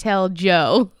never tell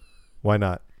Joe Why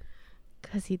not?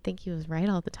 because he'd think he was right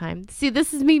all the time. See,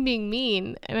 this is me being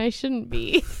mean, and I shouldn't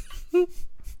be.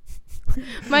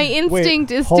 My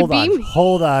instinct is to be mean.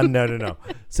 Hold on. No.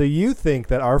 So you think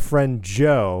that our friend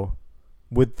Joe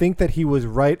would think that he was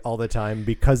right all the time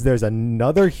because there's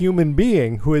another human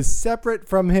being who is separate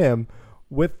from him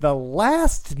with the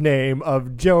last name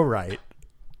of Joe Wright?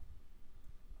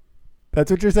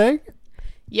 That's what you're saying?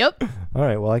 Yep. All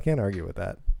right. Well, I can't argue with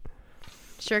that.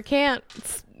 Sure can't.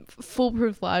 It's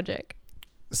foolproof logic.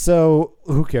 So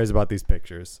who cares about these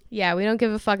pictures? Yeah, we don't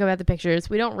give a fuck about the pictures.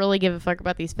 We don't really give a fuck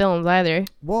about these films either.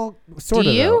 Well, sort Do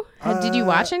of. you? though. Did you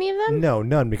watch any of them? No,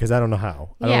 none, because I don't know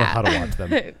how. I don't know how to watch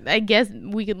them. I guess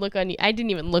we could look on. I didn't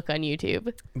even look on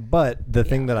YouTube. But the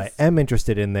thing that I Yes. am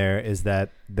interested in there is that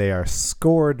they are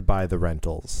scored by the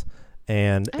Rentals,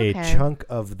 and a Okay. chunk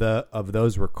of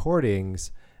those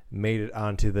recordings made it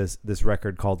onto this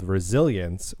record called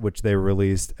Resilience, which they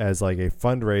released as like a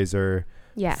fundraiser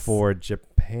Yes. for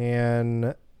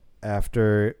Japan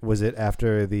after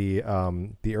the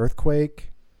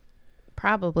earthquake.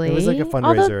 Probably. It was like a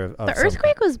fundraiser of the some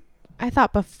earthquake was, I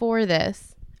thought, before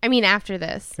this. I mean, after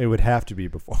this. It would have to be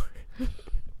before.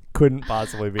 Couldn't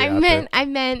possibly be after.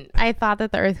 I thought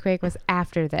that the earthquake was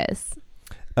after this.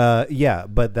 Yeah,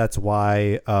 but that's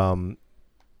why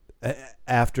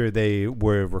after they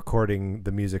were recording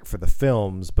the music for the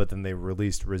films, but then they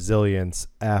released Resilience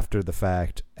after the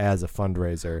fact as a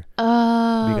fundraiser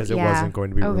because it wasn't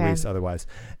going to be released otherwise.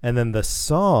 And then the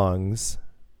songs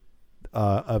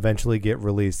eventually get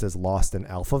released as Lost in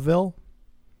Alphaville,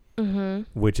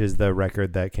 which is the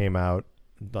record that came out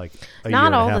like a year Not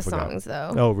and a all half the ago. songs,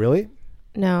 though. Oh, really?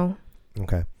 No.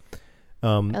 Okay.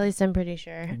 At least I'm pretty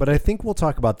sure. But I think we'll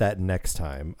talk about that next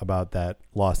time, about that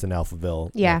Lost in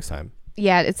Alphaville next time.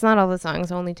 Yeah, it's not all the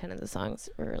songs. Only 10 of the songs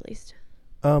were released.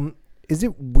 Is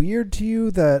it weird to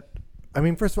you that, I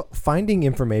mean, first of all, finding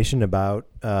information about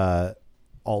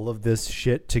all of this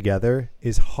shit together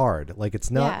is hard. Like, it's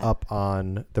not up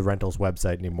on the Rentals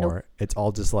website anymore. Nope. It's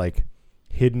all just like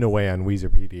hidden away on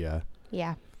Weezerpedia,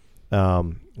 Yeah.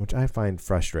 which I find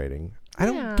frustrating. I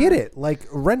don't get it. Like,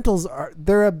 Rentals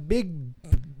they're a big...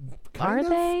 Are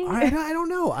they? I don't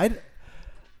know.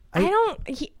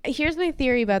 Here's my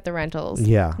theory about the Rentals.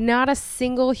 Yeah. Not a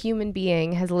single human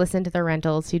being has listened to the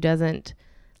Rentals who doesn't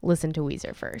listen to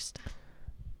Weezer first.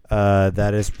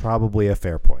 That is probably a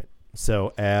fair point.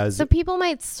 So people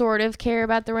might sort of care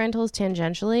about the Rentals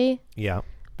tangentially, yeah.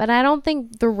 but I don't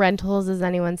think the Rentals is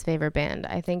anyone's favorite band.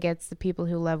 I think it's the people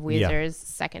who love Weezer's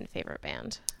second favorite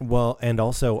band. Well, and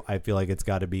also I feel like it's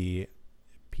got to be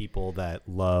people that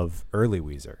love early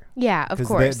Weezer. Yeah, of 'Cause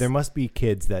course. there must be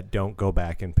kids that don't go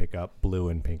back and pick up Blue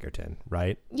and Pinkerton,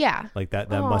 right? Yeah. Like that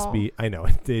must Aw. be, I know,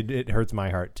 it hurts my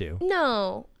heart too.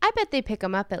 No, I bet they pick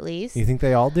them up at least. You think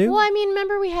they all do? Well, I mean,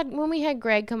 remember when we had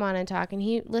Greg come on and talk, and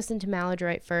he listened to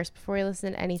Maladroit first before he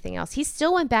listened to anything else. He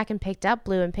still went back and picked up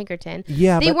Blue and Pinkerton.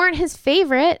 Yeah, they but- weren't his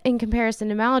favorite in comparison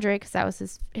to Maladroit because that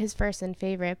was his first and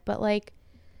favorite. But like,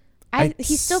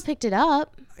 he still picked it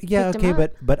up. Yeah, picked 'em okay,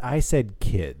 up. but I said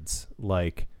kids.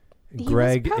 Like He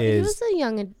Greg was is he was a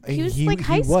young. He was like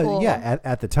high school. Yeah,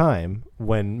 at the time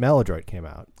when Maladroit came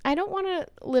out. I don't want to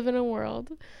live in a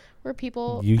world where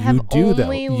people You have do though.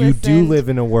 only You do listened- live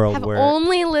in a world have where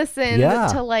only listened Yeah.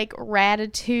 to like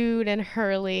Ratitude and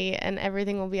Hurley, and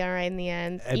everything will be all right in the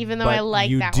end. Even though but I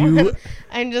like you that do- one,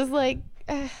 I'm just like,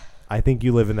 I think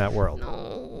you live in that world.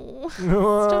 no. I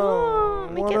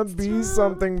Stop. Make want to it be stop.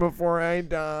 something before I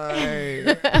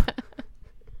die.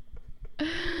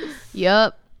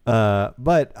 Yup.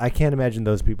 But I can't imagine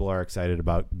those people are excited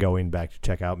about going back to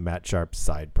check out Matt Sharp's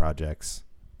side projects.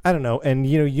 I don't know. And,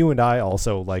 you and I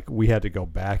also, like, we had to go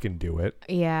back and do it.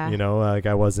 Yeah. Like,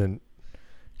 I wasn't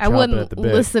I chomping wasn't at the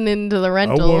bit. listening to the I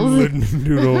Rentals. wasn't listening to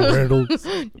no Rentals.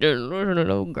 Didn't listen to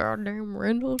no goddamn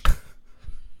Rentals.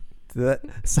 That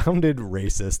sounded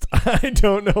racist. I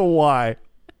don't know why.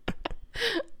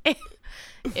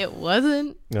 It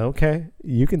wasn't. Okay.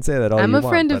 You can say that all I'm you a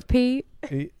want, friend but- of Pete.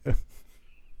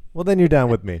 Well, then you're down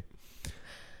with me.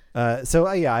 So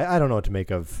yeah, I don't know what to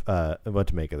make of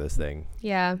this thing.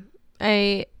 Yeah.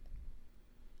 I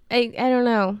don't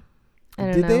know. I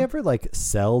don't Did know. they ever like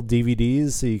sell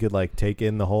DVDs so you could like take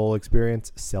in the whole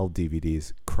experience? Sell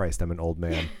DVDs. Christ, I'm an old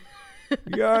man.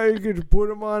 Yeah, you could put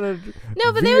them on a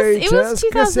No, but VHS it was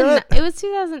 2000. cassette. It was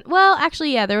 2000. Well,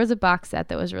 actually, yeah, there was a box set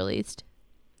that was released.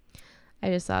 I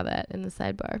just saw that in the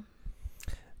sidebar.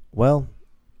 Well,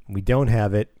 we don't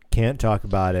have it. Can't talk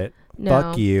about it. No.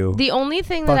 Fuck you. The only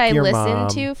thing Fuck that I your listened mom.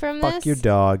 to from Fuck your this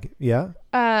dog. Yeah.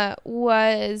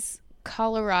 was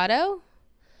Colorado.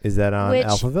 Is that on Which-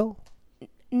 Alphaville?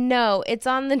 No, it's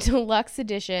on the deluxe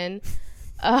edition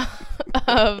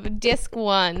of disc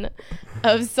 1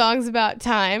 of Songs About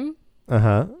Time.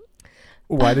 Uh-huh.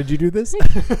 Why did you do this?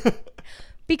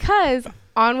 Because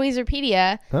on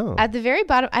Weezerpedia, Oh. at the very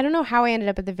bottom, I don't know how I ended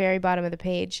up at the very bottom of the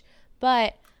page,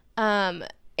 but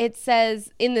it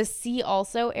says in the See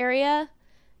Also area,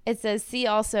 it says See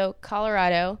Also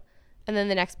Colorado, And then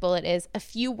the next bullet is a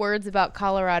few words about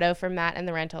Colorado from Matt and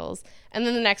the Rentals. And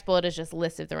then the next bullet is just a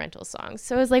list of the Rentals songs.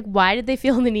 So I was like, why did they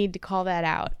feel the need to call that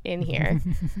out in here?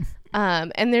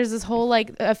 And there's this whole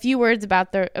like a few words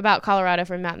about Colorado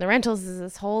from Matt and the Rentals is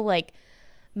this whole like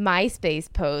MySpace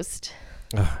post.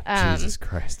 Jesus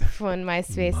Christ. When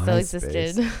MySpace still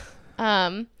existed.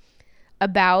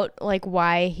 About like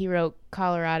why he wrote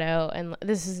Colorado. And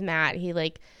this is Matt.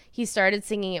 He started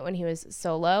singing it when he was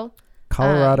solo.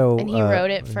 Colorado. And he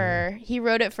wrote it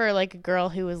for like a girl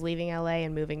who was leaving LA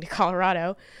and moving to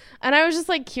Colorado. And I was just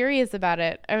like curious about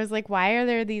it. I was like, why are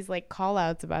there these like call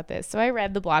outs about this? So I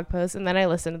read the blog post and then I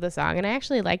listened to the song and I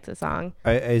actually liked the song.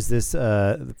 Is this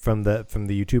from the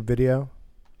YouTube video?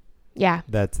 Yeah.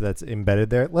 That's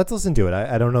embedded there. Let's listen to it.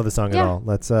 I don't know the song at all.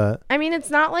 Let's I mean, it's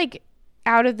not like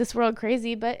out of this world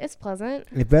crazy, but it's pleasant.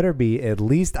 It better be at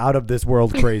least out of this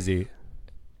world crazy.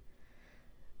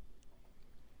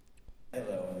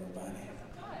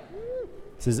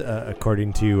 This is,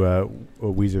 according to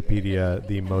Weezerpedia,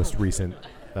 the most recent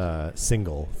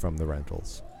single from the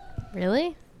Rentals.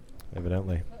 Really?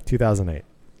 Evidently. 2008.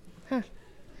 Huh.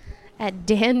 At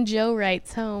Dan Joe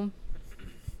Wright's home.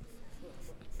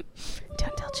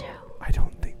 Don't tell Joe. I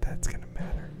don't think that's going to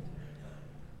matter.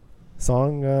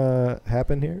 Song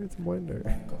happen here at some point? Or?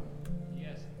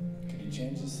 Yes. Can you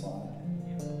change the slide?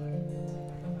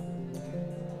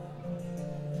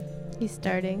 He's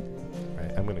starting. All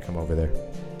right, I'm going to come over there.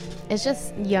 It's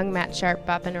just young Matt Sharp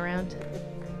bopping around.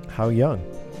 How young?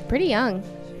 Pretty young.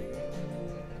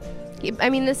 I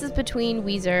mean, this is between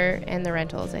Weezer and the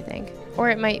Rentals, I think.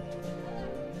 Or it might...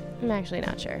 I'm actually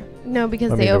not sure. No,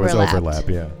 because they overlapped. There was overlap,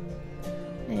 yeah.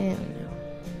 I don't know.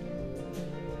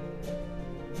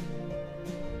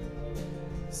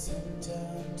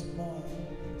 Sometime tomorrow,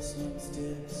 some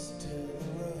steps to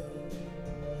the road.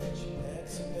 She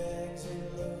packs her bags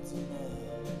and loads them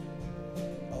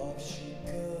up. Off she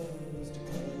goes to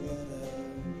Colorado.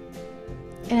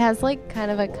 It has like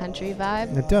kind of a country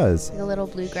vibe. It does. Like a little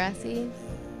bluegrassy.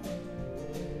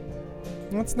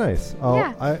 That's nice.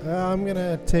 Yeah. I'm going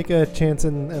to take a chance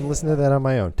and listen to that on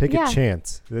my own. Take a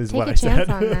chance. This is Take what a I chance said.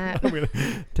 on that. I'm going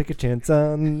to take a chance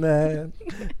on that.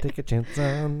 Take a chance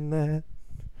on that.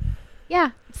 Yeah.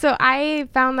 So I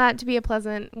found that to be a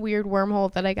pleasant, weird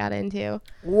wormhole that I got into.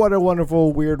 What a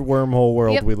wonderful, weird wormhole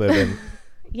world we live in.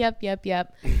 Yep.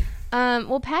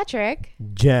 Well, Patrick.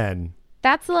 Jen.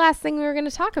 That's the last thing we were going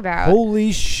to talk about.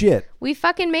 Holy shit. We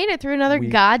fucking made it through another We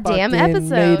goddamn fucking episode.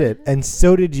 made it. And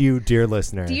so did you, dear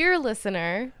listener. Dear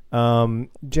listener.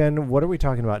 Jen, what are we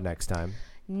talking about next time?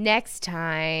 Next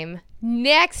time,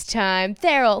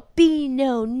 there'll be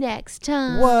no next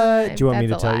time. What? Do you want me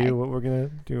to That's a tell lie. you what we're going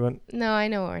to do? No, I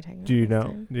know what we're talking about. Do you next know?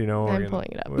 time. Do you know what I'm we're gonna,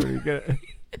 pulling it up. What are we gonna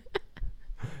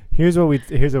Here's what we're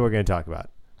going to talk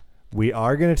about. We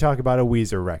are going to talk about a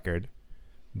Weezer record,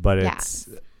 but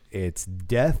it's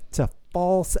death to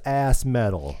false ass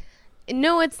metal.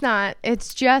 No, it's not.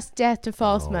 It's just death to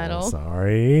false metal.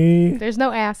 Sorry. There's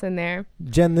no ass in there.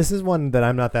 Jen, this is one that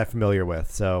I'm not that familiar with,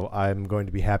 so I'm going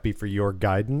to be happy for your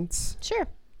guidance Sure.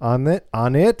 on it.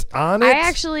 I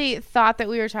actually thought that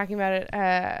we were talking about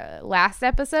it last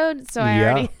episode, so I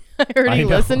Yeah. already I know.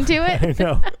 listened to it. I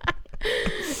know.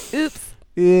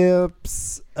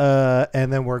 Oops.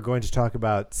 And then we're going to talk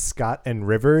about Scott and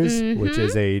Rivers, which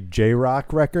is a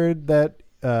J-Rock record that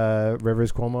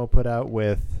Rivers Cuomo put out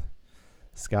with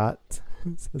Scott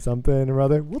something or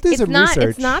other. We'll do some research.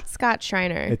 It's not Scott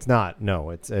Schreiner. It's not. No,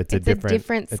 it's a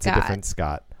different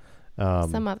Scott.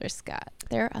 Some other Scott.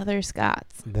 There are other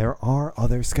Scotts. There are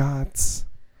other Scotts.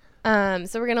 So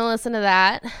we're gonna listen to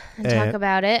that and talk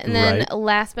about it, and then right.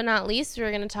 last but not least,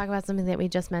 we're gonna talk about something that we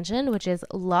just mentioned, which is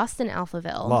Lost in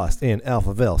Alphaville. Lost in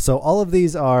Alphaville. So all of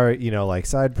these are, like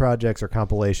side projects or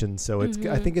compilations. So it's,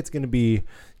 I think it's going to be,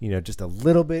 just a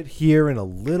little bit here and a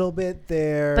little bit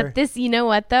there. But this, you know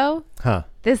what though? Huh.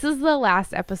 This is the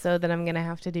last episode that I'm gonna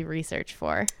have to do research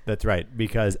for. That's right.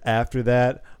 Because after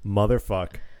that,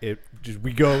 motherfuck,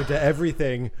 we go to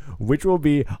everything, which will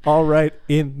be all right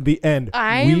in the end.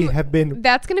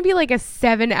 That's gonna be like a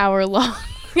 7-hour long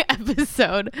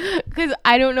episode, because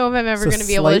I don't know if I'm ever gonna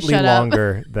be able to shut slightly up.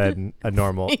 longer than a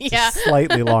normal. Yeah. Just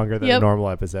slightly longer than a normal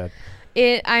episode.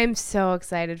 I'm so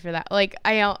excited for that.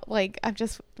 I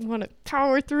just want to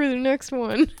power through the next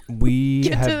one. We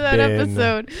Get have to that been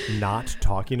episode. not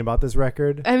talking about this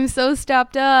record I'm so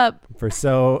stopped up.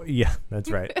 yeah, that's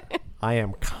right. I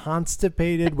am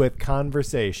constipated with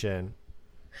conversation.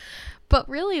 But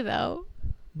really though.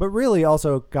 But really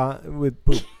also with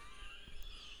poop.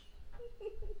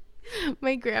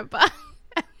 My grandpa,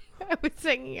 I was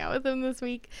hanging out with him this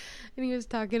week, and he was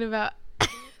talking about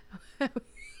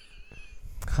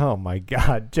Oh my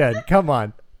God, Jen, come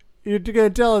on. You're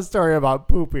going to tell a story about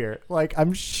poop here. Like,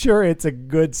 I'm sure it's a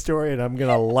good story and I'm going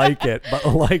to like it, but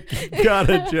like, you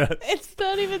gotta just. It's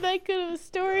not even that good of a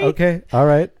story. Okay, all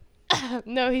right.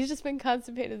 No, he's just been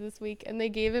constipated this week, and they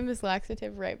gave him his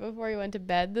laxative right before he went to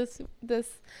bed this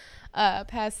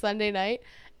past Sunday night,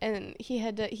 and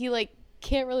he like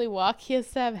can't really walk. He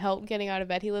has to have help getting out of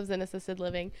bed. He lives in assisted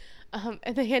living,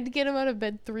 and they had to get him out of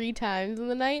bed 3 times in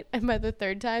the night, and by the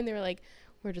 3rd time they were like,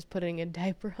 "We're just putting a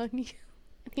diaper on you."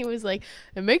 And he was like,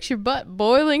 "It makes your butt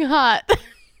boiling hot,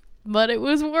 but it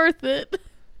was worth it."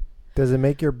 Does it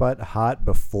make your butt hot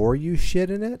before you shit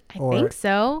in it? I think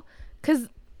so, because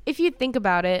if you think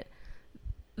about it,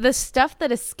 the stuff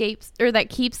that escapes or that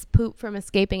keeps poop from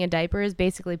escaping a diaper is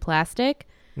basically plastic,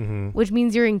 which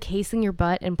means you're encasing your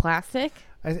butt in plastic.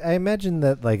 I imagine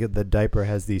that like the diaper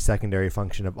has the secondary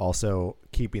function of also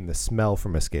keeping the smell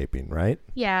from escaping, right?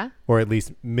 Yeah. Or at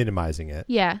least minimizing it.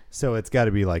 Yeah. So it's got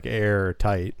to be like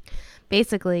airtight.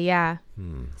 Basically, yeah.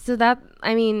 So that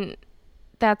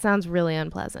sounds really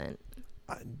unpleasant.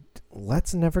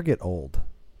 Let's never get old.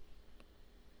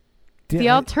 The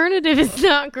alternative is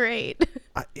not great.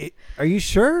 Are you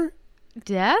sure?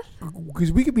 Death?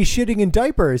 Because we could be shitting in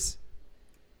diapers.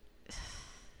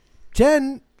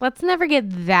 Jen. Let's never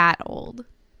get that old.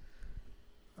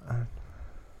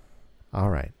 All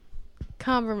right.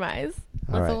 Compromise.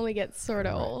 All Let's right. only get sort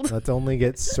of old. Let's only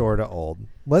get sort of old.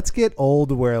 Let's get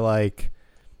old where like,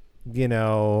 you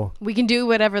know. We can do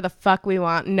whatever the fuck we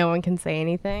want. No one can say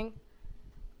anything.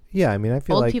 Yeah, I mean, I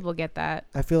feel Old like people get that.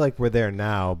 I feel like we're there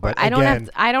now, but I don't have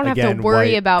to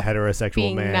worry white, about heterosexual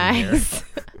being man nice.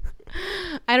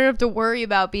 I don't have to worry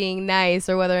about being nice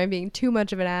or whether I'm being too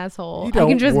much of an asshole. You don't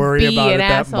I can just worry be about an it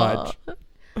that asshole.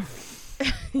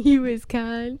 much. You is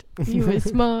kind. You is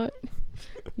smart.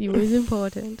 You is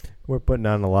important. We're putting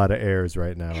on a lot of airs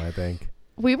right now, I think.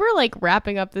 We were like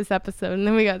wrapping up this episode and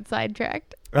then we got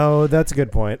sidetracked. Oh, that's a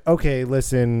good point. Okay,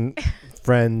 listen,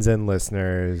 friends and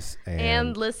listeners.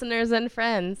 And listeners and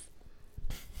friends.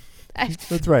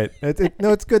 That's right.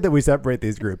 It's good that we separate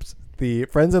these groups. The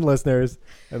friends and listeners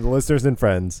and the listeners and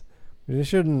friends. We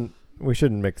shouldn't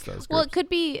mix those groups. Well, it could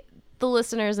be the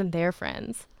listeners and their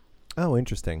friends. Oh,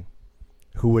 interesting.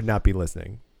 Who would not be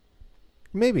listening?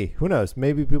 Maybe. Who knows?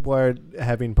 Maybe people are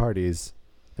having parties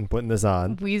and putting this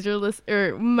on.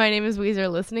 My name is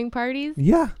Weezer listening parties.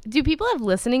 Yeah. Do people have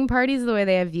listening parties the way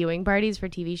they have viewing parties for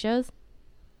TV shows?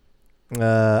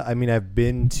 I mean, I've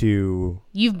been to...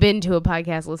 You've been to a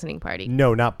podcast listening party.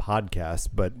 No, not podcasts,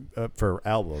 but for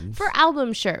albums. For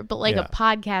albums, sure. But like Yeah. a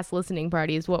podcast listening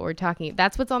party is what we're talking.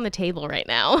 That's what's on the table right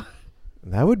now.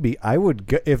 That would be... I would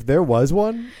go, if there was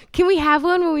one. Can we have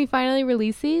one when we finally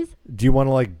release these? Do you want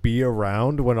to like be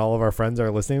around when all of our friends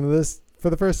are listening to this for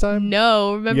the first time?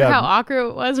 No. Remember Yeah. how awkward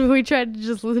it was when we tried to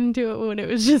just listen to it when it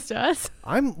was just us?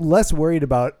 I'm less worried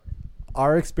about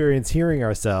our experience hearing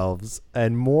ourselves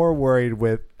and more worried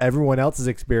with everyone else's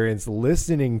experience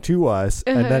listening to us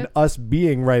and then us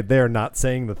being right there not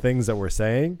saying the things that we're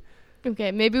saying.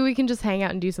 Okay, maybe we can just hang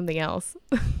out and do something else.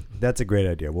 That's a great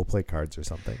idea. We'll play cards or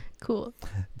something. Cool.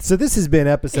 So this has been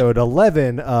episode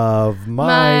 11 of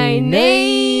My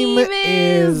Name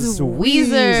is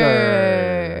Weezer.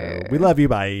 We love you.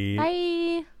 Bye.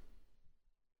 Bye.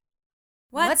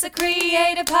 What's a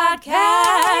Creative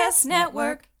Podcast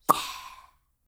Network?